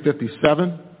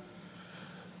 1957.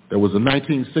 There was a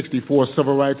 1964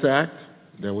 Civil Rights Act.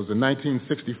 There was a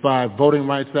 1965 Voting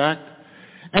Rights Act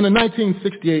and a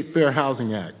 1968 Fair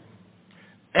Housing Act.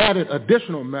 Added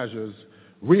additional measures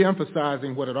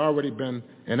re-emphasizing what had already been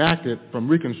enacted from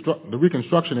the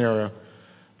Reconstruction era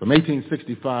from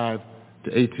 1865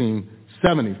 to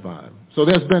 1875. So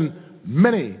there's been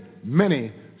many,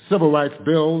 many civil rights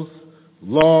bills,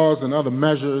 laws, and other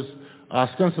measures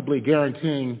ostensibly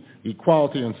guaranteeing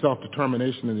equality and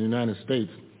self-determination in the United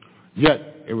States, yet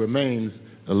it remains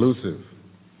elusive.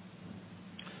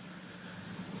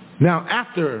 Now,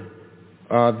 after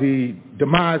the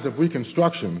demise of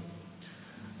Reconstruction,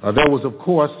 there was, of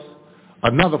course,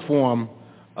 another form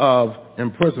of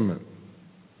imprisonment.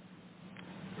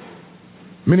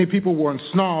 Many people were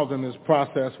ensnarled in this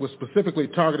process, which specifically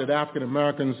targeted African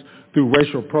Americans through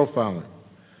racial profiling.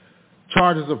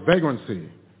 Charges of vagrancy,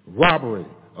 robbery,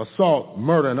 assault,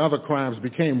 murder, and other crimes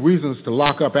became reasons to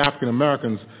lock up African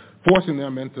Americans, forcing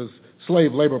them into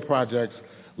slave labor projects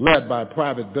led by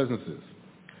private businesses.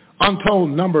 Untold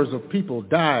numbers of people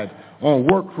died on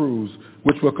work crews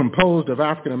which were composed of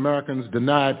African Americans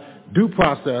denied due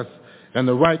process and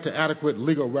the right to adequate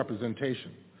legal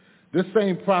representation. This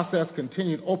same process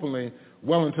continued openly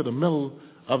well into the middle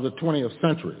of the 20th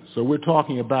century. So we're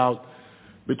talking about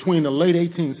between the late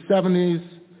 1870s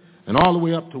and all the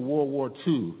way up to World War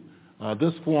II.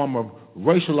 This form of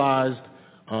racialized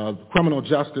criminal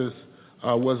justice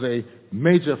was a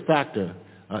major factor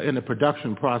in the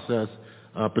production process,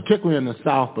 particularly in the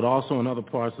South, but also in other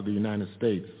parts of the United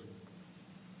States.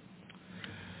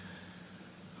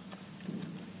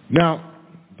 Now,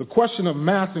 the question of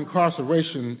mass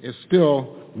incarceration is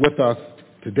still with us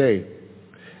today.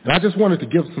 And I just wanted to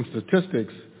give some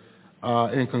statistics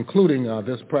in concluding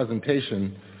this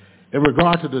presentation in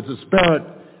regard to the disparate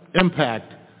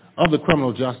impact of the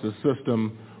criminal justice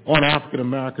system on African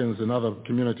Americans and other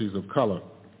communities of color.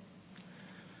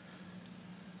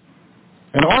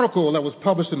 An article that was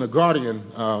published in the Guardian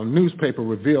newspaper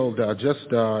revealed just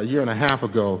a year and a half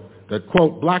ago that,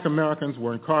 quote, Black Americans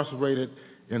were incarcerated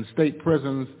in state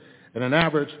prisons at an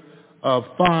average of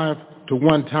 5 to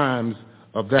 1 times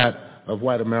of that of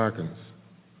white Americans.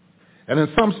 And in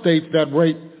some states, that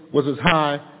rate was as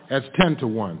high as 10 to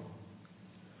 1.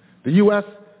 The U.S.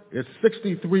 is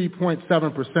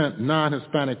 63.7%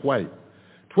 non-Hispanic white,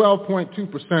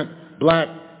 12.2% black,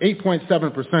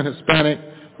 8.7% Hispanic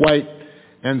white,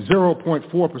 and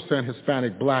 0.4%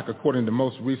 Hispanic black, according to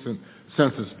most recent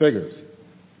census figures.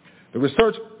 The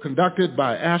research conducted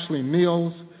by Ashley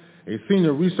Niels, a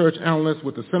senior research analyst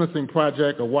with the Sentencing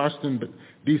Project, a Washington,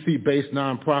 D.C.-based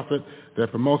nonprofit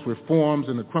that promotes reforms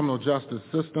in the criminal justice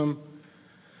system,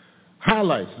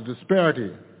 highlights the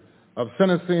disparity of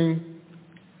sentencing,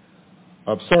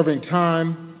 of serving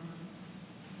time.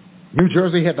 New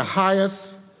Jersey had the highest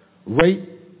rate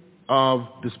of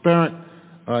disparate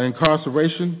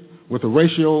incarceration, with a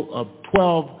ratio of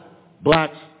 12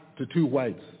 blacks to 2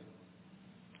 whites,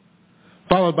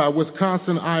 followed by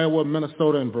Wisconsin, Iowa,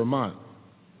 Minnesota, and Vermont.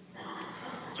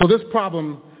 So this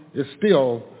problem is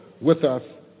still with us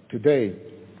today.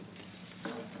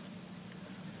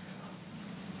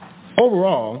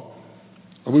 Overall,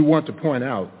 we want to point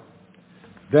out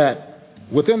that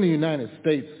within the United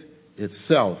States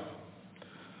itself,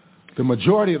 the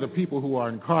majority of the people who are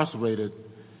incarcerated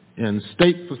in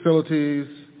state facilities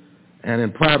and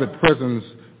in private prisons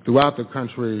throughout the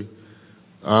country,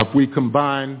 if we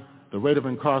combine the rate of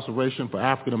incarceration for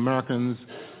African Americans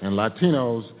and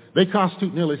Latinos, they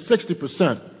constitute nearly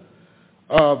 60%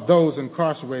 of those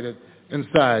incarcerated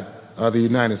inside the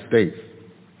United States.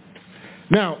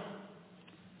 Now,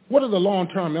 what are the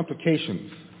long-term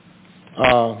implications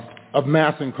of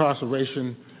mass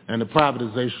incarceration and the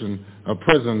privatization of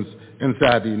prisons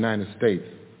inside the United States?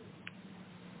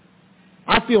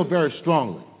 I feel very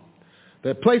strongly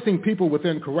that placing people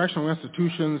within correctional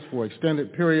institutions for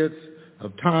extended periods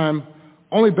of time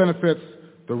only benefits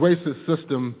the racist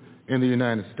system in the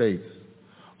United States.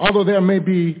 Although there may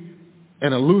be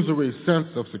an illusory sense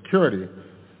of security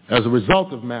as a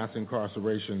result of mass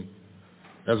incarceration,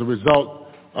 as a result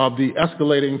of the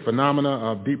escalating phenomena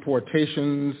of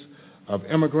deportations of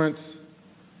immigrants,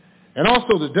 and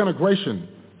also the denigration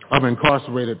of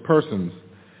incarcerated persons,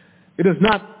 it is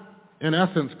not, in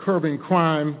essence, curbing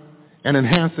crime and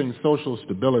enhancing social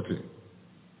stability.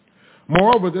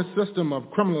 Moreover, this system of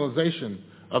criminalization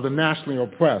of the nationally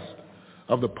oppressed,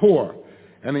 of the poor,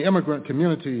 and the immigrant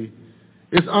community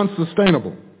is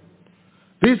unsustainable.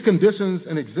 These conditions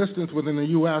in existence within the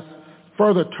U.S.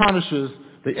 further tarnishes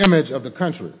the image of the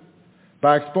country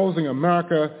by exposing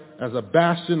America as a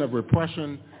bastion of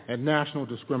repression and national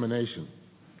discrimination.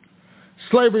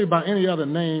 Slavery, by any other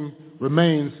name,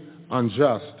 remains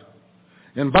unjust.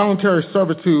 Involuntary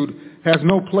servitude has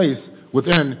no place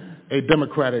within a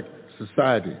democratic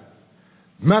society.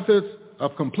 Methods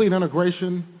of complete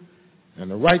integration and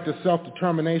the right to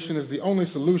self-determination is the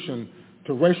only solution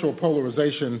to racial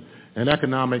polarization and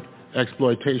economic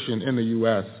exploitation in the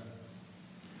U.S.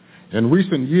 In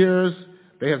recent years,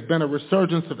 there has been a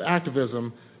resurgence of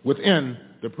activism within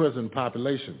the prison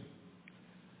population.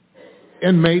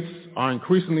 Inmates are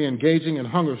increasingly engaging in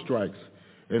hunger strikes,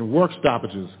 in work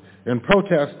stoppages, in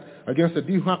protest against the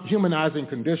dehumanizing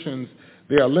conditions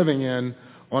they are living in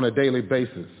on a daily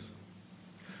basis.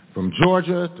 From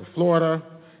Georgia to Florida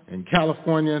and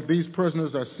California, these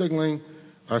prisoners are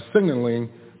signaling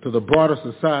to the broader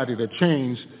society that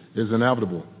change is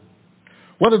inevitable.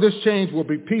 Whether this change will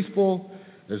be peaceful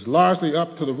is largely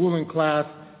up to the ruling class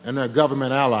and their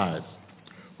government allies,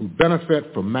 who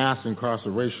benefit from mass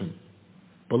incarceration,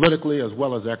 politically as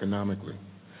well as economically.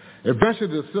 Eventually,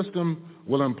 the system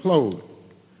will implode,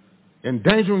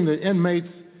 endangering the inmates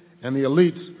and the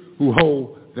elites who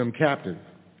hold them captive.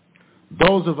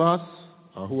 Those of us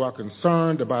who are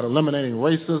concerned about eliminating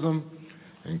racism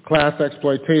and class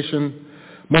exploitation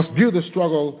must view the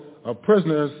struggle of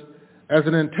prisoners as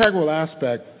an integral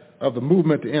aspect of the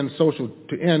movement to end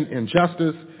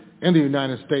injustice in the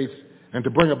United States and to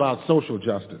bring about social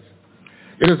justice.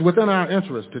 It is within our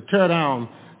interest to tear down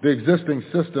the existing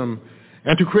system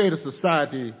and to create a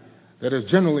society that is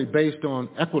generally based on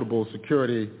equitable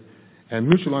security and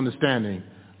mutual understanding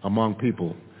among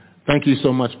people. Thank you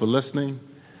so much for listening.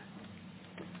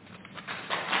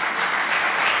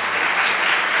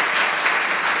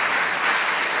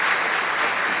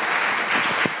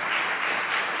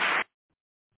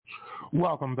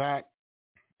 Welcome back.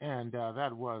 And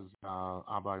that was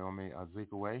Abayomi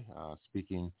Azikiwe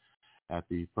speaking at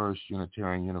the First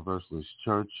Unitarian Universalist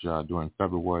Church during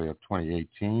February of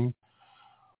 2018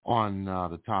 on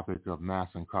the topic of mass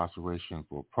incarceration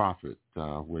for profit,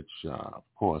 which, of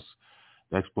course,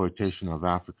 the exploitation of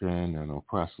African and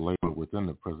oppressed labor within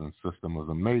the prison system was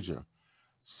a major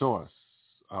source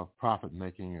of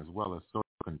profit-making as well as social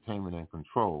containment and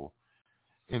control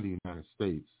in the United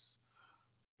States.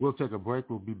 We'll take a break.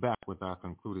 We'll be back with our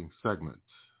concluding segment.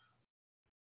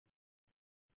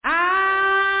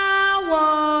 I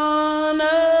want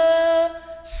a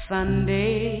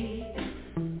Sunday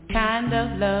kind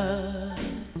of love,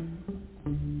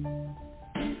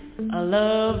 a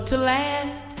love to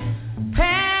last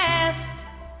past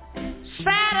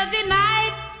Saturday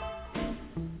night,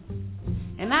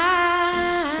 and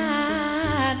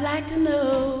I'd like to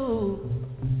know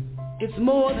it's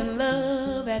more than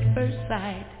love at first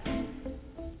sight.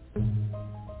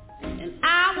 And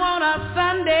I want a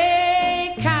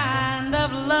Sunday kind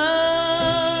of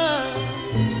love.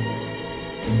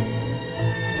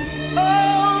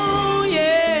 Oh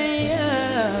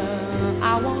yeah,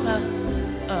 I want a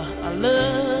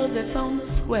love that's on the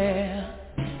square.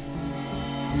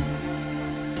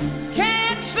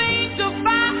 Can't seem to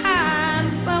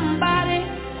find somebody,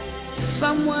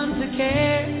 someone to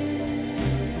care.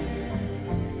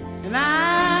 And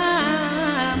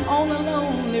I'm on a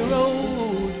lonely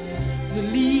road that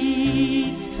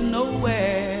leads to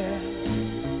nowhere.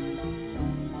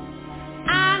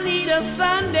 I need a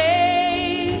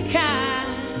Sunday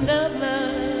kind of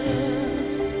love.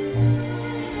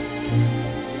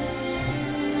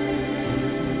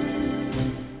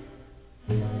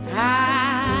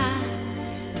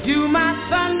 I do my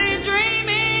Sunday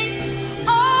dreaming,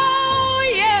 oh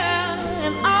yeah,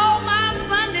 and all my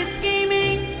Sunday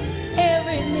scheming,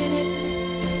 every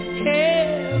minute,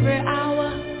 every hour,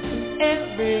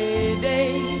 every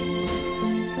day.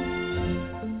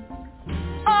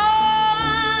 Oh,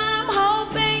 I'm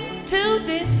hoping to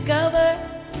discover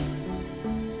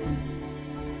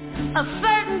a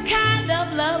certain kind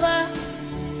of lover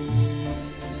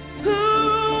who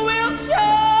will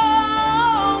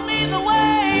show me the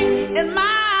way in my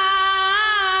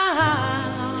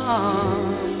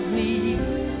arms. Need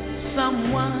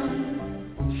someone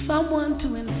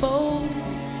to enfold,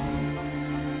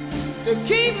 to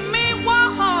keep me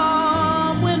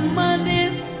warm when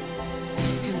Mondays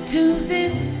and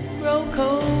Tuesdays grow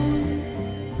cold.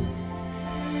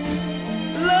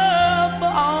 Love for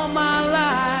all my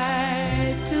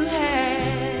life to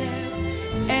have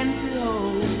and to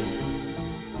hold.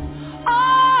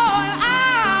 Oh, and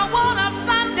I want a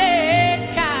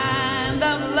Sunday kind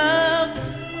of love.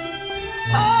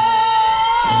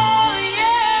 Oh,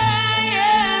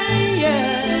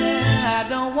 yeah, I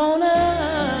don't want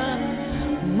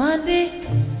a Monday,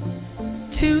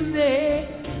 Tuesday,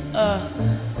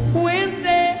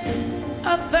 Wednesday,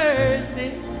 a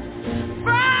Thursday,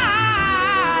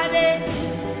 Friday,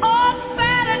 or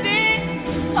Saturday,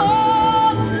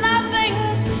 oh, nothing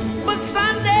but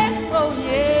Sunday. Oh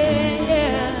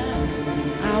yeah,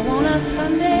 I want a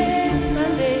Sunday.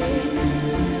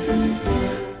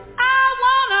 I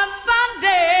want a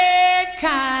Sunday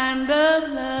kind of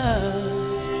love.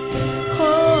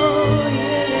 Oh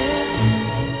yeah,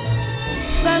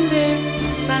 Sunday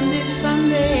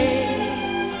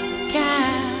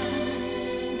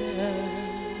kind of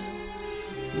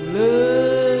love.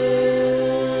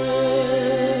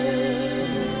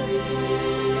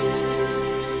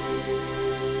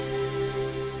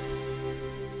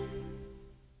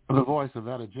 The voice of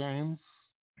Etta James,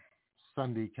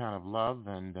 Sunday Kind of Love,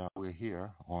 and we're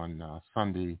here on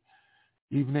Sunday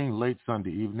evening, late Sunday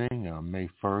evening, May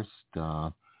 1st,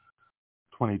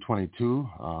 2022,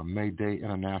 May Day,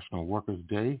 International Workers'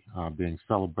 Day, being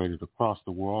celebrated across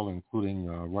the world, including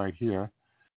right here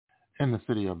in the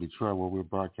city of Detroit, where we're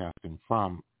broadcasting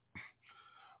from.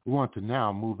 We want to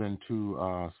now move into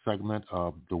a segment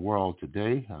of The World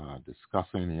Today,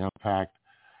 discussing the impact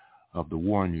of the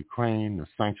war in Ukraine, the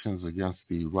sanctions against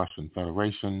the Russian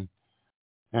Federation,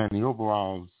 and the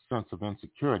overall sense of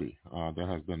insecurity that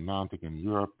has been mounting in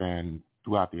Europe and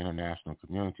throughout the international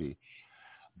community,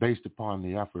 based upon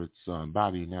the efforts by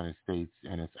the United States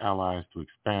and its allies to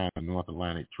expand the North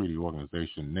Atlantic Treaty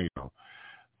Organization, NATO,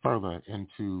 further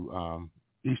into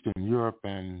Eastern Europe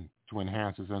and to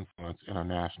enhance its influence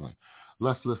internationally.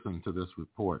 Let's listen to this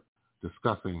report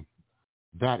discussing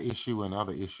that issue and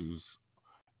other issues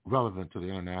relevant to the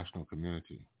international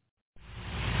community.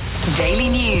 Daily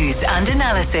news and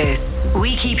analysis.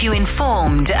 We keep you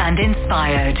informed and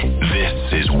inspired.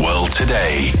 This is World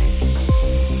Today.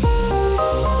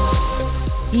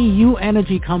 EU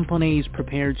energy companies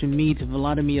prepare to meet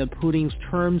Vladimir Putin's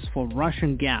terms for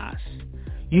Russian gas.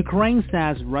 Ukraine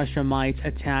says Russia might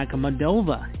attack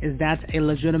Moldova. Is that a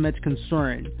legitimate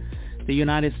concern? The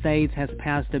United States has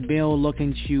passed a bill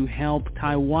looking to help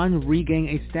Taiwan regain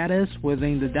a status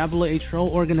within the WHO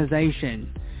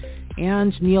organization.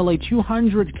 And nearly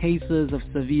 200 cases of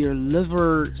severe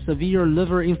liver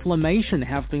inflammation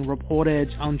have been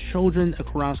reported on children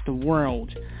across the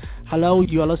world. Hello,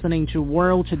 you are listening to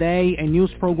World Today, a news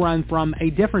program from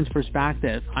a different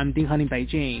perspective. I'm Ding Han in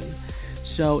Beijing.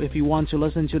 So if you want to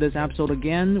listen to this episode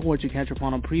again or to catch up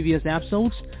on our previous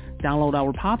episodes, download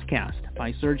our podcast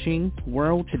by searching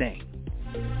World Today.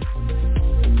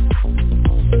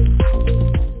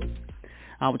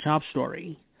 Our top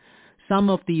story. some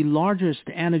of the largest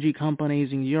energy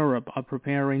companies in Europe are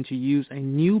preparing to use a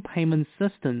new payment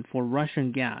system for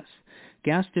Russian gas.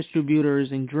 Gas distributors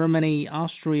in Germany,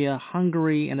 Austria,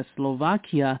 Hungary, and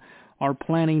Slovakia are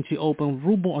planning to open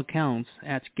ruble accounts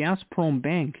at Gazprom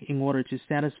Bank in order to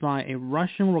satisfy a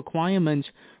Russian requirement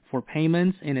for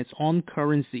payments in its own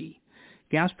currency.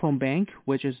 Gazprom Bank,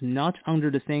 which is not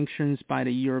under the sanctions by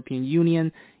the European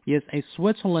Union, is a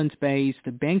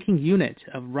Switzerland-based banking unit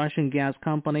of Russian gas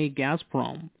company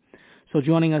Gazprom. So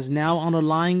joining us now on the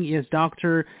line is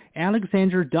Dr.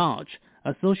 Alexander Dodge,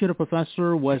 Associate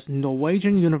Professor with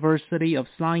Norwegian University of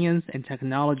Science and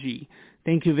Technology.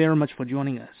 Thank you very much for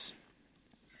joining us.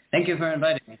 Thank you for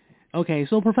inviting me. Okay,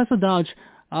 so Professor Dodge,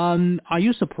 are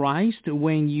you surprised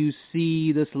when you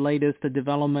see this latest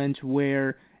development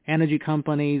where energy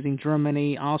companies in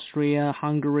Germany, Austria,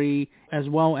 Hungary, as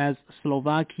well as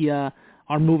Slovakia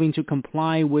are moving to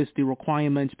comply with the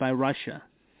requirements by Russia?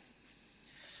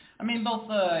 I mean, both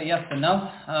yes and no.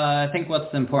 I think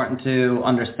what's important to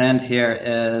understand here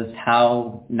is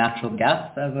how natural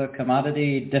gas as a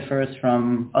commodity differs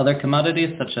from other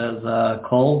commodities such as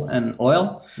coal and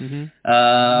oil. Mm-hmm.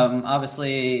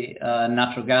 Obviously,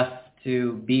 natural gas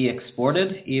to be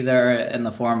exported, either in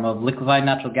the form of liquefied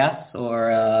natural gas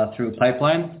or through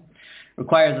pipelines,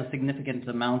 requires a significant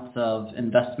amount of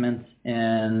investment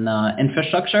in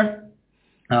infrastructure.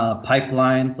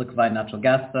 Pipelines, liquefied natural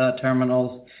gas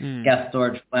terminals, gas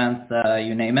storage plants,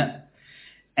 you name it.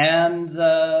 And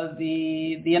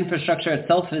the infrastructure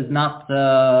itself is not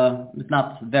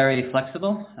very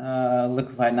flexible,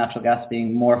 liquefied natural gas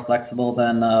being more flexible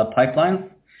than pipelines.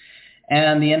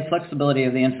 And the inflexibility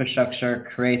of the infrastructure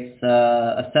creates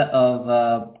a set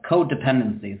of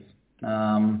codependencies.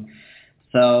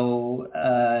 So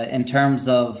in terms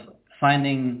of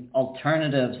finding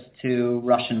alternatives to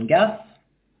Russian gas,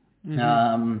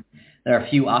 mm-hmm. There are a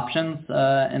few options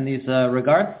in these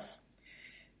regards.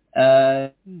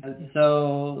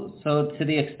 So to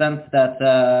the extent that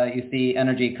you see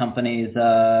energy companies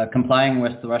complying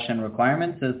with the Russian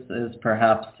requirements is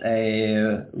perhaps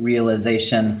a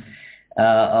realization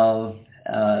of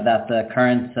that the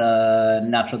current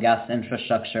natural gas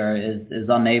infrastructure is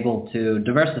unable to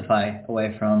diversify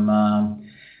away from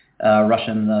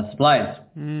Russian supplies.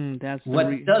 What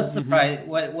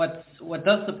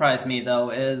does surprise me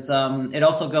though is it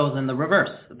also goes in the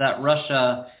reverse, that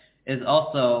Russia is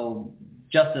also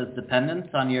just as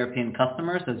dependent on European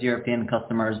customers as European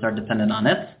customers are dependent on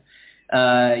it.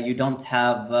 You don't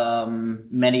have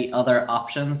many other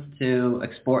options to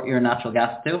export your natural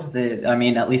gas to.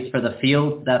 At least for the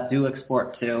fields that do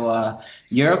export to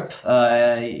Europe,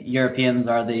 Europeans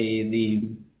are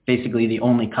basically the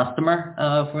only customer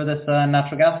for this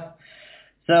natural gas.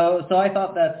 So I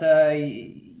thought that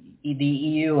the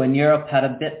EU and Europe had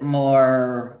a bit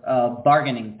more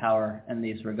bargaining power in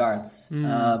these regards.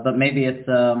 But maybe it's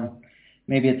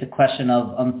a question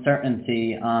of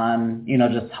uncertainty on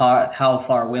just how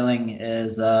far willing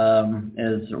is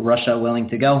Russia willing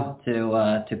to go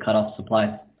to cut off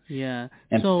supplies. Yeah.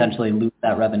 And potentially lose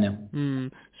that revenue.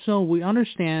 So we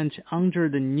understand under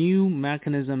the new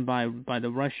mechanism by the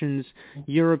Russians,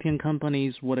 European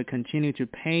companies would continue to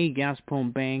pay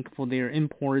Gazprom Bank for their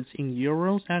imports in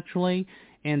euros, actually,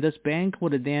 and this bank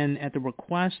would then, at the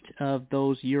request of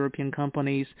those European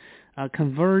companies,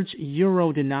 convert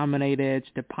euro-denominated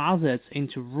deposits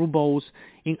into rubles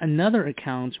in another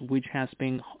account which have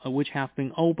been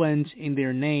opened in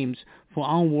their names for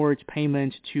onward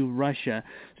payment to Russia.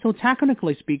 So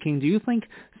technically speaking, do you think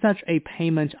such a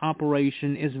payment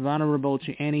operation is vulnerable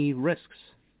to any risks?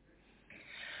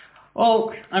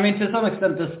 Well, to some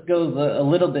extent this goes a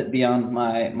little bit beyond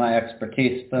my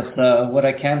expertise, but what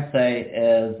I can say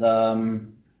is,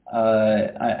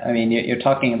 you're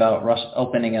talking about Russia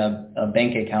opening a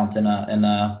bank account in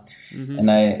a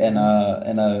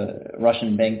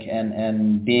Russian bank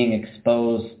and being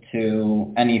exposed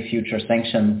to any future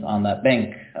sanctions on that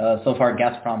bank. So far,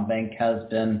 Gazprom Bank has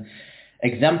been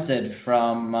exempted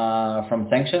from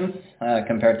sanctions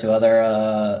compared to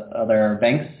other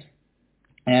banks.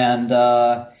 And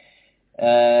so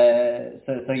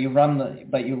you run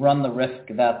the risk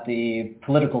that the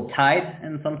political tide,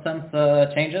 in some sense,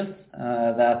 changes.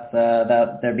 That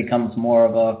there becomes more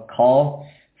of a call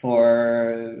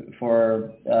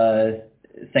for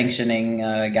sanctioning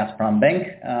Gazprom Bank.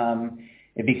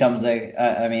 It becomes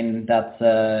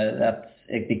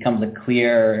it becomes a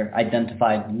clear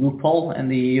identified loophole in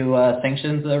the EU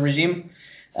sanctions regime,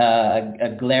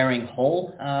 a glaring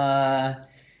hole.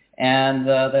 And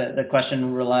the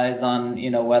question relies on,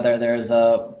 whether there's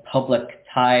a public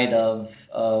tide of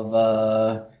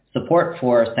support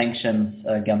for sanctions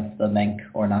against the bank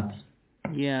or not.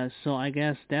 Yeah, so I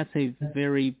guess that's a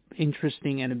very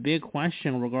interesting and a big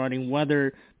question regarding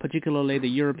whether particularly the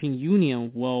European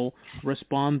Union will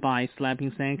respond by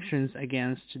slapping sanctions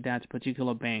against that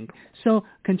particular bank. So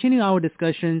continue our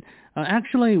discussion.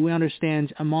 Actually, we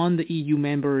understand among the EU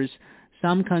members,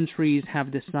 some countries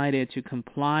have decided to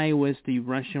comply with the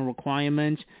Russian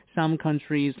requirement. Some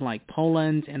countries like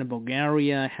Poland and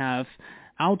Bulgaria have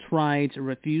outright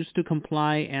refused to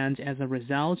comply, and as a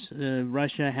result,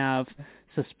 Russia have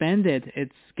suspended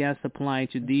its gas supply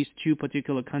to these two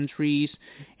particular countries.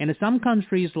 And some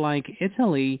countries like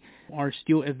Italy are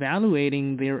still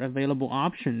evaluating their available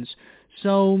options.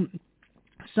 So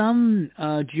some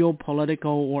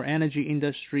geopolitical or energy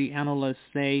industry analysts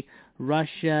say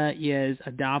Russia is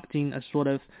adopting a sort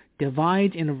of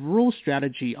divide and rule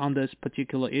strategy on this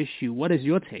particular issue. What is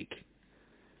your take?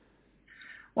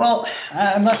 Well,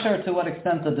 I'm not sure to what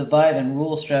extent the divide and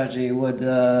rule strategy would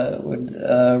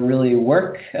really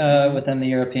work within the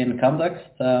European context.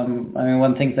 I mean,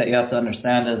 one thing that you have to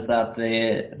understand is that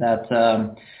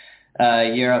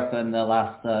Europe in the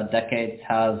last decades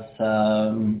has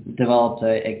developed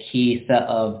a key set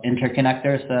of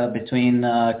interconnectors between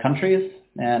countries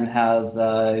and has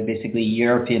basically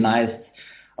Europeanized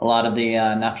a lot of the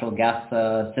natural gas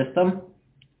system.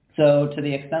 So to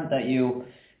the extent that you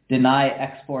deny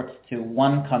exports to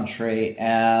one country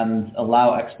and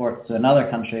allow exports to another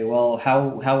country, well,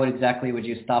 how exactly would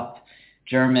you stop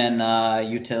German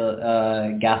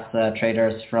gas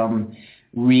traders from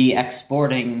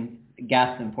re-exporting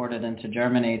gas imported into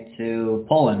Germany to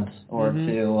Poland or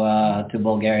to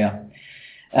Bulgaria?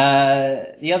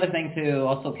 The other thing to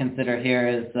also consider here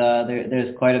is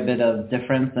there's quite a bit of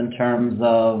difference in terms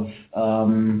of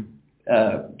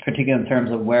particularly in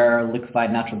terms of where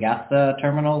liquefied natural gas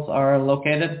terminals are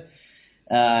located,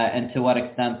 and to what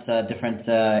extent different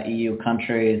EU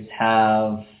countries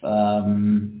have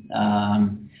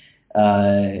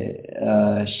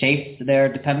shaped their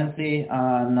dependency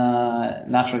on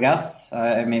natural gas.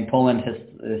 I mean, Poland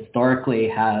historically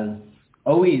has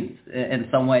always, in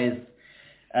some ways,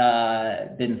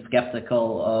 been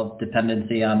skeptical of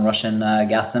dependency on Russian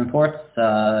gas imports,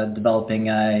 developing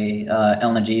a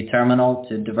LNG terminal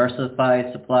to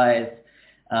diversify supplies,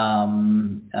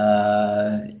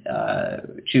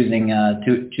 choosing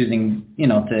to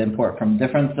import from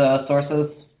different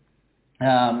sources.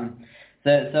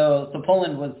 So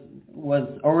Poland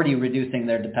was already reducing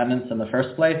their dependence in the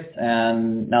first place,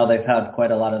 and now they've had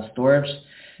quite a lot of storage.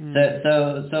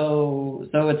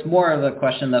 So it's more of a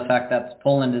question of the fact that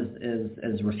Poland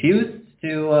is refused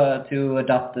to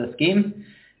adopt the scheme,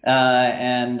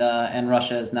 and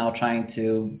Russia is now trying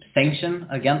to sanction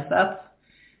against that.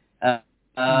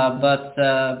 But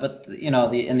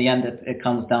in the end, it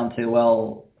comes down to,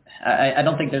 well, I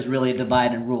don't think there's really a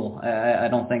divide and rule. I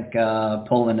don't think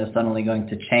Poland is suddenly going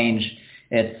to change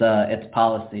its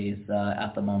policies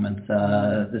at the moment.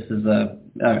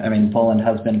 Poland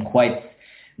has been quite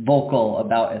vocal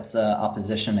about its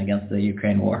opposition against the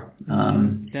Ukraine war.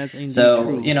 That's indeed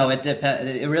true.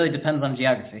 It really depends on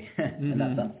geography in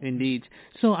that sense. Indeed.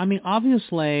 So,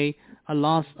 obviously, a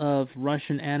loss of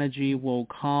Russian energy will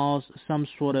cause some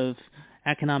sort of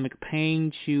economic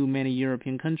pain to many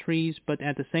European countries, but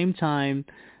at the same time,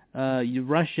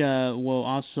 Russia will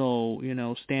also,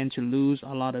 stand to lose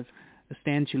a lot of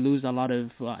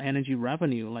energy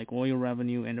revenue, like oil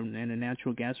revenue and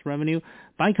natural gas revenue.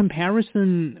 By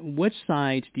comparison, which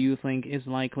side do you think is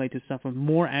likely to suffer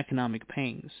more economic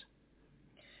pains?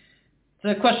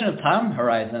 It's a question of time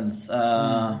horizons,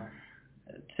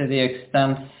 to the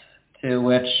extent to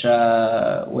which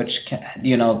how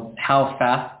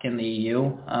fast can the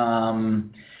EU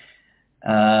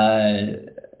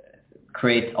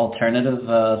create alternative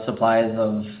supplies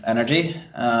of energy.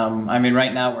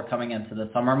 Right now we're coming into the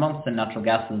summer months, and natural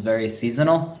gas is very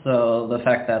seasonal. So the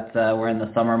fact that we're in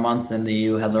the summer months and the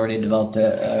EU has already developed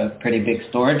a pretty big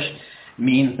storage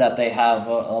means that they have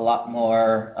a lot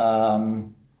more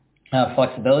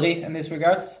flexibility in these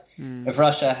regards. If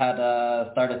Russia had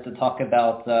started to talk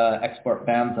about export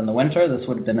bans in the winter, this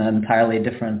would have been an entirely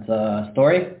different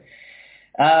story.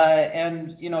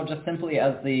 And just simply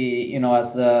as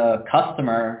the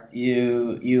customer,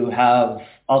 you have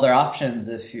other options.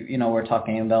 If we're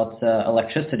talking about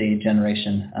electricity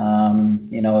generation.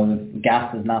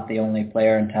 Gas is not the only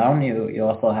player in town. You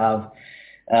also have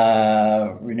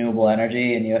renewable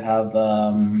energy, and you have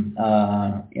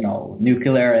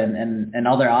nuclear and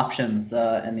other options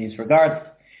in these regards.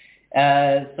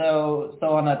 So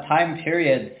on a time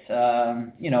period,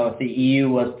 if the EU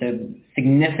was to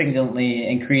significantly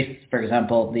increase, for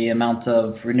example, the amount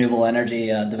of renewable energy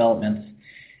developments,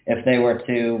 if they were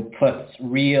to put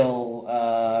real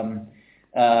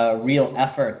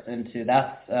efforts into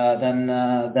that,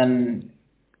 then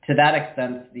to that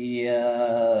extent,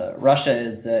 Russia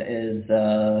is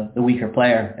the weaker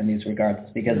player in these regards,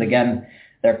 because again,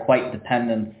 they're quite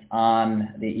dependent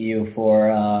on the EU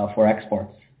for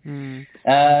exports. I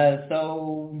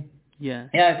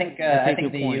think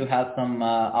the EU has some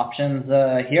options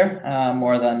here,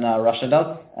 more than Russia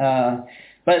does.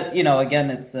 But again,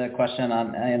 it's a question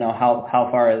on how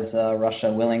far is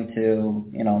Russia willing to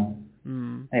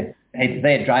I hate to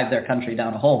say it, drive their country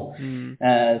down a hole.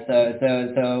 So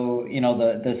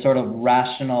the sort of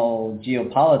rational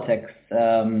geopolitics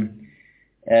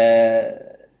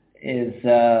is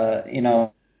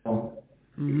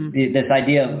this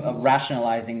idea of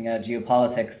rationalizing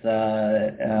geopolitics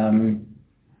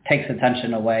takes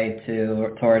attention away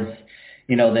towards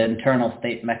the internal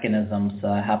state mechanisms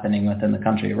happening within the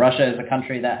country. Russia is a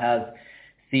country that has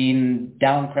seen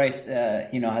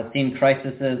has seen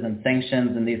crises and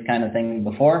sanctions and these kind of things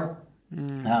before.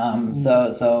 The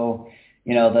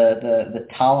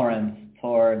tolerance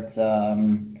towards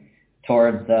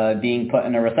being put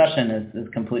in a recession is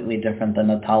completely different than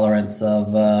the tolerance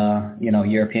of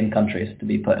European countries to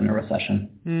be put in a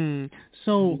recession.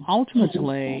 So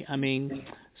ultimately, I mean,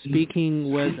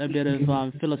 speaking with a bit of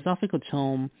philosophical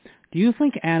tone, do you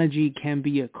think energy can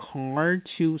be a card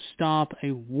to stop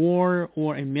a war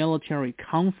or a military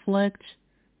conflict?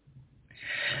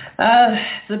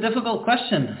 It's a difficult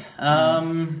question.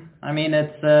 I mean,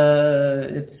 it's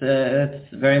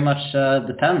very much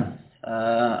depends.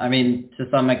 I mean, to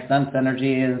some extent,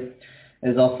 energy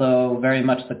is also very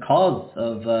much the cause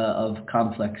of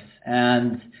conflicts,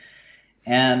 and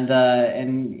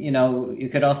you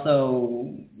could also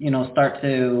start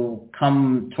to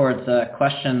come towards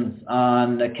questions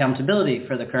on accountability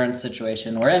for the current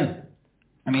situation we're in.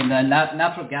 I mean, the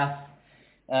natural gas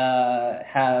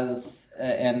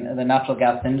and the natural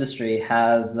gas industry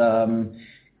has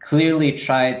clearly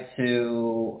tried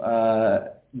to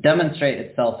demonstrate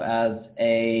itself as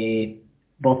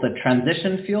both a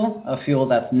transition fuel, a fuel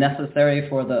that's necessary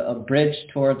for a bridge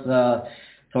towards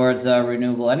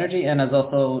renewable energy, and has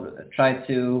also tried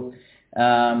to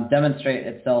demonstrate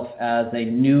itself as a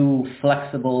new,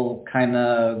 flexible, kind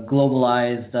of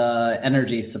globalized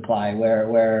energy supply,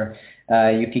 where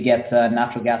you could get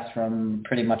natural gas from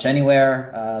pretty much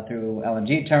anywhere through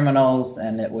LNG terminals,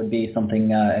 and it would be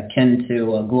something akin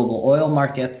to a global oil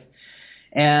market.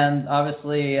 And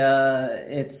obviously,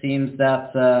 it seems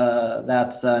that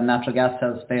natural gas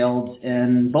has failed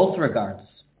in both regards.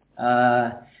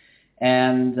 So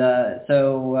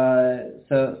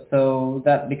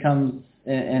that becomes,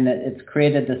 and it's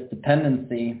created this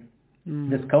dependency,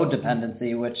 this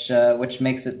codependency, which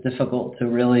makes it difficult to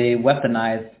really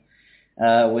weaponize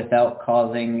without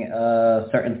causing a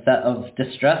certain set of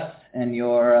distress in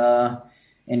your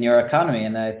economy.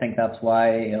 And I think that's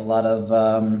why a lot of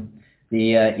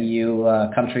the EU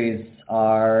countries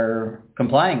are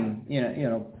complying.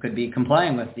 Could be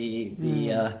complying with the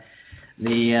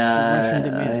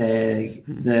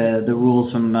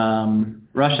rules from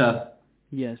Russia.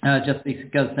 Yes. Just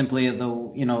because simply of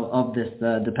of this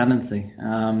dependency.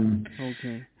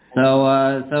 Okay. No,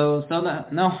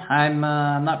 I'm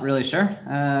not really sure,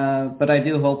 but I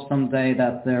do hope someday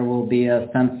that there will be a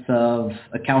sense of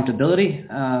accountability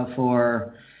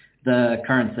for the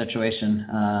current situation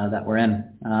that we're in,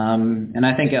 and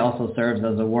I think it also serves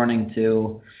as a warning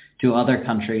to other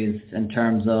countries in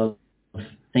terms of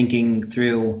thinking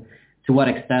through to what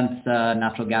extent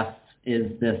natural gas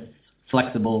is this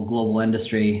flexible global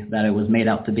industry that it was made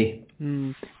out to be.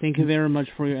 Thank you very much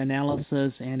for your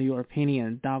analysis and your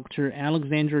opinion. Dr.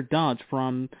 Alexander Dodd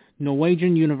from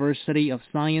Norwegian University of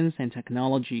Science and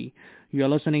Technology. You are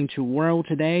listening to World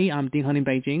Today. I'm Ding Han in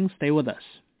Beijing. Stay with us.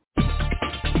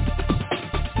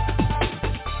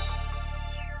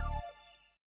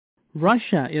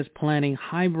 Russia is planning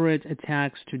hybrid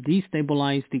attacks to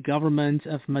destabilize the government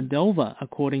of Moldova,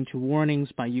 according to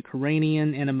warnings by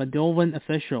Ukrainian and Moldovan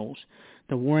officials.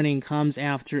 The warning comes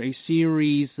after a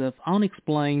series of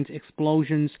unexplained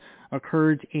explosions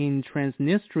occurred in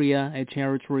Transnistria, a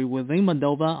territory within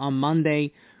Moldova, on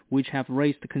Monday, which have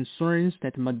raised concerns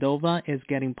that Moldova is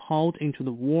getting pulled into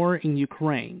the war in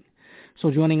Ukraine.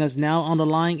 So joining us now on the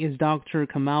line is Dr.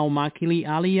 Kamal Makili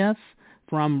Aliyev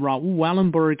from Raoul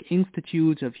Wallenberg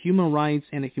Institute of Human Rights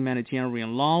and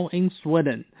Humanitarian Law in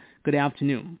Sweden. Good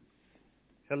afternoon.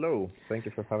 Hello. Thank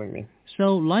you for having me.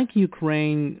 So, like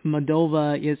Ukraine,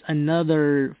 Moldova is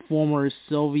another former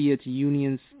Soviet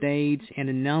Union state and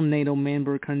a non-NATO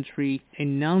member country, a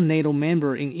non-NATO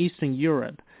member in Eastern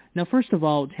Europe. Now, first of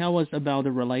all, tell us about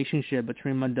the relationship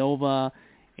between Moldova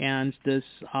and this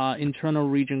internal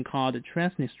region called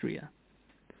Transnistria.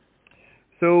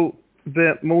 So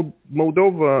the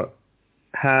Moldova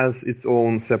has its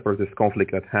own separatist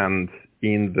conflict at hand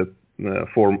in the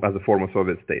as a former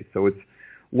Soviet state. So it's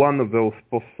one of those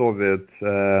post-Soviet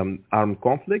armed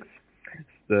conflicts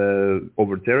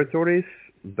over territories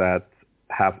that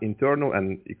have internal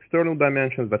and external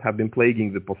dimensions that have been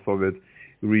plaguing the post-Soviet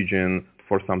region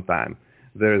for some time.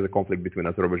 There is a conflict between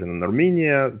Azerbaijan and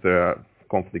Armenia. There are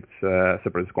conflicts,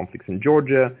 separatist conflicts in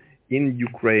Georgia, in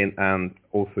Ukraine, and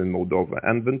also in Moldova.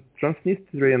 And the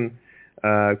Transnistrian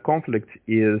conflict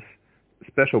is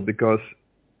special because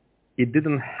it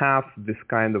didn't have this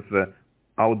kind of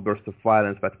outburst of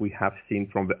violence that we have seen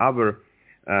from the other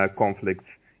conflicts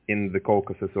in the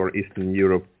Caucasus or Eastern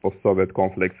Europe post-Soviet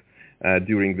conflicts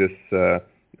during this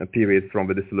period from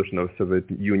the dissolution of the Soviet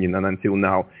Union and until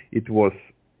now. It was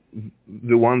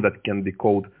the one that can be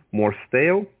called more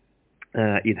stale.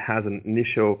 It has an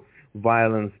initial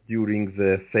violence during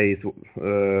the phase,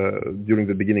 during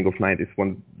the beginning of 90s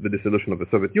when the dissolution of the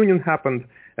Soviet Union happened.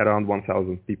 Around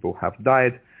 1,000 people have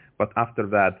died. But after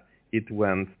that, it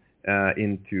went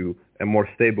into a more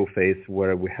stable phase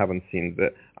where we haven't seen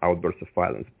the outbursts of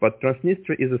violence. But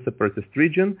Transnistria is a separatist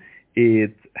region.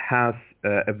 It has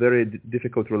a very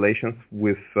difficult relations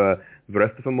with the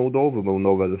rest of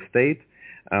Moldova as a state,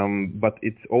 but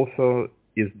it also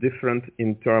is different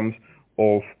in terms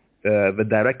of the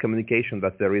direct communication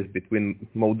that there is between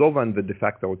Moldova and the de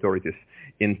facto authorities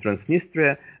in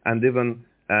Transnistria, and even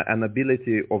an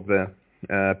ability of the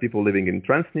people living in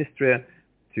Transnistria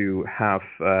to have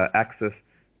access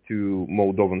to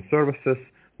Moldovan services,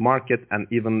 market, and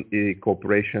even a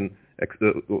cooperation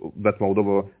that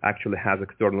Moldova actually has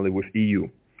externally with EU.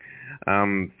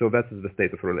 So that is the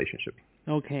state of the relationship.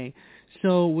 Okay.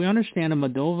 So we understand that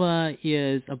Moldova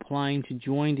is applying to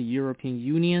join the European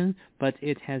Union, but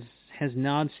it has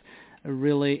not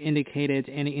really indicated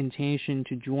any intention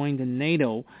to join the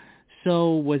NATO.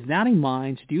 So with that in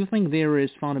mind, do you think there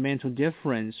is fundamental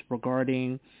difference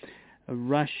regarding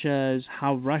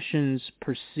how Russians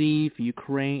perceive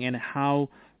Ukraine and how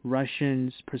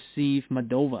Russians perceive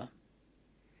Moldova?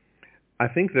 I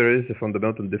think there is a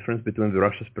fundamental difference between the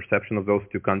Russia's perception of those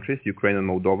two countries, Ukraine and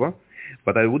Moldova,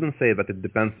 but I wouldn't say that it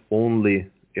depends only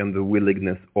on the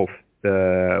willingness of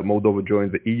Moldova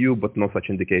join the EU, but no such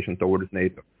indication towards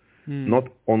NATO. Not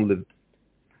only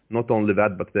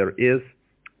that, but there is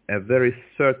a very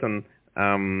certain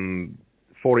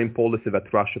foreign policy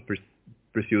that Russia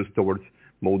pursues towards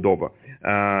Moldova.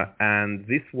 And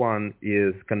this one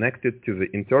is connected to the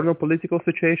internal political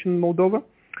situation in Moldova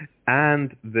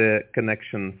and the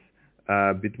connections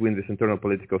between this internal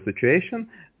political situation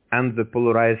and the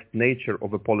polarized nature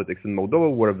of the politics in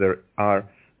Moldova, where there are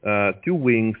two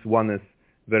wings. One is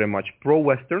very much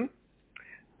pro-Western,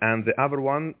 and the other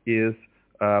one is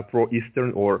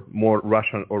pro-Eastern or more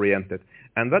Russian-oriented.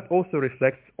 And that also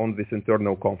reflects on this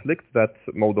internal conflict that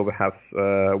Moldova has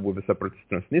with the separatist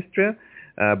Transnistria,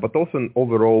 but also an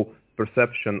overall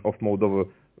perception of Moldova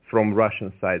from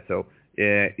Russian side. So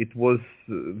it was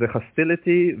the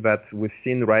hostility that we've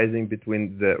seen rising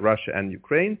between Russia and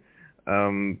Ukraine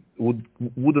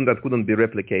couldn't be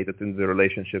replicated in the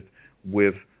relationship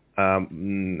with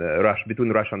Russia,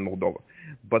 between Russia and Moldova.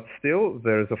 But still,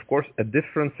 there is, of course, a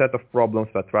different set of problems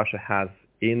that Russia has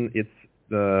in its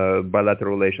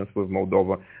bilateral relations with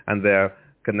Moldova, and they are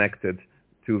connected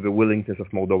to the willingness of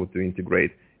Moldova to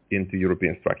integrate into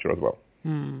European structure as well.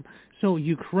 So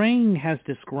Ukraine has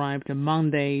described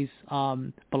Monday's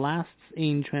blasts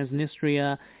in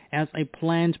Transnistria as a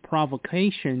planned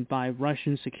provocation by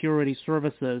Russian security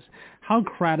services. How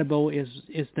credible is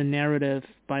the narrative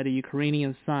by the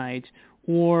Ukrainian side?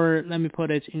 Or let me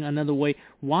put it in another way,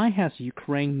 why has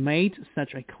Ukraine made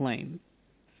such a claim?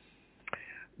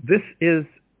 This is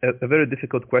a very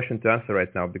difficult question to answer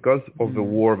right now because of the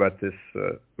war that is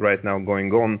right now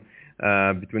going on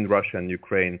between Russia and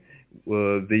Ukraine.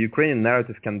 The Ukrainian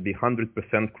narrative can be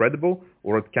 100% credible,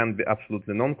 or it can be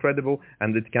absolutely non-credible,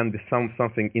 and it can be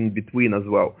something in between as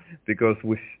well, because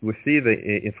we see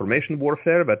the information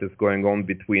warfare that is going on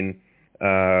between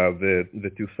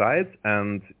the two sides,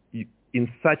 and in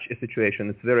such a situation,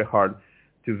 it's very hard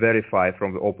to verify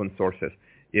from the open sources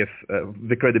if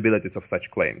the credibilities of such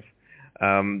claims.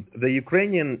 The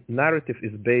Ukrainian narrative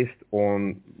is based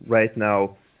on, right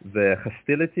now, the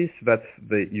hostilities that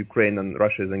the Ukraine and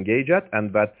Russia is engaged at,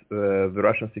 and that the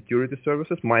Russian security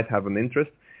services might have an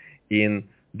interest in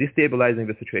destabilizing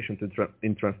the situation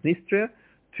in Transnistria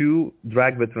to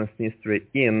drag the Transnistria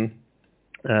in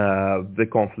the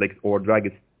conflict, or drag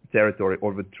it territory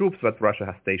or the troops that Russia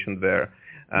has stationed there,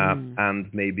 and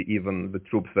maybe even the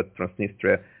troops that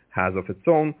Transnistria has of its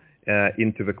own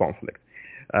into the conflict.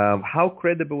 How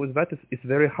credible is that? It's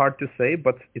very hard to say,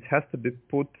 but it has to be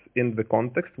put in the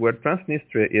context where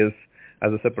Transnistria is,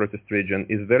 as a separatist region,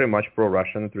 is very much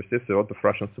pro-Russian. It receives a lot of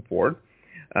Russian support.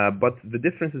 But the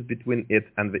differences between it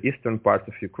and the eastern parts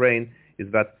of Ukraine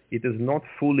is that it is not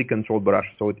fully controlled by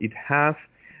Russia. So it has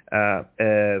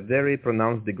a very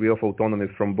pronounced degree of autonomy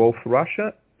from both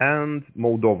Russia and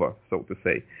Moldova, so to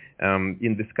say,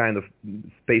 in this kind of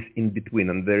space in between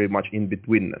and very much in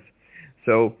betweenness.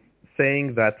 So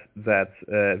saying that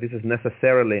this is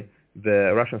necessarily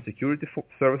the Russian security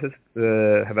services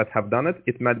that have done it,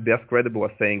 it might be as credible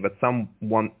as saying that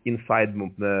someone inside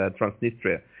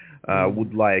Transnistria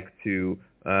would like to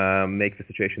make the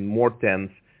situation more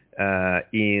tense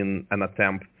in an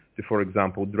attempt to, for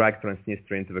example, drag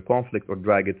Transnistria into the conflict or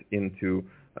drag it into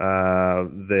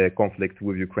the conflict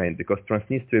with Ukraine, because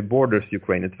Transnistria borders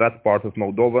Ukraine. It's that part of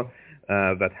Moldova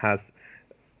that has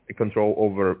control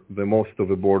over the most of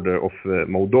the border of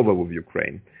Moldova with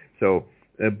Ukraine. So,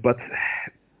 but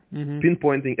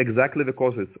pinpointing exactly the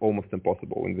cause is almost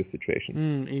impossible in this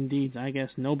situation. Indeed. I guess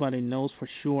nobody knows for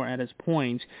sure at this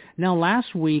point. Now,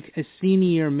 last week, a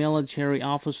senior military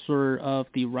officer of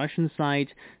the Russian side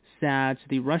said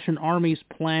the Russian army's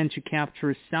plan to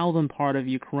capture southern part of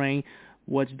Ukraine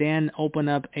would then open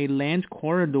up a land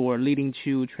corridor leading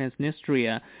to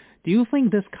Transnistria. Do you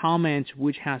think this comment,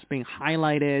 which has been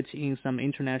highlighted in some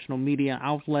international media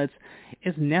outlets,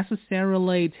 is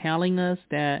necessarily telling us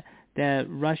that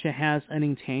Russia has an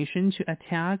intention to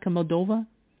attack Moldova?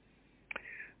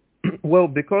 Well,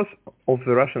 because of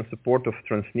the Russian support of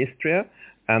Transnistria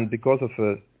and because of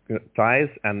the ties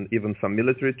and even some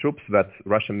military troops that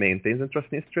Russia maintains in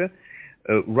Transnistria,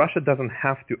 Russia doesn't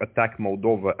have to attack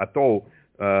Moldova at all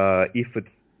if it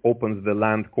opens the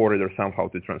land corridor somehow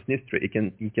to Transnistria. It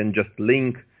can just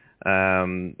link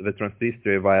the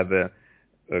Transnistria via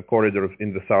the corridor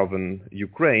in the southern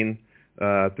Ukraine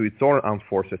to its own armed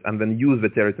forces, and then use the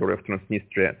territory of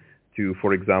Transnistria to,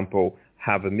 for example,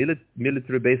 have a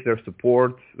military base there,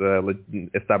 support,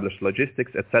 establish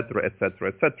logistics, etc., etc.,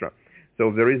 etc.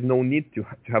 So there is no need to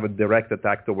have a direct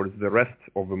attack towards the rest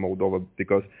of the Moldova,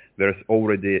 because there's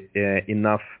already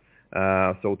enough,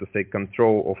 so to say,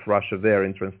 control of Russia there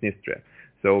in Transnistria.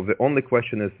 So the only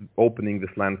question is opening this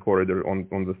land corridor on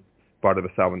the part of the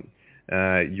southern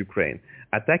Ukraine.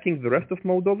 Attacking the rest of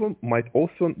Moldova might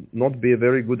also not be a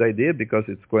very good idea, because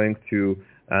it's going to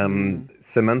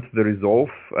cement the resolve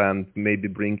and maybe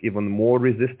bring even more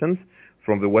resistance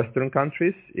from the Western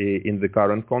countries in the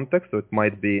current context. So it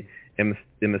might be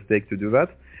a mistake to do that.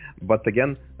 But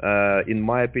again, in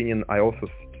my opinion, I also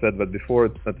said that before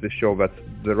at this show, that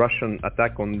the Russian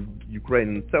attack on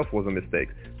Ukraine itself was a mistake.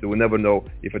 So we never know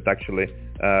if it's actually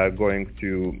going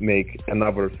to make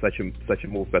another such a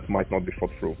move that might not be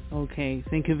thought through. Okay,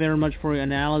 thank you very much for your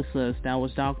analysis. That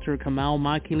was Dr. Kamal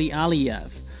Makili Aliyev.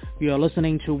 You are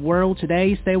listening to World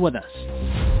Today. Stay with us.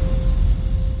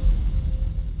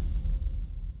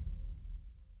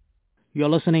 You're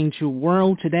listening to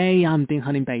World Today. I'm Ding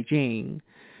Han in Beijing.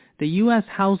 The U.S.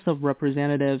 House of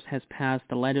Representatives has passed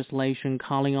the legislation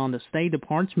calling on the State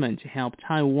Department to help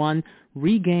Taiwan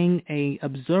regain an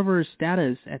observer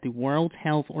status at the World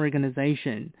Health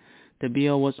Organization. The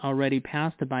bill was already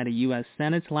passed by the U.S.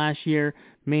 Senate last year,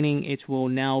 meaning it will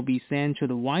now be sent to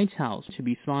the White House to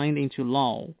be signed into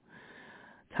law.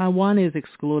 Taiwan is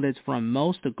excluded from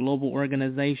most global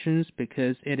organizations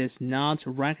because it is not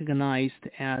recognized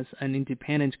as an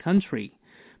independent country.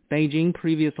 Beijing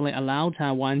previously allowed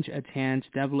Taiwan to attend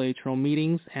WHO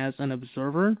meetings as an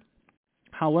observer.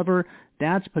 However,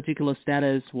 that particular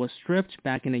status was stripped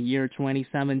back in the year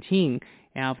 2017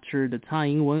 after the Tsai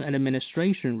Ing-wen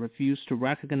administration refused to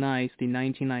recognize the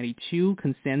 1992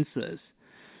 consensus.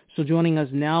 So joining us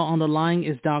now on the line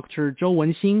is Dr. Zhou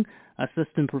Wenxing,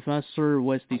 Assistant Professor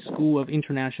with the School of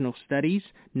International Studies,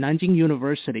 Nanjing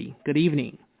University. Good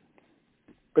evening.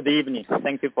 Good evening.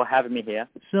 Thank you for having me here.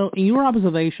 So in your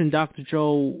observation, Dr.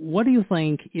 Zhou, what do you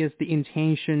think is the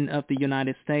intention of the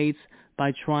United States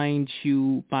by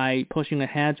pushing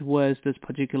ahead with this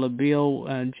particular bill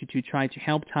to try to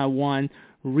help Taiwan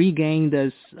regain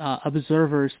this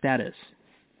observer status?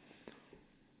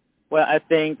 Well, I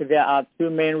think there are two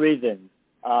main reasons.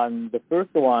 The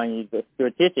first one is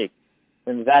strategic,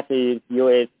 and that is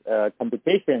U.S.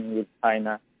 competition with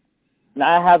China. And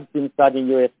I have been studying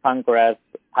U.S. Congress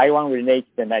Taiwan-related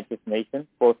United Nations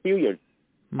for a few years.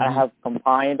 I have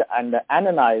compiled and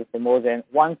analyzed more than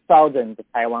 1,000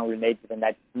 Taiwan-related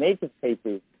United Nations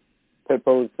cases.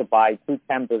 proposed by two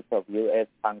chambers of U.S.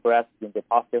 Congress in the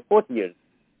past 40 years.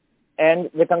 And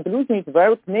the conclusion is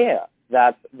very clear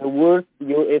that the worse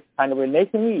U.S. kind of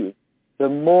relation is, the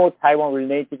more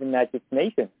Taiwan-related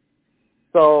legislation.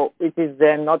 So it is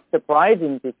then not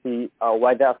surprising to see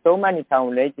why there are so many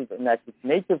Taiwan-related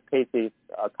legislative cases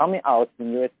coming out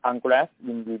in U.S. Congress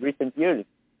in the recent years.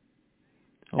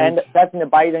 Okay. And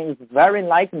President Biden is very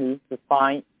likely to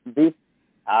sign this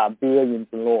bill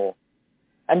into law.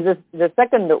 And the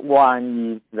second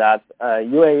one is that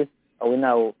U.S. We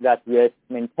know that U.S.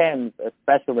 maintains a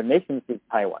special relationship with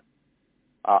Taiwan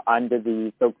under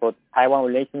the so-called Taiwan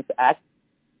Relations Act.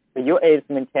 The U.S.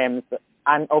 maintains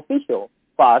unofficial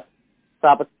but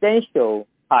substantial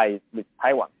ties with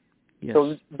Taiwan. Yes.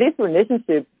 So this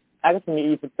relationship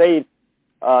actually is based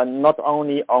not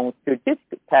only on strategic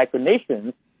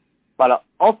calculations, but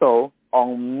also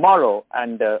on moral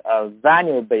and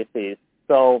value basis.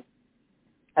 So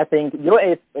I think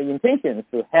U.S. intentions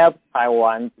to help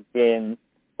Taiwan gain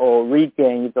or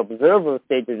regain its observer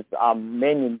status are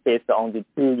mainly based on the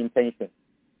two intentions.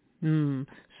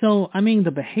 So, I mean,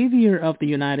 the behavior of the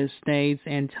United States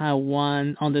and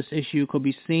Taiwan on this issue could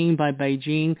be seen by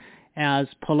Beijing as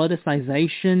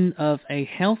politicization of a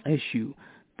health issue.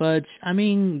 But, I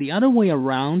mean, the other way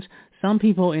around, some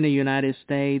people in the United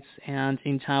States and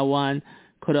in Taiwan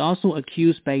could also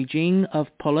accuse Beijing of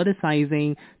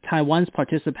politicizing Taiwan's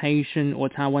participation or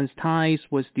Taiwan's ties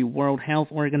with the World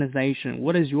Health Organization.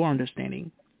 What is your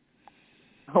understanding?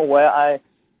 Well,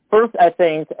 First, I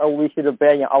think we should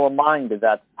bear in our mind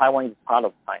that Taiwan is part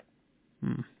of China.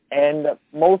 And the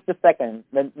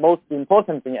most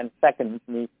important thing, and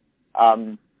secondly,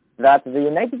 that the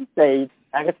United States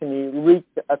actually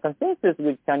reached a consensus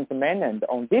with Chinese mainland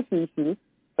on this issue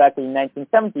back in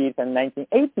 1970s and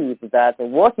 1980s, that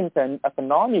Washington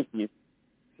acknowledges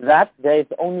that there is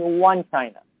only one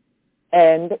China,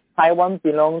 and Taiwan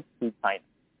belongs to China.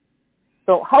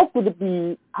 So how could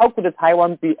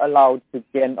Taiwan be allowed to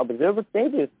gain observer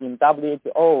status in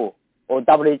WHO or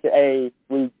WHA,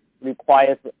 which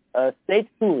requires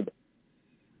statehood?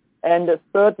 And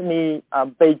thirdly,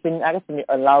 Beijing actually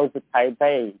allows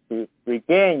Taipei to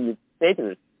regain its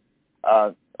status,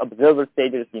 observer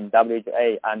status in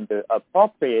WHA under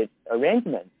appropriate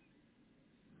arrangements.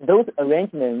 Those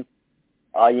arrangements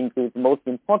include, most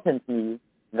importantly,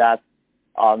 that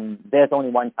there's only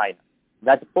one China,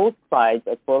 that both sides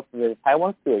across the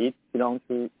Taiwan Strait belong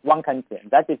to one country, and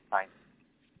that is China.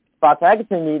 But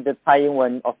actually, the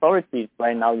Taiwan authorities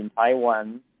right now in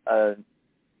Taiwan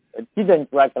didn't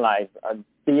recognize,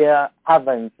 they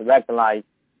haven't recognized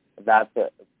that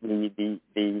the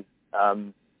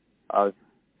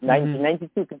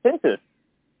 1992 consensus.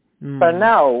 But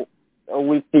now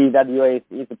we see that the U.S.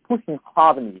 is pushing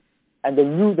hardly and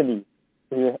rudely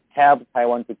to help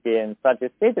Taiwan to gain such a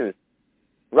status,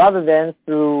 rather than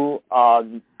through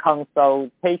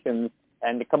consultations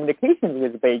and communications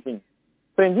with Beijing.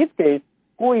 So in this case,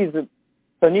 who is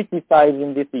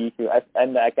politicizing this issue?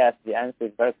 And I guess the answer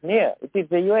is very clear. It is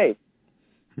the U.S.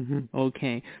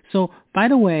 Okay. So, by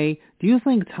the way, do you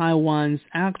think Taiwan's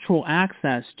actual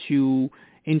access to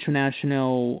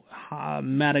international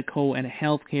medical and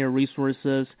healthcare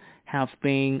resources have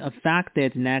been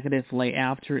affected negatively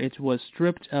after it was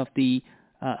stripped of the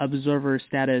observer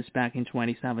status back in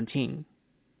 2017?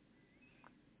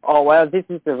 Oh, well, this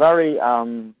is a very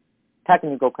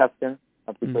technical question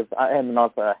because I am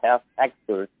not a health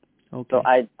expert. Okay. So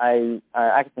I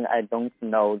don't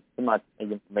know too much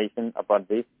information about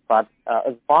this. But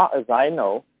as far as I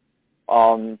know,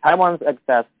 Taiwan's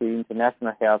access to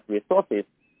international health resources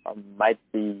might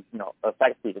be,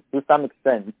 affected to some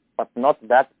extent, but not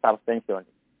that substantially.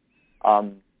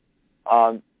 And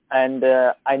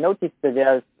I noticed that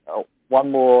there's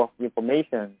one more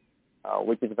information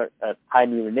which is very,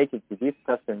 highly related to this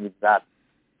question, is that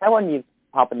Taiwanese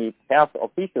public health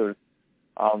officials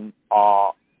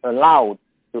are allowed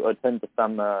to attend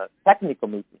some technical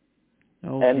meetings,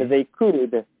 and they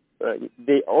could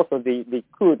receive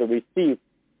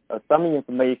some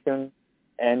information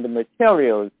and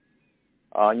materials,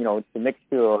 to make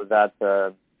sure that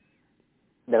the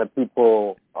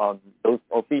people, those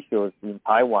officials in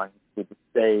Taiwan, could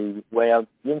stay well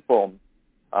informed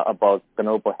about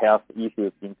global health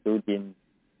issues, including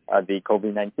the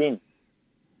COVID-19.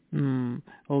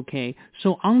 Okay.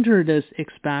 So under this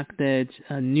expected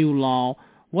new law,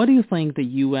 what do you think the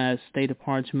U.S. State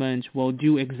Department will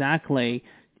do exactly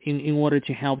in order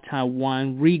to help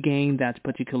Taiwan regain that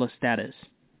particular status?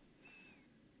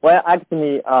 Well,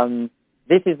 actually,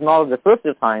 this is not the first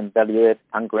time that the U.S.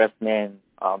 Congressmen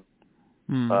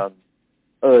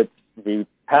urged the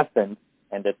President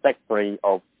and the Secretary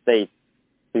of States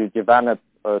to develop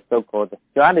a so-called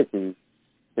strategy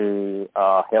to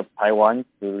help Taiwan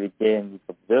to regain its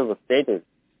observer status.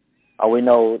 We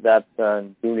know that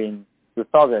during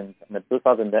 2000 and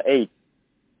 2008,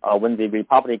 when the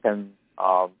Republican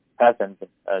President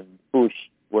Bush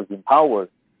was in power,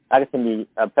 actually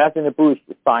President Bush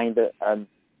signed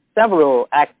several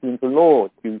acts into law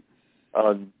to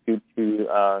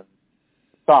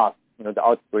stop the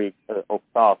outbreak of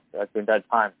SARS during that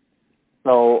time.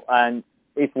 So, and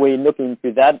if we look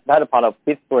into that part of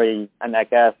history, and I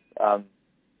guess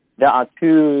there are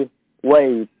two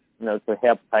ways to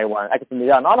help Taiwan. Actually,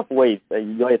 there are a lot of ways the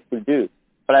U.S. could do,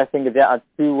 but I think there are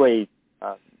two ways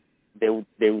they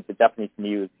would definitely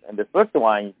use. And the first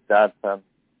one is that the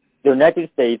United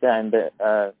States and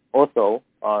also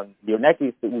the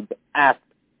United States would ask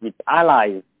its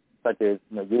allies such as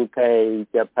UK,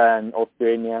 Japan,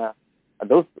 Australia,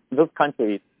 those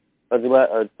countries, as well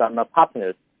as some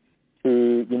partners,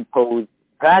 to impose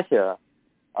pressure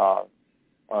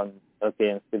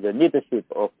against the leadership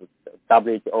of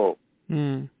WHO.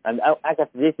 And I guess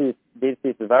this is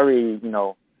very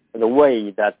the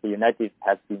way that the United States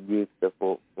has been used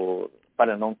for quite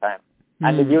a long time.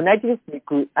 And the United States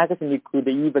could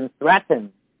even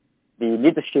threaten the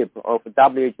leadership of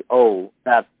WHO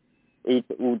that it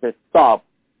would stop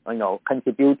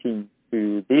contributing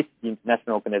to this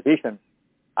international organization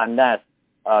unless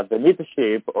the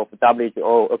leadership of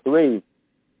WHO agrees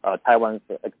Taiwan's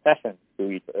accession to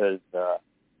it as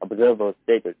observer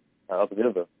status.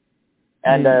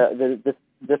 And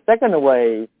the second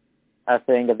way I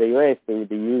think the U.S. would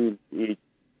use it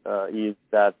is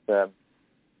that the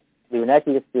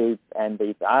United States and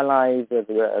its allies as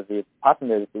well as its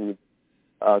partners would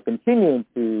continue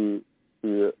to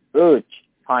urge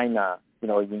China, in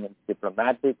a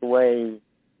diplomatic way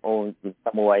or in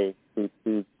some way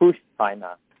to push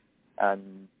China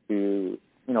and to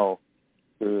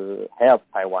help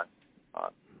Taiwan.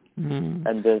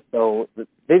 And so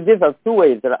these are two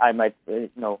ways that I might,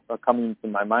 come into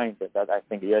my mind that I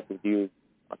think the U.S. would use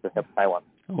to help Taiwan.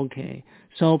 Okay.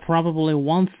 So probably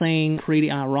one thing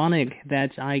pretty ironic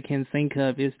that I can think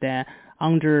of is that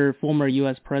under former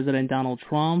U.S. President Donald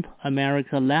Trump,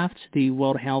 America left the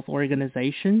World Health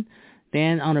Organization.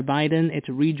 Then under Biden, it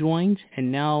rejoined,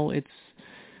 and now is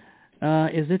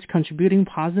it contributing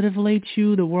positively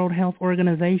to the World Health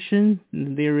Organization?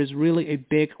 There is really a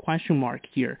big question mark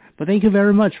here. But thank you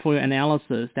very much for your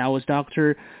analysis. That was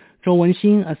Dr. Zhou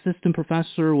Wenxin, Assistant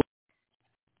Professor